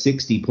 Greg has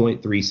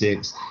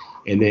 60.36,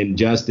 and then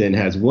Justin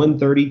has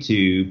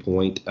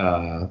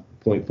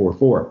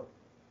 132.44.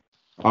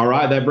 All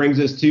right, that brings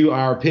us to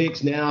our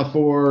picks now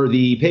for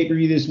the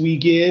pay-per-view this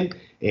weekend.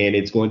 and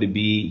it's going to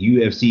be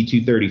UFC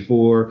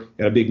 234.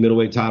 Got a big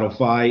middleweight title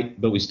fight.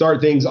 But we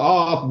start things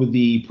off with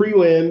the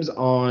prelims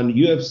on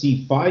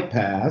UFC Fight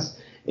Pass.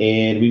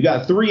 And we've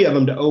got 3 of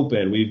them to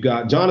open. We've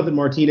got Jonathan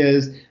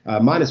Martinez,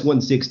 minus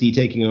 160,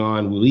 taking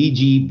on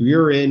Luigi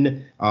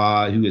Burin,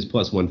 who is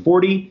plus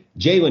 140.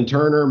 Jalen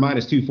Turner,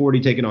 minus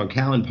 240, taking on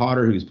Callan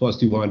Potter, who's plus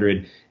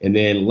 200. And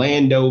then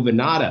Lando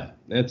Venata,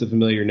 that's a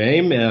familiar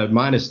name,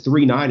 minus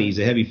 390. He's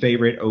a heavy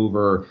favorite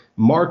over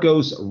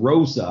Marcos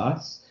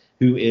Rosas,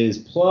 who is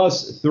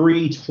plus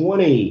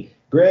 320.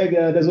 Greg,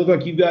 doesn't look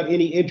like you've got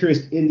any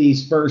interest in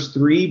these first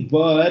 3,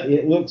 but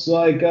it looks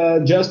like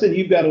Justin,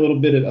 you've got a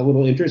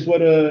little interest.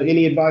 What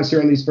any advice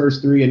here on these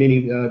first 3 and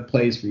any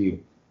plays for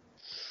you?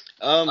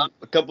 A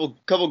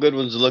couple good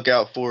ones to look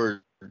out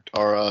for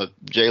are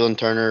Jalen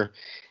Turner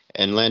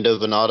and Lando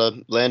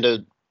Venata. Lando,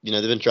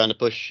 they've been trying to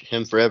push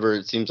him forever.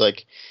 It seems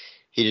like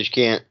he just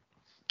can't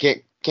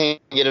get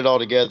it all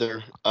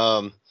together.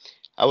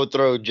 I would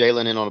throw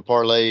Jalen in on a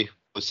parlay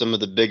with some of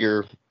the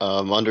bigger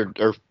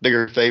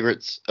bigger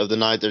favorites of the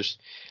night. There's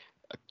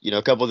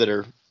a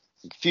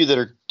few that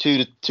are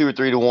 2 or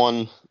 3 to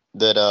 1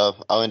 that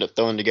I'll end up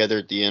throwing together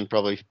at the end,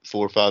 probably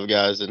 4 or 5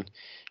 guys, and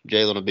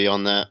Jalen will be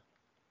on that.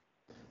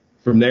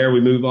 From there, we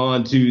move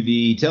on to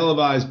the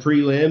televised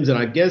prelims, and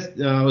I guess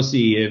let's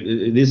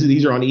see.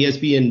 These are on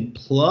ESPN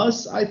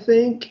Plus, I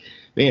think.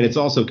 Man, it's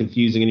also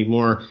confusing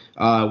anymore.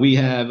 We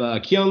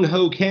have Kyung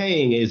Ho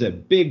Kang is a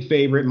big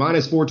favorite,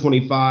 minus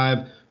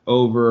 425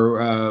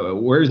 over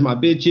Where's My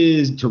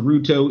Bitches,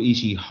 Teruto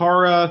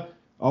Ishihara,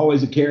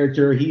 always a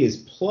character. He is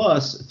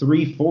plus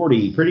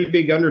 340. Pretty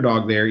big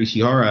underdog there,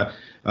 Ishihara,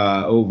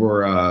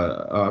 over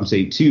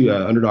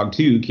underdog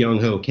 2, Kyung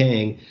Ho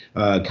Kang.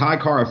 Kai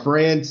Kara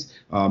France,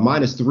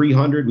 minus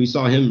 300. We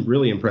saw him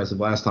really impressive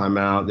last time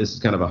out. This is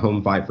kind of a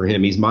home fight for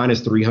him. He's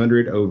minus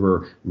 300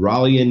 over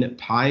Ralian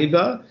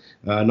Paiva.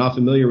 Not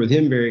familiar with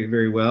him very,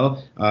 very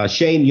well.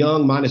 Shane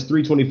Young, minus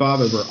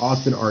 325 over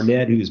Austin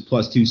Arnett, who's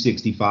plus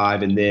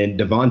 265. And then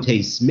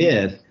Devontae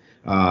Smith,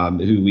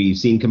 who we've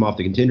seen come off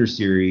the Contender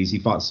Series. He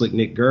fought Slick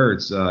Nick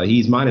Gertz.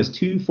 He's minus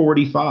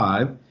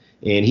 245,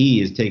 and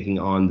he is taking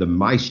on the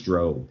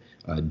Maestro,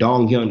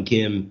 Dong Hyun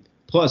Kim,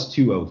 plus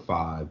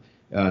 205.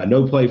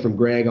 No play from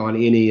Greg on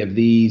any of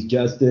these.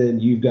 Justin,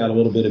 you've got a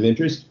little bit of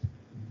interest.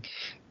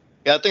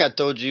 Yeah, I think I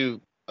told you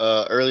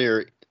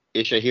earlier,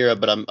 Ishihara,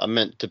 but I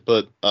meant to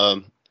put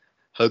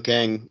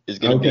Hokang is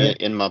going to be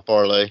in my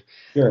parlay.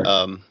 Sure.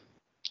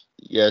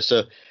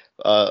 So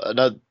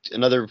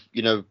another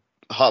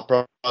hot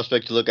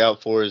prospect to look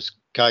out for is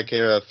Kai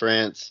Kara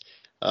France.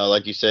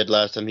 Like you said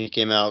last time he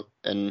came out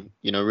and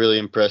really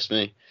impressed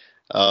me.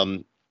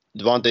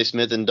 Devontae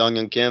Smith and Dong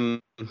Hyun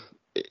Kim,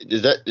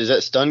 is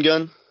that Stun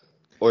Gun?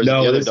 Or is it the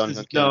other Dong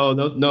Hyun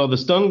Kim? No. The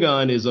Stun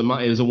Gun is a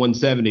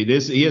 170.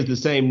 He has the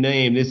same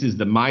name. This is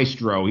the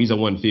Maestro. He's a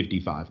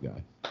 155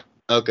 guy.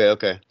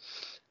 Okay.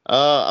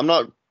 I'm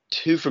not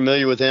too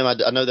familiar with him. I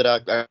know that I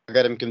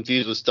got him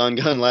confused with Stun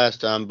Gun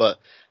last time, but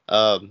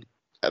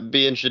I'd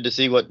be interested to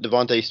see what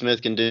Devontae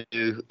Smith can do,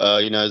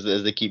 as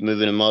they keep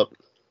moving him up.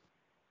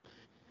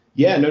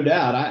 Yeah, no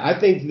doubt. I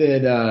think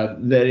that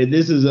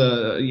this is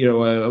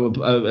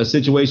a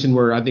situation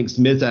where I think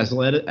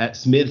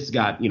Smith's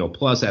got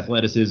plus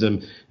athleticism,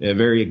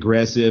 very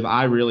aggressive.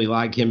 I really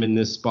like him in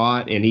this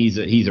spot, and he's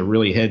a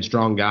really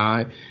headstrong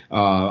guy.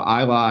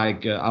 I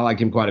like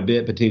him quite a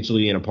bit,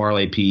 potentially in a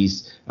parlay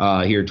piece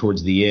here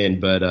towards the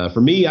end. But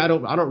for me, I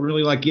don't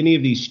really like any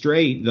of these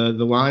straight. The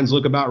lines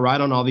look about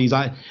right on all these.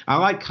 I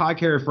like Kai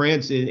Kara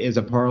France as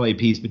a parlay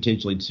piece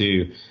potentially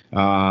too.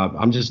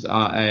 I'm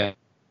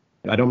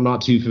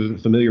not too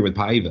familiar with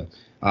Paiva.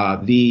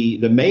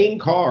 The main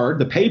card,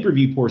 the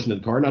pay-per-view portion of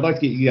the card, and I'd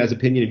like to get you guys'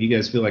 opinion if you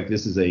guys feel like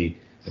this is a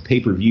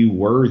pay-per-view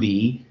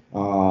worthy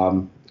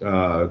card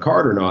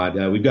or not.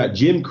 We've got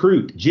Jim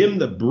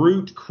the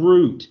Brute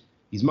Crute.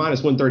 He's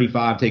minus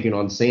 135 taking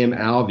on Sam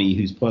Alvey,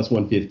 who's plus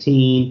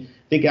 115. I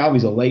think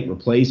Alvey's a late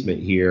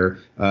replacement here.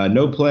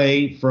 No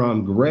play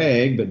from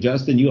Greg, but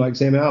Justin, you like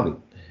Sam Alvey?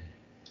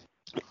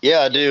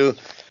 Yeah, I do.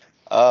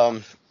 I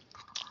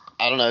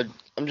don't know.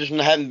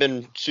 I haven't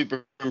been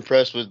super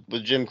impressed with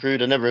Jim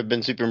Crute. I never have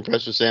been super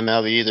impressed with Sam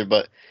Alvey either,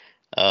 but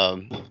I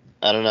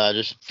don't know.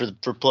 Just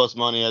for plus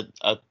money,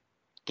 I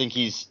think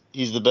he's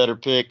the better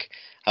pick.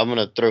 I'm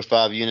gonna throw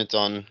 5 units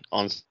on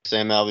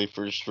Sam Alvey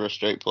for a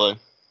straight play.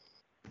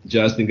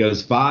 Justin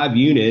goes 5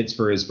 units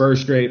for his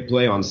first straight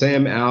play on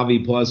Sam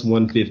Alvey plus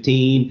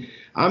 115.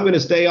 I'm going to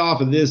stay off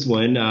of this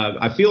one.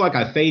 I feel like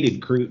I faded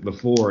Crute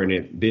before and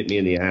it bit me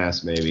in the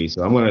ass maybe,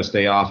 so I'm going to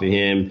stay off of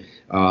him.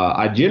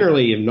 I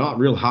generally am not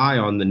real high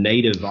on the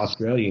native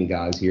Australian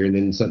guys here, and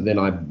then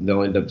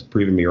they'll end up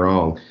proving me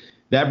wrong.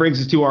 That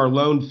brings us to our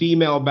lone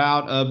female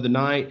bout of the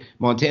night.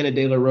 Montana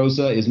De La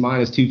Rosa is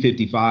minus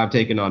 255,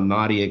 taking on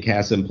Nadia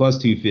Kassim plus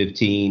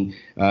 215.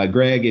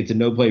 Greg, it's a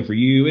no play for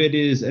you. It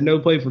is a no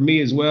play for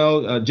me as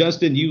well.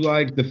 Justin, you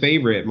like the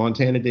favorite,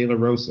 Montana De La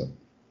Rosa?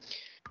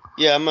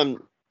 Yeah, I'm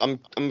kind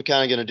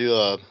of gonna do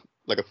a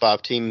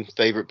 5-team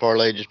favorite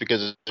parlay just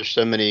because there's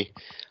so many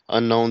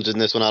unknowns in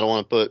this one. I don't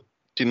want to put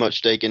too much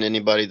stake in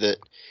anybody that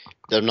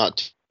I'm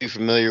not too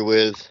familiar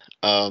with.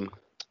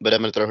 But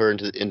I'm going to throw her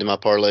into my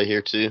parlay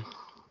here too.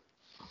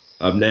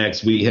 Up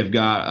next, we've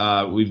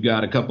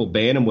got a couple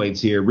bantamweights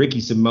here.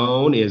 Ricky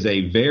Simone is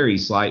a very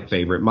slight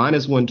favorite,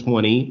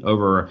 -120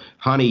 over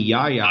Hani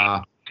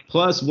Yaya,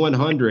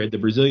 +100. The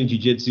Brazilian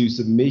Jiu-Jitsu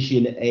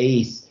submission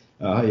ace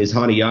is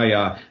Hani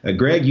Yaya.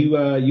 Greg, you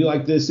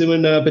like this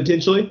one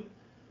potentially?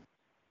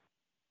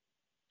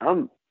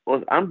 I'm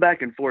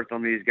back and forth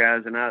on these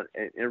guys, and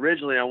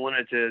originally I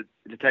wanted to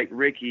take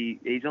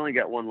Ricky. He's only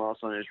got one loss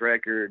on his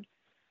record,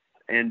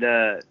 and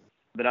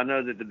but I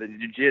know that the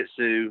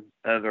jiu-jitsu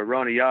of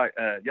Ronnie Yaya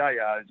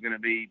is going to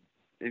be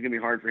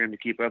hard for him to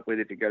keep up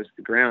with if he goes to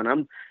the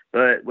ground.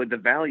 But with the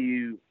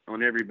value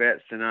on every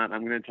bet tonight,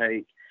 I'm going to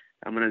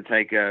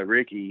take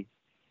Ricky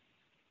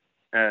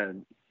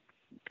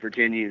for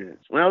 10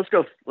 units. Well, let's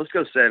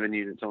go 7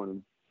 units on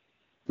him.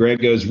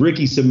 Greg goes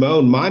Ricky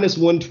Simone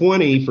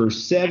 -120 for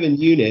 7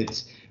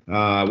 units.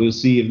 We'll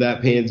see if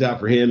that pans out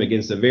for him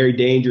against a very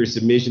dangerous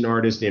submission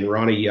artist in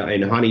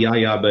Hani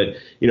Yaya. But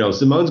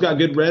Simone's got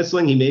good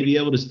wrestling. He may be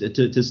able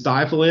to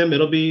stifle him.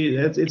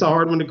 It's a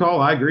hard one to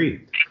call. I agree.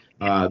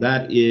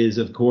 That is,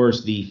 of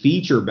course, the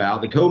feature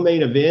bout, the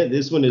co-main event.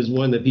 This one is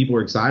one that people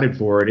are excited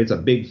for, and it's a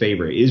big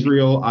favorite.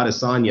 Israel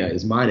Adesanya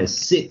is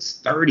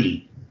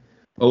 -630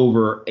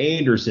 over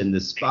Anderson,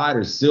 the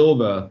Spider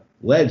Silva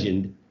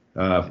legend.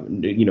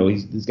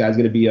 This guy's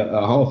going to be a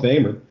Hall of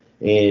Famer,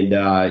 and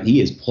he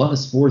is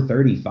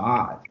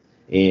 +435.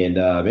 And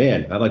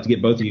man, I'd like to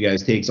get both of you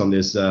guys' takes on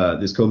this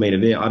co-main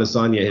event.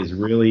 Adesanya has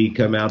really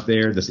come out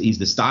there. He's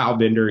the style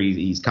bender.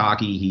 He's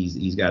cocky.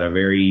 He's got a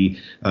very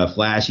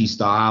flashy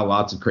style,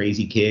 lots of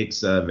crazy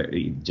kicks,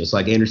 just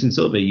like Anderson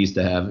Silva used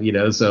to have.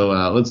 So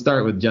let's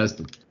start with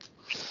Justin.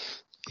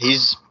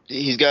 He's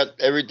got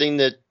everything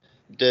that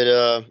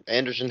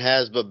Anderson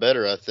has, but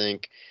better, I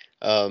think.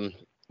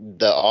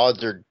 The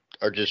odds are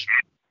just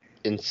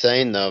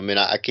insane, though. I mean,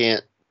 I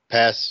can't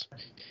pass,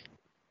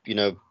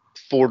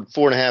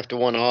 4.5 to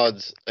 1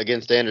 odds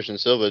against Anderson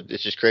Silva.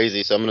 It's just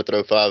crazy. So I'm going to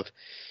throw 5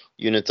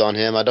 units on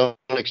him. I don't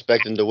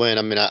expect him to win.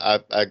 I mean, I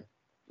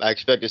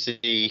expect to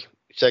see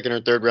second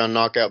or third round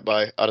knockout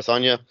by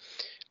Adesanya,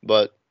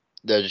 but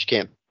I just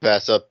can't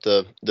pass up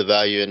the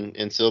value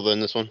in Silva in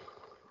this one.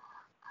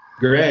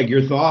 Greg,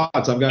 your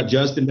thoughts? I've got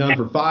Justin down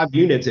for 5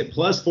 units at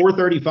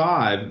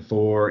 +435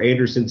 for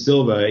Anderson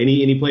Silva.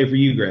 Any play for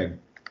you, Greg?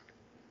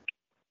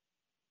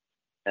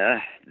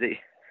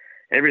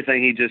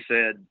 Everything he just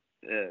said,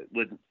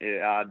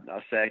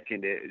 I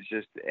second it. It's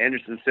just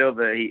Anderson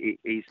Silva.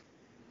 He's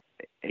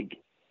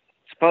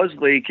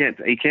supposedly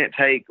he can't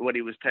take what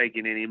he was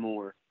taking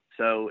anymore.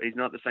 So he's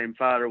not the same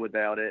fighter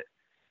without it.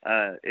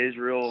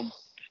 Israel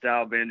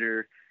style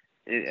bender.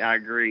 I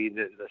agree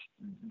that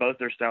both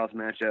their styles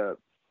match up.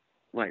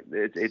 Like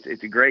it's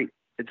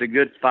a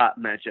good fight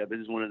matchup. This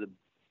is one of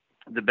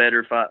the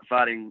better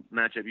fighting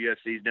matchup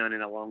UFC's done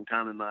in a long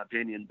time, in my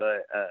opinion.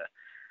 But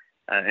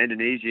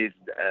Indonesia,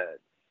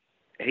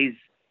 he's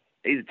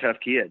a tough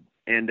kid,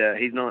 and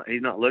he's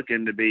not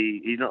looking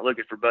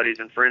for buddies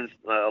and friends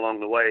along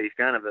the way. He's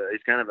kind of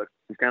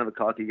a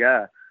cocky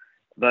guy.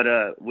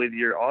 But with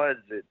your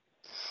odds at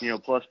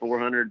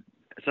 +400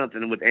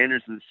 something with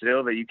Anderson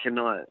Silva, you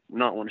cannot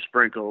not want to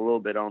sprinkle a little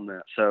bit on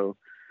that. So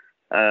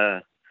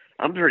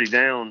I'm pretty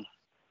down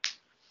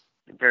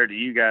compared to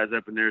you guys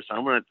up in there. So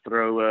I'm gonna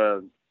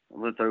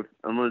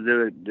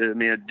do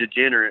me a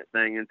degenerate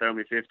thing and throw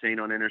me 15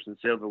 on Anderson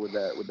Silva with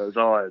those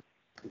odds.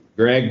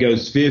 Greg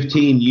goes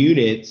 15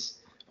 units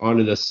on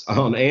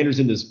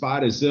Anderson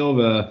despite his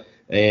Silva,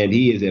 and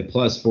he is at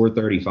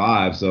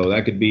 +435. So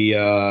that could be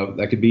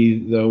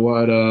the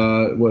what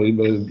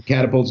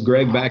catapults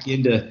Greg back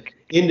into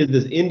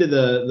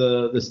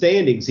the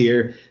standings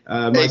here.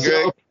 Hey,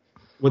 Greg.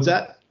 What's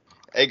that?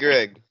 Hey,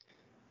 Greg.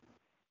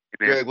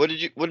 Greg, what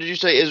did you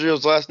say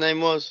Israel's last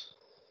name was?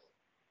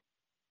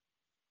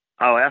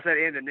 Oh, I said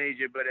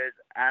Indonesia, but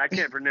I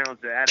can't pronounce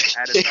it.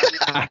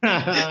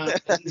 Adesanya.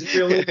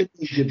 Israel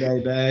Indonesia,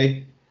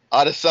 baby.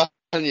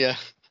 Adesanya.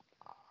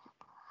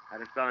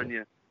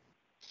 Adesanya.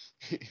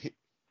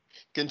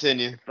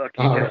 Continue. Fuck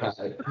you. All right.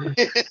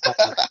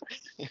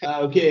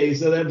 Okay,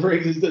 so that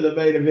brings us to the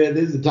main event.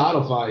 This is the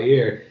title fight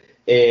here.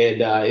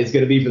 And it's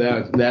going to be for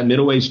that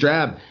middleweight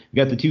strap. You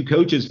got the two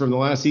coaches from the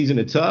last season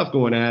of Tough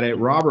going at it.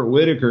 Robert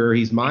Whitaker,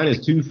 he's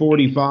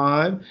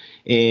 -245,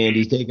 and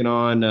he's taking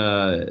on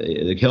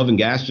the Kelvin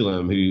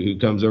Gastelum, who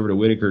comes over to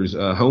Whitaker's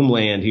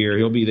homeland here.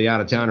 He'll be the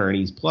out-of-towner, and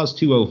he's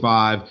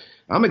 +205.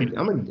 I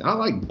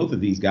like both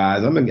of these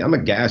guys. I'm a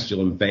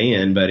Gastelum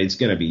fan, but it's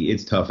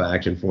tough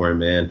action for him,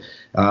 man.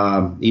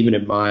 Even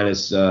at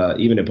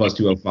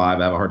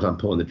 +205, I have a hard time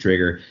pulling the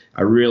trigger.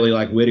 I really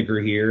like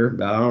Whitaker here,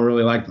 but I don't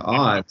really like the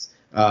odds.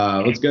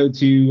 Let's go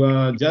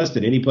to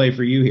Justin. Any play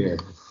for you here?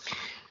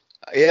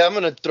 Yeah, I'm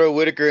gonna throw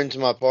Whitaker into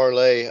my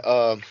parlay.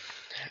 I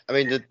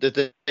mean,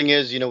 the thing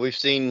is, we've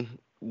seen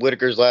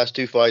Whitaker's last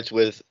 2 fights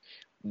with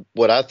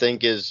what I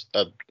think is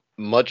a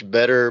much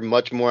better,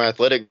 much more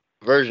athletic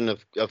version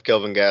of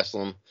Kelvin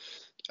Gastelum.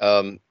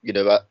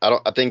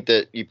 I think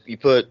that you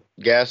put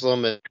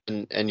Gaslam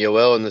and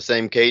Yoel in the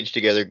same cage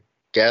together,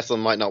 Gaslam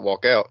might not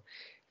walk out.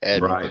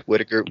 And right.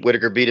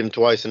 Whitaker beat him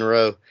twice in a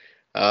row.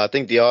 I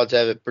think the odds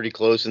have it pretty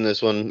close in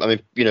this one. I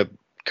mean,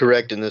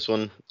 correct in this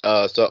one.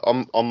 So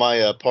on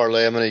my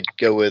parlay, I'm going to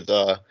go with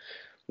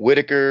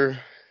Whitaker.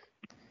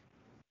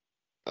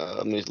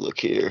 Let me look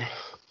here.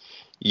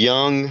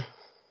 Young.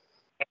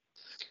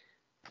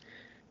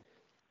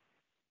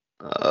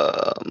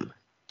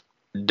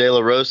 De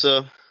La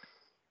Rosa.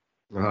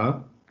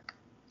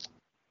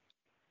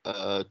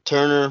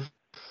 Turner.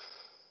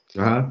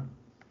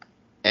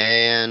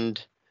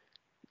 And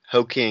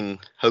Hokang.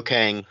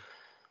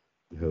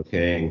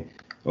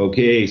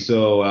 Okay,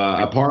 so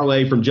a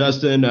parlay from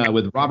Justin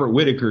with Robert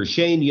Whitaker,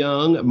 Shane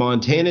Young,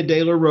 Montana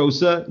De La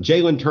Rosa,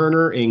 Jalen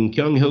Turner, and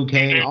Kyung Ho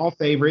Kang, all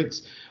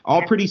favorites,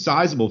 all pretty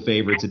sizable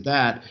favorites at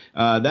that.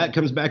 That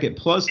comes back at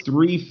plus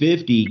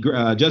 350.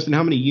 Justin,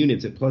 how many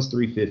units at plus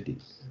 350?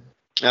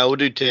 We'll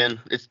do 10.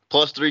 It's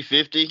plus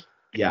 350?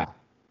 Yeah.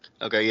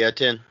 Okay, yeah,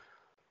 10.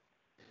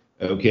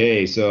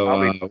 Okay,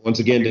 so once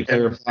again, to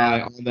clarify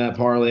on that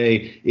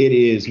parlay, it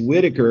is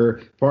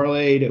Whitaker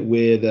parlayed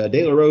with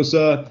De La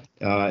Rosa,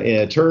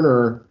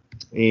 Turner,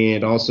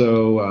 and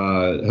also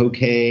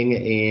Hokang,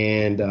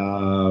 and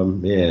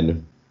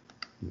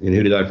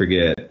who did I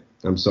forget?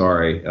 I'm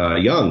sorry,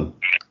 Young.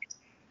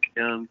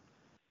 Young.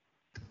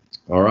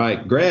 All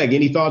right, Greg,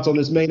 any thoughts on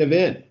this main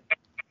event?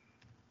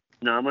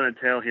 No, I'm going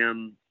to tell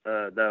him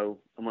though.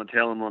 I'm going to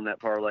tell him on that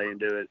parlay and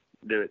do it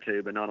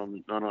too, but not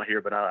on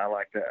here. But I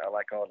like that. I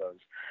like all those.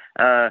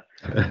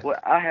 What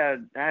I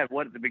had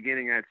what at the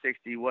beginning? I had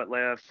 60. What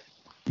left?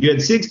 You had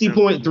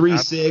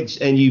 60.36,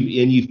 and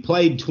you've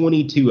played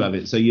 22 of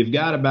it, so you've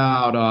got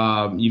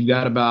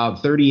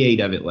about 38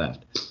 of it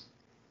left.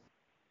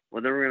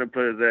 Well, then we're going to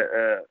put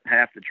that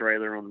half the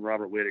trailer on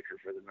Robert Whitaker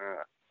for the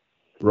night.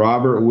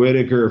 Robert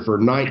Whitaker for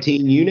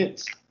 19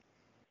 units.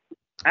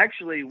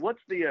 Actually,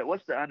 what's the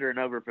under and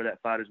over for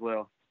that fight as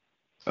well?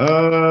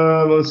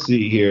 Let's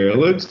see here. It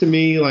looks to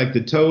me like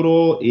the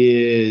total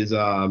is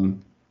I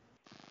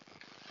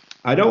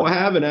don't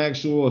have an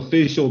actual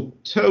official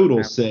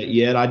total set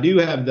yet. I do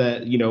have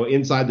that,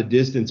 inside the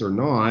distance or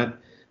not,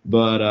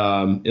 but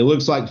it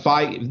looks like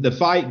the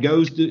fight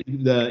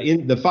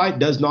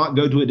does not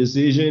go to a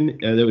decision.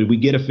 That we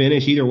get a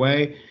finish either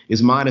way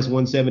is minus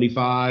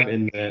 175,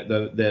 and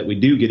that we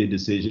do get a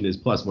decision is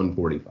plus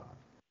 145.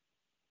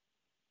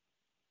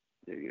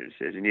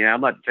 Decision. Yeah,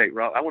 I'm about to take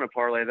Rob. I want to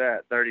parlay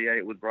that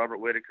 38 with Robert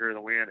Whitaker,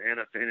 the win, and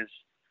a finish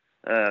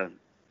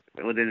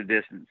within a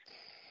distance.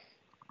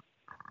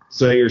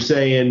 So you're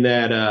saying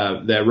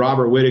that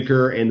Robert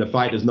Whitaker and the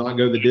fight does not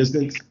go the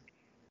distance?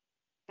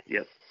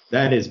 Yep.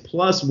 That is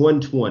plus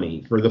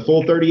 120 for the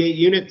full 38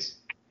 units?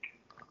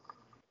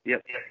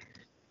 Yep.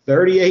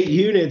 38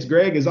 units.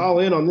 Greg is all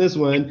in on this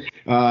one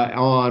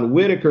on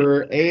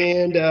Whitaker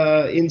and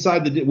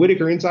inside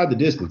the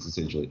distance,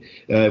 essentially.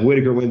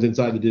 Whitaker wins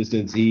inside the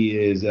distance. He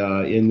is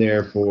in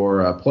there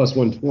for plus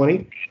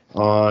 120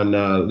 on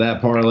that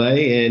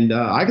parlay, and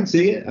I can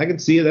see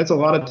it. That's a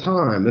lot of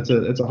time. That's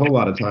a whole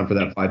lot of time for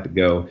that fight to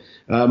go.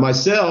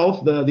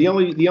 Myself, the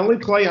only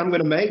play I'm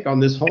going to make on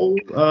this whole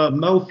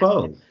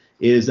mofo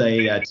is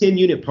a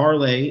 10-unit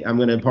parlay. I'm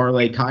going to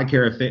parlay Kai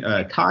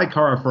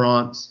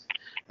Kara-France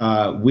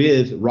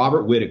with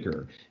Robert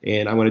Whitaker.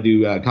 And I'm going to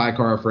do Kai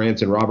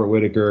Kara-France and Robert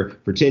Whitaker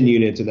for 10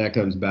 units, and that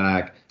comes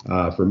back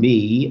for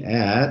me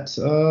at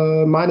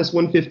minus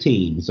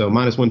 115. So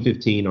minus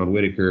 115 on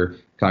Whitaker,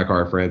 Kai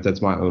Kara-France.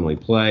 That's my only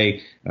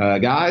play.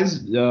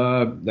 Guys,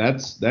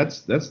 that's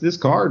this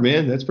card,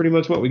 man. That's pretty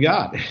much what we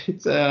got.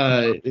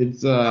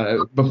 It's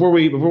before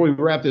we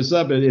wrap this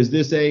up, is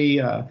this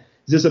a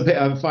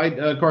fight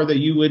card that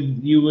you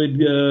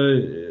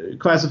would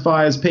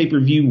classify as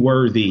pay-per-view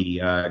worthy,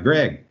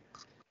 Greg?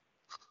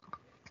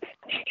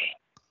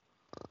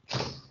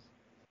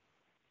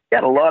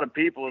 Got a lot of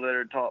people that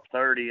are top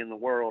 30 in the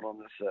world on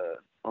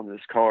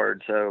this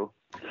card. So,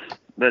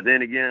 but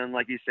then again,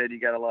 like you said, you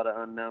got a lot of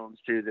unknowns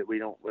too that we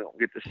don't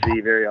get to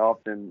see very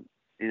often.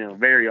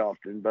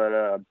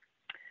 But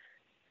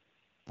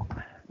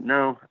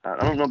no, I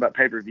don't know about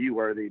pay-per-view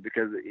worthy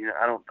because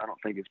I don't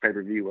think it's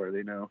pay-per-view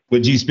worthy. No.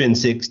 Would you spend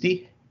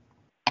 60?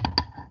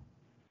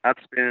 I'd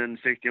spend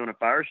 60 on a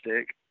Fire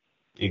Stick.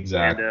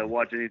 Exactly. And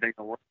watch anything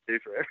I want to do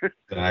forever.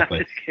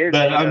 Exactly.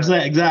 But I'm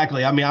saying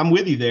exactly. I mean, I'm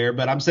with you there.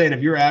 But I'm saying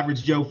if you're an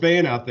average Joe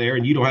fan out there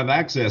and you don't have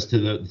access to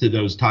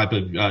those type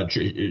of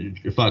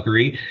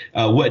fuckery,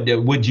 would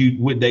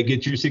they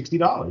get your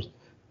 $60?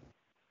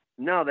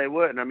 No, they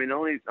wouldn't. I mean,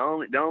 the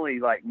only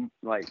like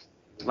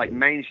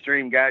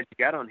mainstream guys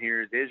you got on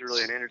here is Israel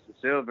and Anderson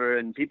Silva,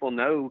 and people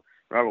know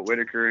Robert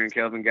Whitaker and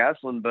Kelvin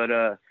Gastelum, but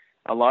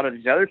a lot of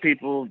these other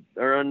people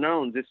are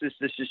unknowns. This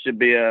just should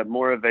be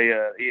more of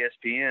a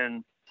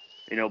ESPN,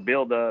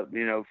 build up,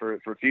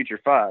 for future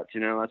fights.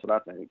 That's what I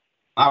think.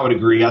 I would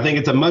agree. I think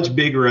it's a much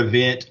bigger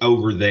event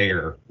over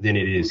there than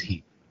it is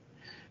here.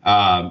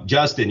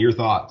 Justin, your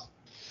thoughts?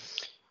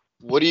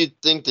 What do you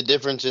think the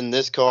difference in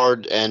this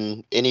card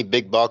and any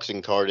big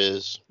boxing card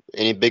is?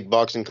 Any big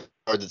boxing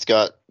that's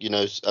got,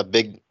 a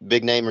big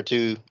name or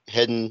two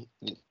heading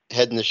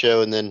the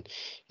show, and then,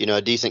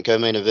 a decent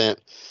co-main event.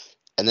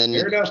 And then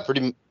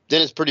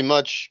it's pretty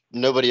much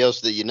nobody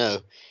else that you know.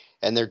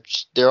 And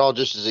they're all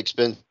just as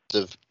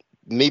expensive.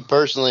 Me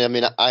personally, I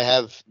mean, I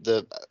have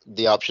the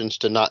options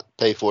to not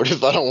pay for it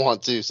if I don't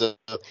want to, so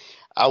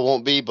I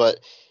won't be. But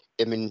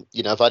I mean,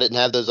 if I didn't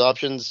have those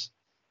options,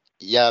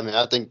 yeah, I mean,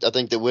 I think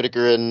that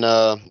Whitaker and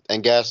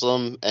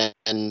Gaslam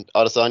and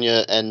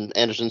Adesanya and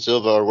Anderson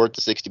Silva are worth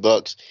the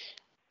 $60,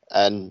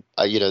 and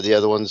the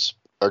other ones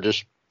are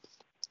just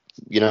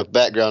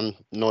background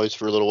noise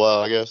for a little while,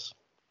 I guess.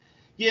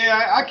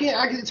 Yeah, I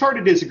can't. It's hard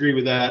to disagree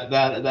with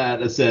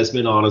that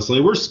assessment.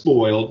 Honestly, we're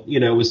spoiled, with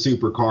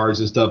supercars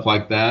and stuff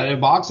like that. In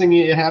boxing,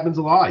 it happens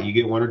a lot. You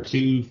get one or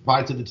two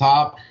fights at the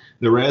top.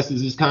 The rest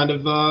is just kind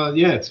of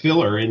it's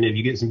filler. And if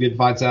you get some good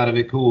fights out of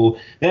it, cool.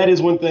 That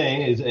is one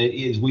thing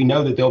is we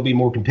know that they'll be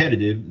more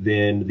competitive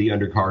than the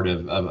undercard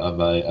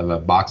of a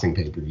boxing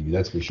pay-per-view.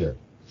 That's for sure.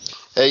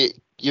 Hey,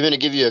 you're going to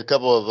give you a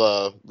couple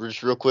of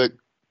just real quick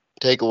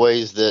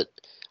takeaways that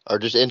are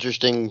just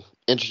interesting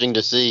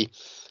to see.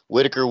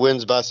 Whitaker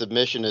wins by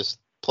submission is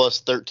plus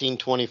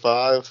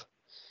 1325,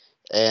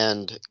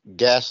 and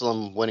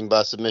Gaslam winning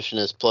by submission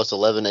is plus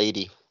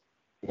 1180.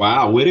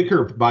 Wow,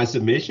 Whitaker by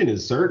submission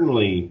is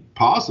certainly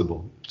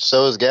possible.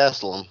 So is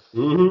Gaslam.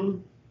 Mm-hmm.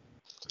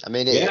 I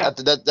mean,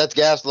 that's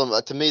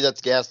Gaslam. To me,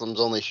 that's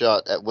Gaslam's only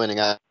shot at winning.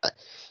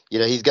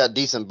 He's got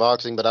decent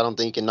boxing, but I don't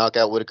think he can knock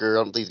out Whitaker. I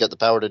don't think he's got the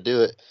power to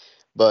do it.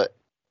 But,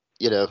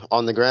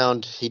 on the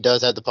ground, he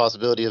does have the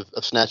possibility of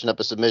snatching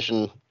up a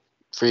submission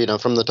for,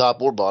 from the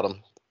top or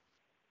bottom.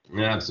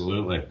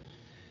 Absolutely.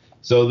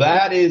 So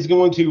that is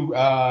going to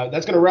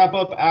wrap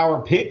up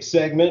our pick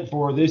segment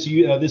for this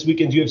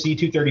weekend's UFC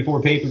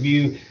 234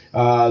 pay-per-view.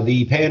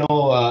 The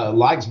panel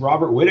likes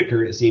Robert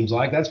Whitaker, it seems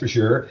like, that's for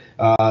sure.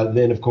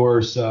 Then, of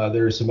course,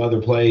 there's some other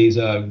plays.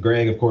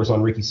 Greg, of course,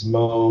 on Ricky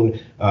Simone.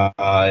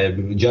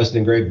 Justin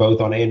and Greg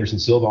both on Anderson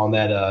Silva on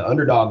that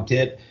underdog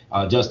tip.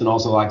 Justin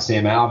also likes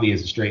Sam Alvey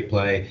as a straight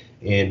play.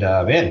 And,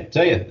 man,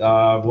 tell you,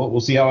 we'll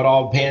see how it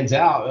all pans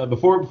out.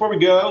 Before we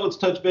go, let's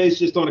touch base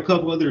just on a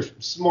couple other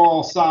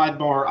small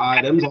sidebar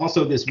items.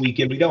 Also this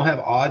weekend, we don't have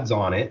odds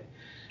on it,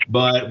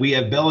 but we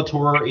have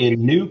Bellator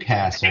in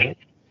Newcastle.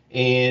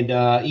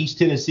 And East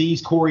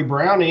Tennessee's Corey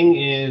Browning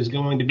is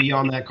going to be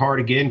on that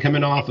card again,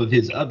 coming off of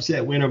his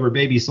upset win over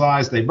Baby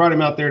Slice. They brought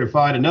him out there to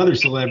fight another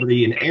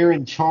celebrity, and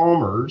Aaron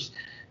Chalmers,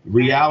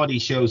 reality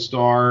show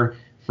star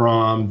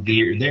from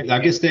I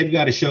guess they've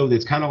got a show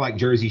that's kind of like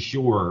Jersey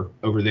Shore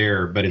over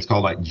there, but it's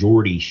called like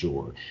Geordie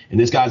Shore. And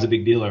this guy's a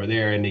big deal over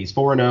there, and he's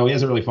 4-0. He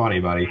hasn't really fought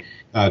anybody.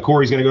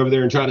 Corey's going to go over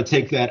there and try to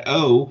take that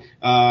O.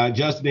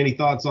 Justin, any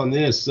thoughts on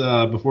this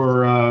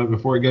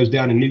before it goes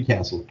down in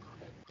Newcastle?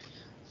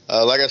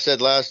 Like I said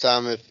last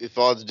time, if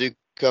odds do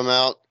come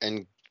out,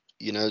 and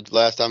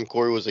last time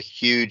Corey was a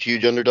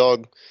huge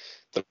underdog,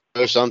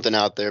 there's something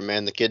out there,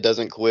 man. The kid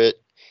doesn't quit,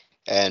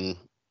 and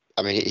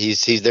I mean,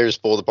 he's there to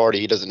spoil the party.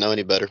 He doesn't know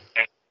any better.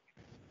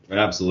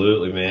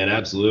 Absolutely, man.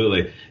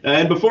 Absolutely.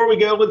 And before we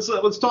go,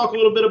 let's talk a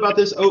little bit about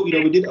this.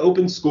 We did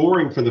open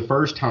scoring for the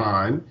first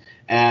time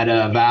at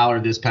Valor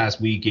this past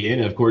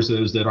weekend. And of course,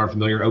 those that aren't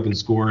familiar, open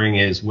scoring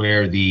is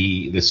where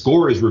the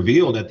score is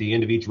revealed at the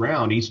end of each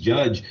round. Each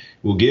judge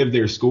will give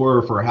their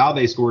score for how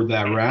they scored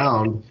that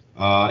round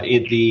at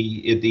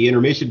the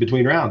intermission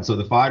between rounds. So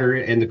the fighter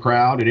and the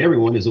crowd and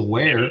everyone is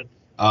aware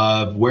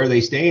of where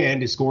they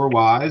stand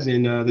score-wise,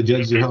 and the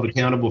judges are held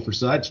accountable for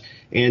such.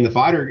 And the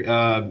fighter,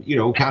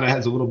 kind of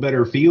has a little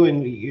better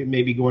feeling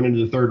maybe going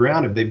into the third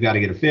round if they've got to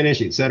get a finish,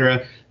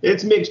 etc.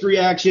 It's mixed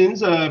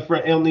reactions on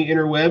the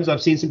interwebs.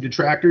 I've seen some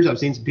detractors. I've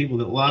seen some people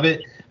that love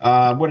it.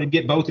 I wanted to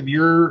get both of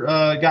your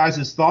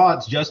guys'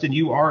 thoughts. Justin,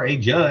 you are a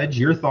judge.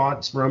 Your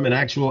thoughts from an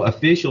actual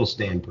official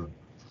standpoint.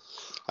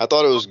 I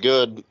thought it was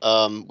good.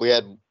 We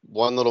had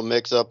one little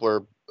mix-up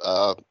where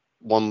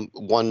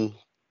one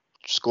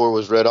score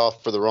was read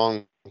off for the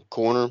wrong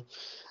corner.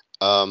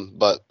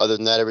 But other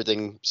than that,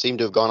 everything seemed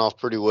to have gone off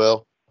pretty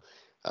well.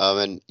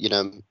 I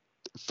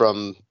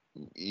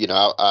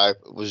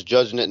was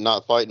judging it and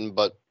not fighting,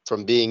 but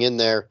from being in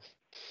there,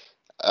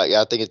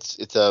 I think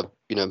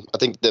I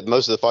think that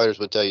most of the fighters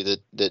would tell you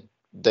that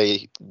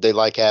they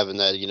like having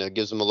that, it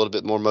gives them a little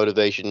bit more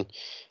motivation,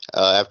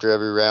 after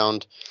every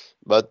round.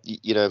 But,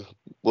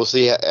 we'll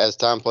see as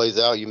time plays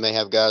out. You may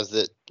have guys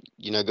that,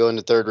 go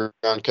into third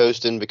round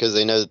coasting because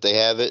they know that they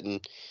have it,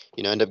 and,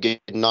 end up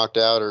getting knocked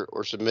out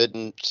or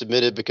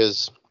submitted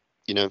because,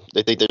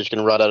 they think they're just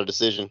going to ride out a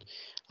decision.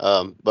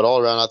 But all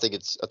around, I think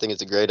it's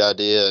a great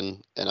idea,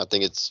 and I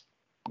think it's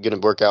going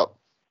to work out,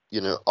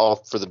 all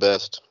for the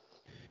best.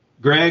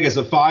 Greg, as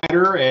a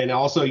fighter, and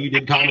also you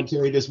did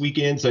commentary this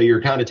weekend, so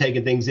you're kind of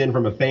taking things in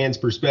from a fan's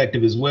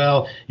perspective as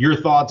well. Your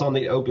thoughts on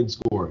the open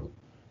scoring?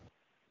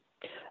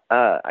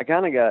 I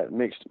kind of got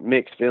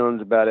mixed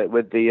feelings about it.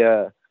 With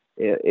the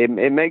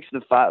it makes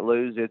the fight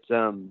lose its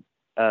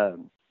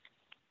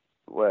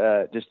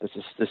just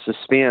the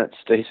suspense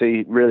to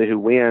see really who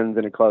wins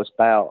in a close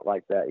bout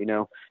like that.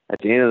 At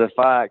the end of the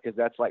fight, because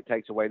that's like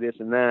takes away this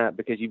and that,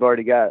 because you've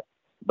already got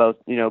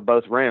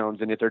both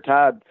rounds. And if they're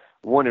tied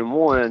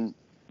 1-1,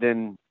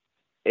 then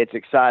it's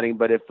exciting.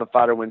 But if the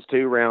fighter wins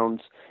 2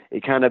 rounds,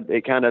 it kind of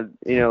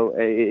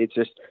it's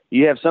just,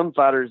 you have some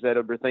fighters that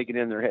are thinking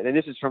in their head, and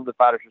this is from the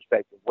fighter's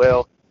perspective.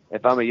 Well,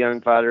 if I'm a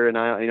young fighter and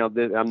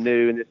I'm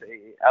new, and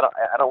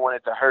I don't want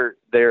it to hurt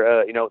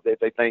their if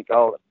they think,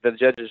 oh, the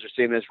judges are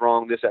seeing this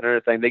wrong, this, that, and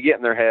other thing. They get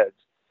in their heads,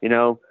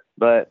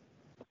 But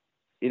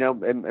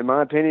in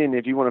my opinion,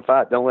 if you want to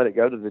fight, don't let it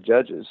go to the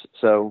judges.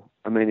 So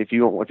I mean, if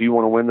you want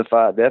to win the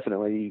fight,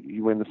 definitely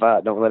you win the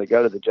fight. Don't let it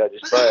go to the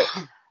judges.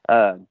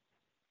 But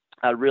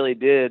I really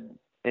did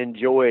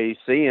enjoy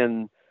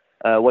seeing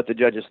what the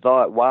judges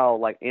thought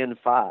while in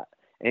fight,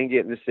 and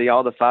getting to see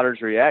all the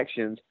fighters'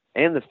 reactions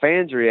and the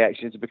fans'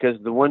 reactions,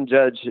 because the one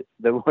judge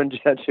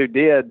who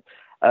did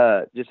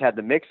just had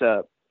the mix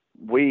up.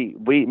 Me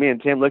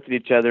and Tim looked at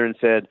each other and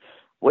said,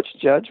 "Which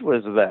judge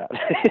was that?"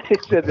 He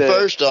said that,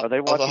 First off,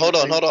 hold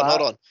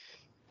on.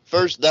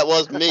 First, that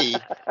was me,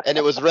 and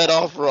it was read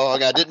off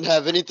wrong. I didn't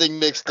have anything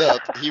mixed up.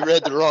 He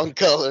read the wrong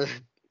color.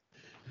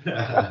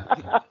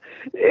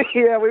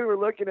 Yeah, we were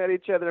looking at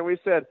each other and we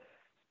said,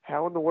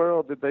 "How in the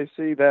world did they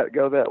see that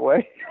go that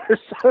way?" Or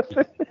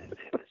something.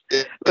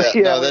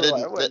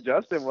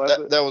 Justin, was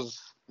it? That was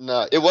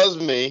no, it was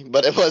me,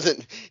 but it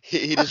wasn't.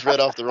 He just read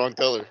off the wrong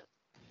color.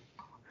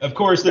 Of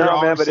course, there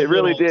are but some, it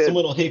really some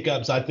little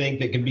hiccups, I think,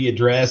 that can be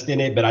addressed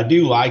in it, but I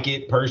do like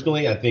it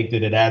personally. I think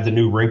that it adds a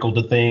new wrinkle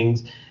to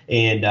things.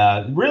 And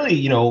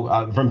really,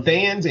 from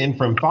fans and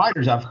from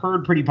fighters, I've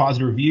heard pretty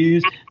positive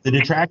reviews. The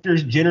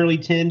detractors generally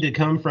tend to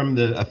come from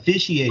the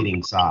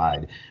officiating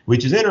side,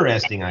 which is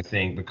interesting, I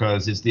think,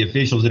 because it's the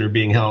officials that are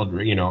being held,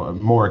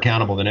 more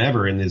accountable than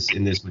ever in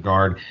this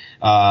regard.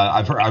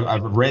 I've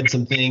read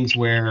some things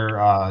where,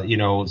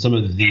 some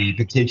of the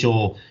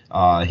potential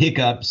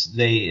hiccups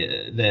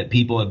that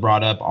people have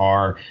brought up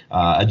are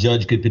a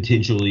judge could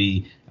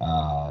potentially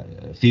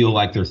feel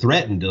like they're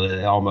threatened,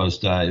 to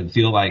almost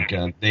feel like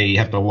they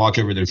have to watch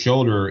over their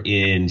shoulder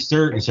in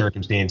certain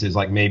circumstances,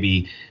 like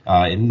maybe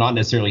not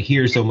necessarily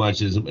here so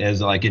much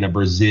as like in a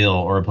Brazil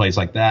or a place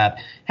like that.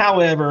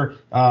 However,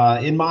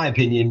 in my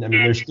opinion, I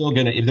mean, they're still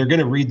going to, if they're going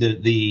to read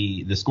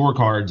the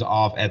scorecards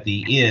off at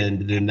the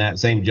end, then that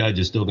same judge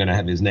is still going to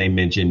have his name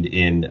mentioned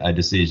in a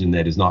decision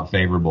that is not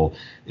favorable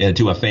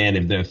to a fan,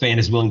 if the fan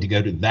is willing to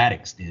go to that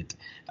extent.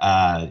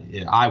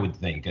 I would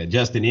think.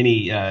 Justin,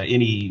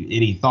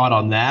 any thought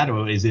on that,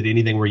 or is it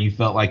anything where you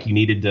felt like you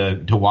needed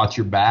to watch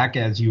your back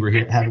as you were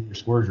having your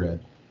scores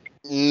read?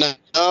 No,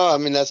 I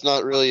mean, that's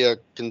not really a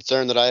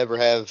concern that I ever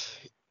have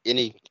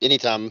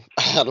anytime.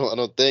 I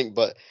don't think,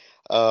 but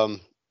I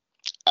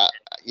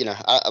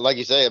like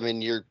you say, I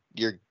mean, your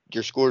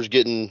score's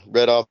getting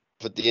read off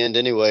at the end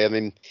anyway. I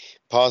mean,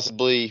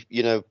 possibly,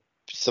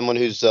 someone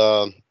who's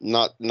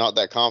not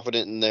that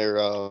confident in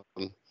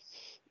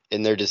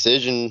their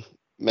decision,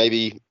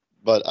 maybe,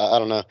 but I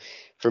don't know.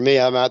 For me,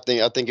 I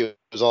think it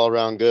was all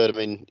around good. I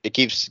mean, it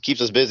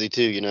keeps us busy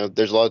too.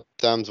 There's a lot of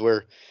times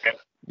where,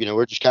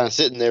 we're just kind of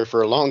sitting there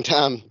for a long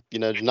time,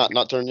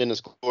 not turning in a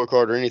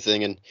scorecard or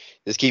anything, and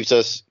this keeps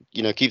us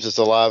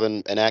alive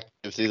and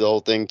active through the whole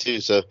thing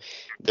too. So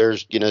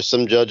there's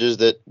some judges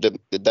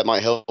that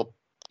might help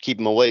keep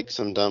them awake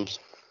sometimes.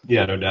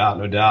 Yeah, no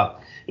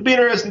doubt. It'll be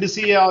interesting to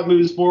see how it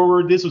moves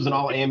forward. This was an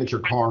all-amateur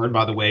card,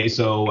 by the way,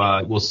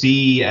 so we'll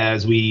see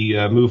as we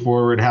move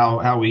forward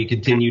how we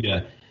continue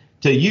to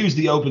use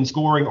the open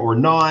scoring or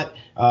not.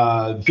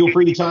 Feel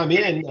free to chime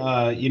in.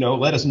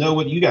 Let us know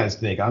what you guys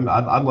think.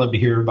 I'd love to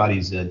hear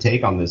everybody's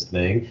take on this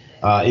thing.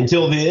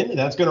 Until then,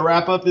 that's going to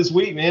wrap up this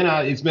week, man.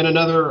 It's been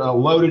another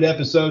loaded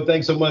episode.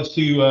 Thanks so much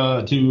to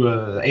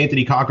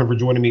Anthony Cochran for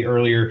joining me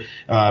earlier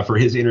for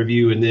his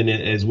interview, and then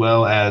as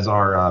well as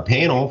our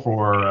panel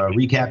for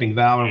recapping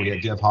Valor. We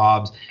had Jeff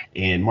Hobbs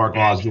and Mark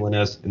Laws join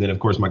us, and then of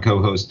course my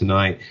co-host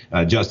tonight,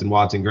 Justin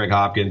Watson, Greg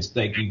Hopkins.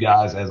 Thank you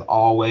guys as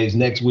always.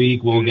 Next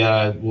week we'll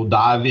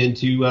dive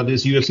into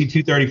this UFC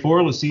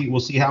 234. We'll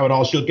see how it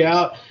all shook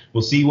out.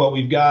 We'll see what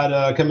we've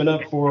got coming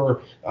up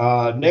for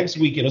next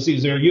weekend. Let's see.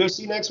 Is there a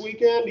UFC next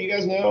weekend? Do you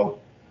guys know?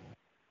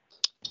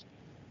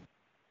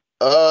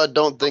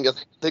 Don't think. I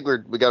think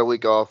we got a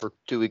week off or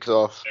 2 weeks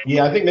off.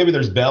 Yeah, I think maybe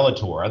there's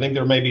Bellator. I think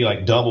there may be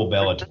like double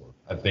Bellator.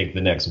 I think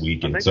the next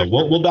weekend. So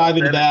we'll dive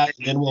into that,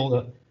 and then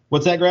we'll.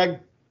 What's that, Greg?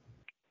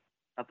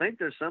 I think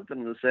there's something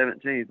on the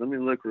 17th. Let me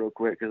look real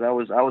quick, because I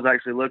was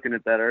actually looking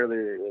at that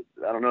earlier.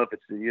 I don't know if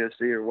it's the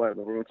UFC or what,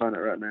 but we're gonna find it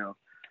right now.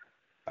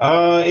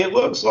 It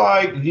looks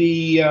like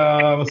the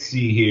let's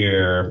see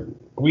here.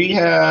 We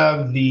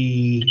have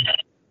the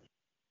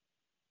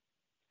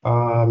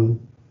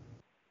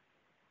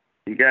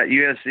you got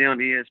UFC on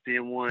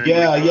ESPN1.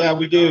 Yeah,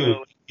 we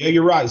do. Yeah,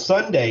 you're right.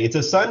 Sunday. It's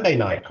a Sunday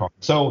night card.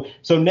 So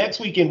next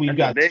weekend we've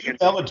got 2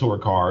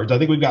 Bellator cards. I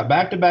think we've got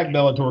back-to-back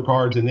Bellator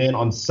cards, and then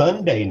on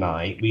Sunday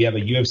night we have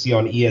a UFC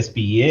on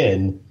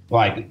ESPN,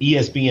 like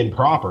ESPN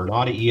proper,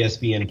 not an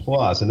ESPN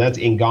Plus, and that's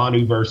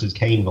Ngannou versus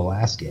Cain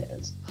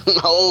Velasquez.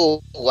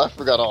 Oh, I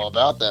forgot all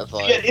about that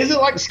fight. Yeah, is it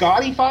like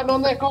Scotty fighting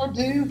on that card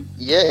too?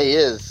 Yeah, he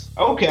is.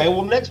 Okay,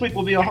 well next week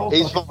will be a whole.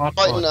 He's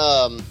fighting.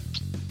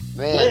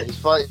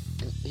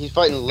 He's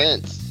fighting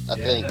Lentz, I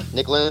think.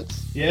 Nick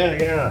Lentz.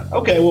 Yeah.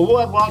 Okay, well, we'll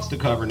have lots to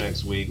cover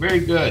next week. Very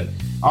good.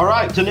 All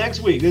right, till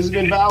next week. This has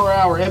been Valor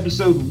Hour,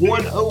 episode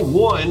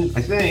 101,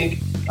 I think.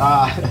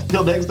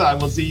 Till next time,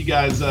 we'll see you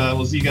guys.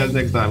 We'll see you guys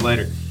next time.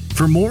 Later.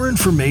 For more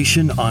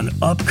information on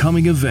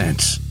upcoming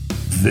events,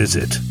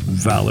 visit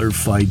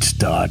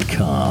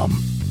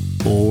valorfights.com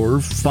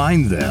or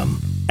find them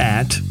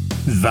at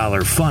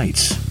Valor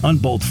Fights on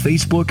both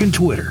Facebook and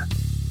Twitter.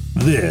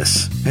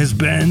 This has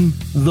been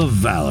the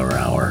Valor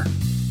Hour,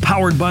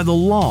 powered by the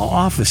law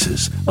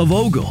offices of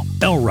Ogle,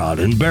 Elrod,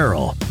 and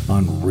Barrel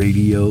on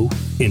Radio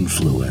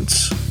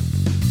Influence.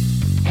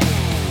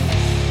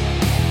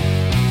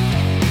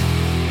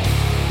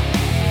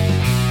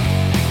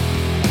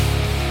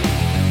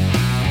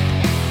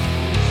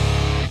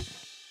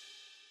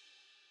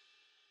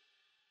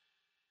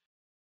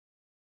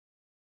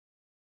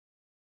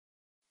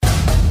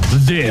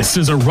 This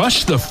is a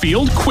Rush the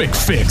Field quick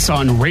fix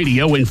on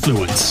Radio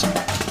Influence.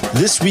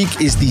 This week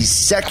is the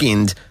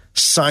second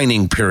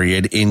signing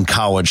period in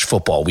college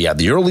football. We had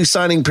the early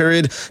signing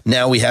period.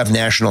 Now we have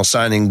National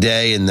Signing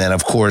Day. And then,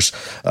 of course,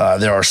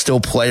 there are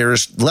still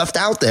players left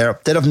out there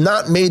that have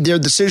not made their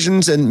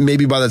decisions. And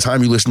maybe by the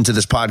time you listen to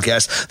this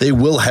podcast, they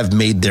will have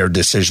made their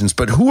decisions.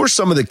 But who are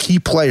some of the key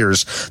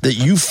players that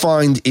you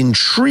find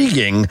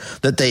intriguing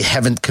that they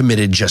haven't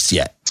committed just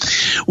yet?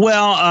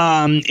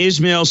 Well,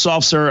 Ismail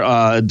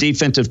Sofser,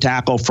 defensive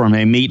tackle from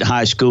a Meade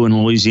High School in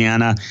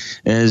Louisiana,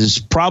 is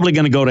probably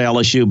going to go to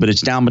LSU, but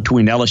it's down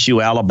between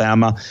LSU,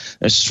 Alabama.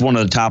 This is one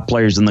of the top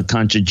players in the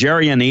country.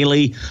 Jerry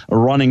Anili, a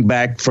running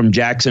back from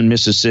Jackson,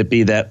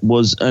 Mississippi, that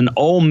was an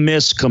Ole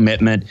Miss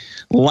commitment,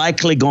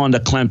 likely going to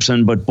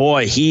Clemson, but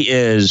boy, he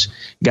is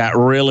got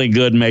really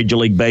good Major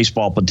League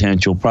Baseball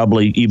potential,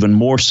 probably even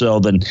more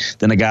so than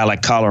a guy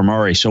like Kyler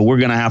Murray. So we're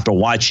going to have to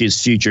watch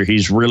his future.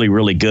 He's really,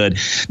 really good.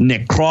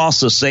 Nick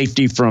Cross, a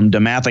safety from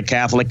DeMatha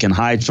Catholic in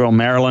Hyattsville,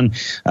 Maryland.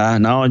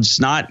 No, it's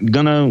not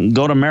going to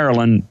go to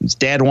Maryland. His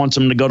dad wants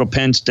him to go to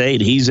Penn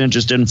State. He's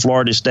interested in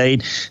Florida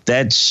State.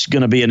 That's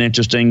going to be an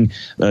interesting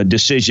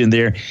decision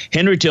there.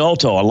 Henry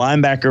Teoto, a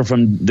linebacker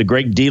from the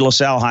great De La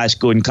Salle High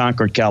School in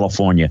Concord,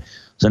 California.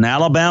 It's an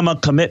Alabama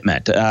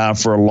commitment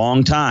for a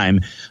long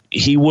time.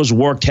 He was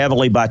worked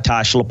heavily by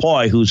Tosh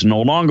Lapoy, who's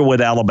no longer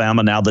with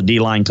Alabama, now the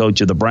D-line coach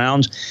of the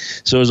Browns.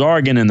 So is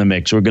Oregon in the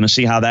mix. We're going to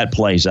see how that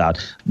plays out.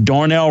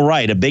 Darnell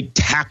Wright, a big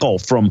tackle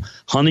from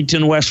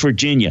Huntington, West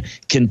Virginia.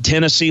 Can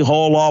Tennessee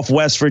haul off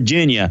West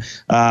Virginia?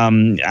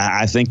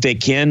 I think they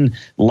can,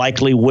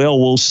 likely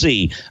will. We'll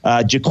see.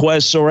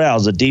 Jaquez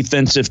Sorrells, a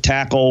defensive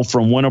tackle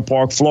from Winter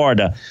Park,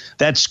 Florida.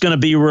 That's going to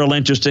be real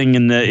interesting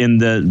in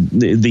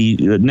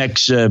the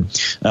next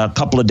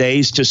couple of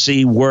days to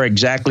see where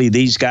exactly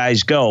these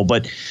guys go.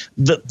 But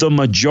the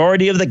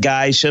majority of the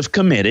guys have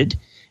committed,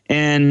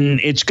 and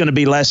it's going to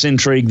be less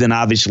intrigue than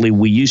obviously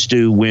we used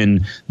to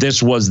when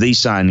this was the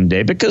signing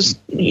day, because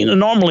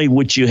normally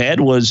what you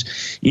had was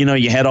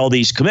you had all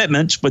these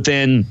commitments, but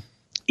then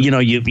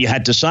you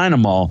had to sign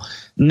them all.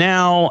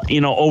 Now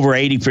over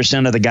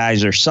 80% of the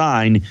guys are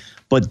signed.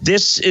 But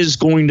this is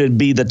going to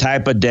be the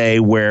type of day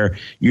where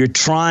you're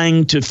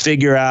trying to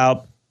figure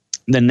out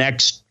the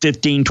next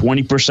 15,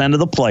 20% of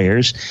the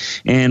players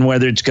and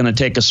whether it's going to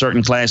take a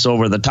certain class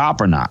over the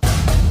top or not.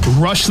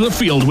 Rush the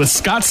Field with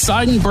Scott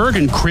Seidenberg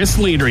and Chris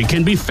Landry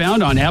can be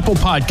found on Apple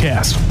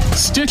Podcasts,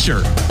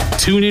 Stitcher,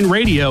 TuneIn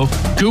Radio,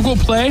 Google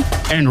Play,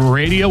 and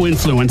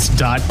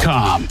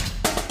RadioInfluence.com.